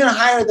right, I'm going to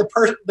hire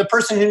the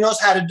person who knows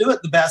how to do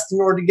it the best in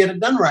order to get it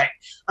done right.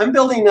 I'm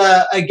building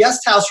a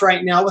guest house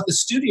right now with a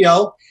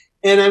studio,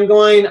 and I'm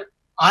going,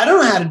 I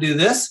don't know how to do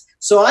this.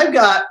 So I've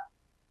got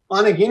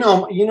Anik, you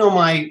know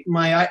my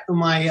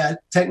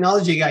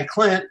technology guy,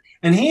 Clint,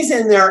 and he's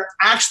in there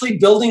actually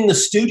building the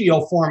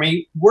studio for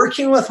me,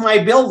 working with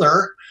my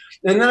builder.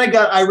 And then I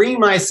got Irene,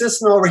 my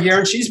assistant over here,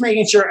 and she's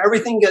making sure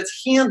everything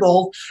gets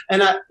handled.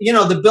 And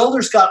the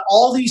builder's got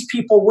all these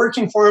people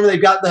working for him.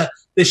 They've got the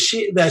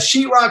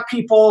sheetrock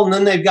people, and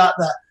then they've got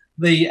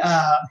the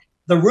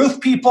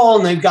roof people,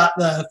 and they've got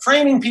the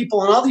framing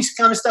people, and all these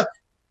kind of stuff.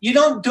 You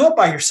don't do it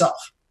by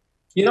yourself.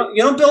 You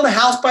don't build a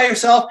house by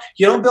yourself.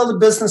 You don't build a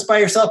business by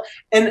yourself.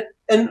 And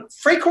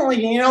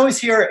frequently, you always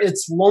hear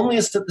it's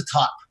loneliest at the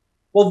top.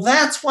 Well,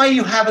 that's why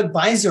you have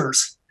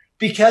advisors,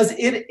 because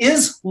it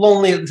is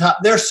lonely at the top.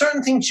 There are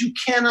certain things you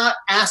cannot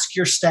ask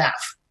your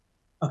staff.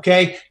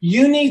 Okay.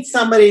 You need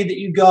somebody that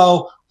you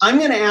go, I'm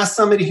going to ask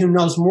somebody who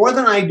knows more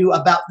than I do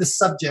about this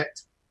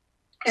subject,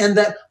 and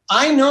that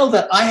I know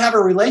that I have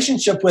a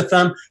relationship with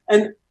them.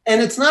 And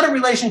it's not a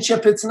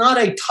relationship. It's not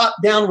a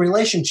top-down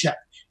relationship.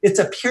 It's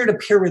a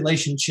peer-to-peer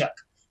relationship.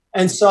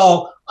 And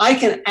so I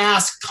can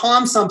ask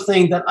Tom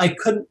something that I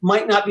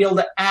might not be able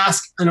to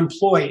ask an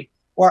employee,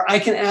 or I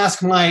can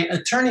ask my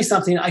attorney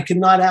something I could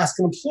not ask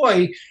an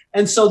employee.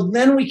 And so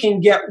then we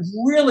can get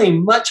really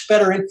much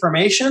better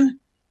information.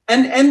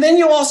 And then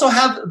you also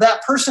have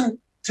that person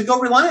to go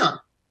rely on.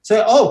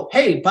 Say, oh,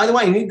 hey, by the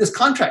way, I need this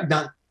contract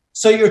done.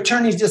 So your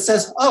attorney just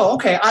says, oh,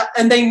 okay.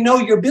 And they know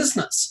your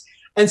business.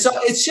 And so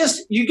it's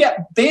just, you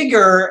get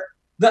bigger.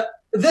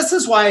 This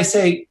is why I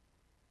say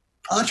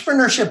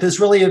entrepreneurship is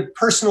really a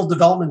personal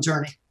development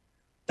journey.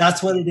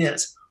 That's what it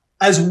is.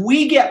 As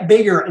we get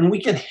bigger and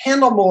we can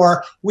handle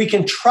more, we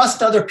can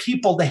trust other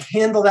people to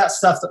handle that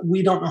stuff that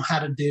we don't know how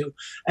to do.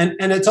 And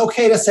it's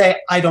okay to say,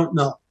 I don't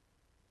know.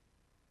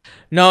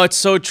 No, it's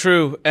so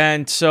true.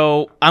 And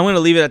so I'm going to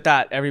leave it at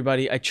that,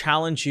 everybody. I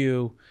challenge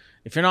you,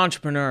 if you're an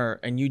entrepreneur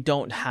and you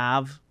don't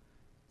have,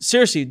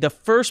 seriously, the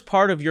first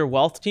part of your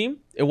wealth team,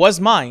 it was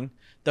mine.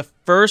 The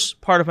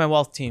first part of my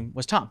wealth team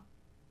was Tom.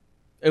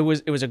 It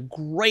was a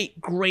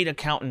great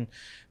accountant,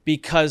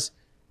 because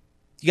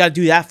you got to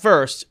do that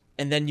first,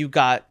 and then you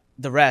got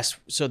the rest.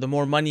 So the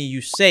more money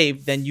you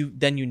save, then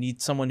you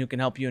need someone who can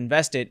help you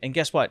invest it. And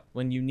guess what?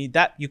 When you need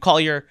that, you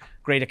call your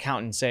great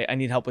accountant and say, I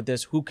need help with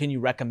this. Who can you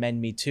recommend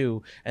me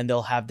to? And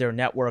they'll have their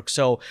network.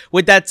 So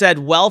with that said,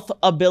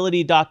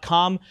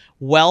 wealthability.com,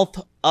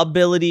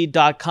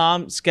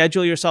 wealthability.com.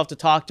 Schedule yourself to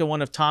talk to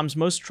one of Tom's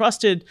most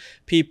trusted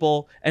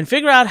people and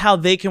figure out how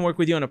they can work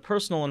with you in a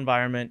personal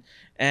environment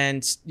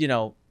And, you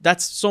know,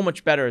 that's so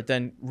much better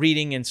than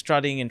reading and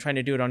studying and trying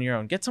to do it on your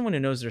own. Get someone who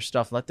knows their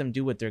stuff. Let them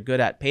do what they're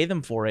good at. Pay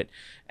them for it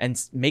and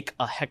make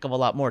a heck of a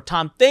lot more.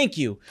 Tom, thank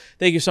you.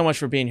 Thank you so much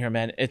for being here,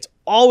 man. It's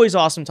always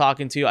awesome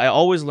talking to you. I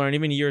always learn,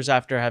 even years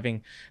after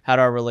having had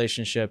our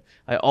relationship,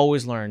 I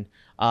always learn.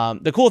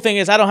 The cool thing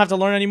is I don't have to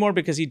learn anymore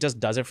because he just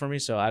does it for me.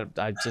 So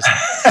I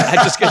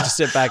just get to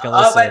sit back and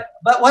listen.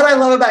 But what I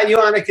love about you,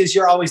 Anik, is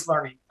you're always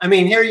learning. I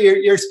mean, here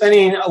you're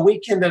spending a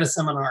weekend at a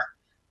seminar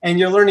and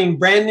you're learning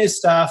brand new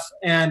stuff.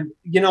 And,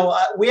 you know,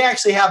 we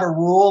actually have a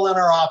rule in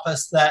our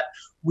office that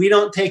we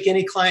don't take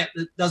any client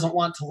that doesn't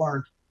want to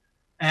learn.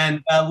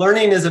 And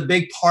learning is a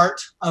big part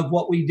of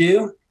what we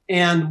do.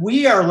 And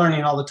we are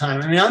learning all the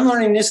time. I mean, I'm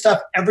learning new stuff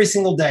every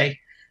single day.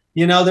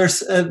 You know,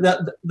 there's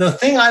the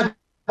thing I've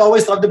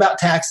always loved about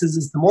taxes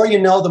is the more you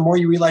know, the more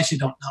you realize you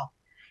don't know.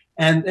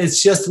 And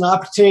it's just an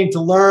opportunity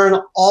to learn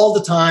all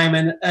the time.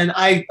 And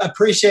I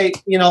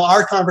appreciate, you know,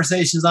 our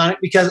conversations on it,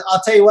 because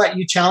I'll tell you what,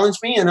 you challenge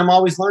me and I'm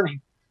always learning.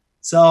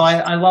 So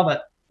I love it.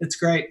 It's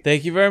great.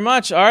 Thank you very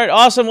much. All right.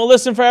 Awesome. Well,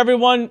 listen, for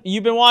everyone,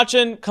 you've been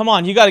watching. Come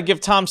on. You got to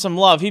give Tom some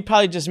love. He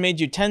probably just made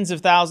you tens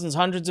of thousands,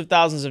 hundreds of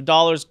thousands of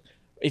dollars.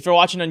 If you're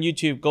watching on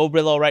YouTube, go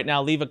below right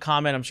now, leave a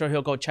comment. I'm sure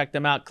he'll go check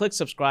them out. Click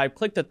subscribe,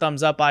 click the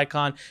thumbs up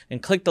icon, and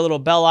click the little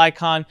bell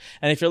icon.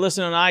 And if you're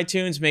listening on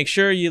iTunes, make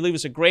sure you leave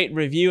us a great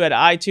review at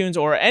iTunes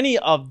or any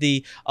of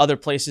the other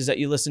places that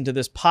you listen to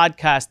this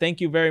podcast.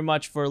 Thank you very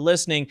much for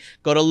listening.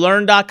 Go to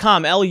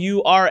learn.com,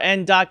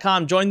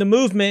 LURN.com. Join the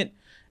movement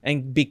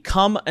and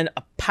become an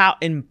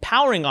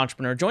empowering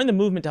entrepreneur. Join the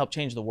movement to help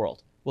change the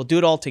world. We'll do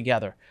it all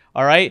together.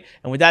 All right.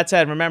 And with that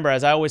said, remember,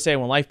 as I always say,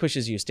 when life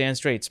pushes you, stand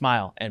straight,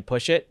 smile, and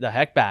push it the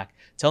heck back.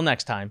 Till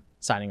next time,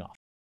 signing off.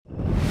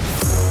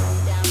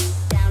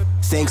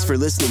 Thanks for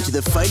listening to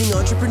The Fighting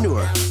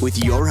Entrepreneur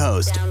with your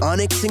host,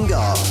 Anik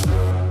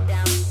Singal.